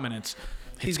national prominence,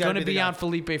 he's going to be on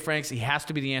Felipe Franks. He has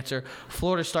to be the answer.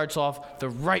 Florida starts off the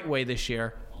right way this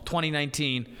year.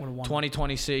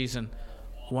 2019-2020 season,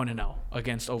 1-0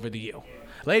 against Over the U.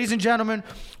 Ladies and gentlemen,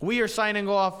 we are signing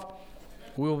off.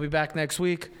 We will be back next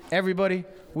week. Everybody,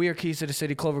 we are Keys to the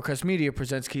City. Clovercrest Media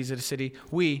presents Keys to the City.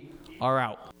 We are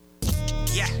out.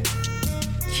 Yeah.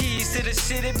 Keys to the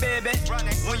city, baby.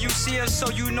 When you see us,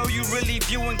 so you know you really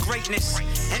viewing greatness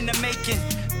in the making.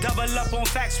 Double up on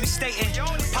facts we stating.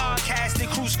 Podcasting,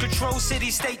 cruise control, city,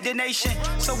 state, the nation.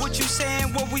 So what you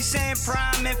saying, what we saying,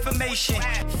 prime information.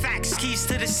 Facts, keys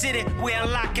to the city, we're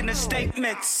unlocking the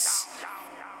statements.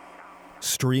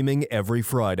 Streaming every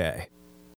Friday.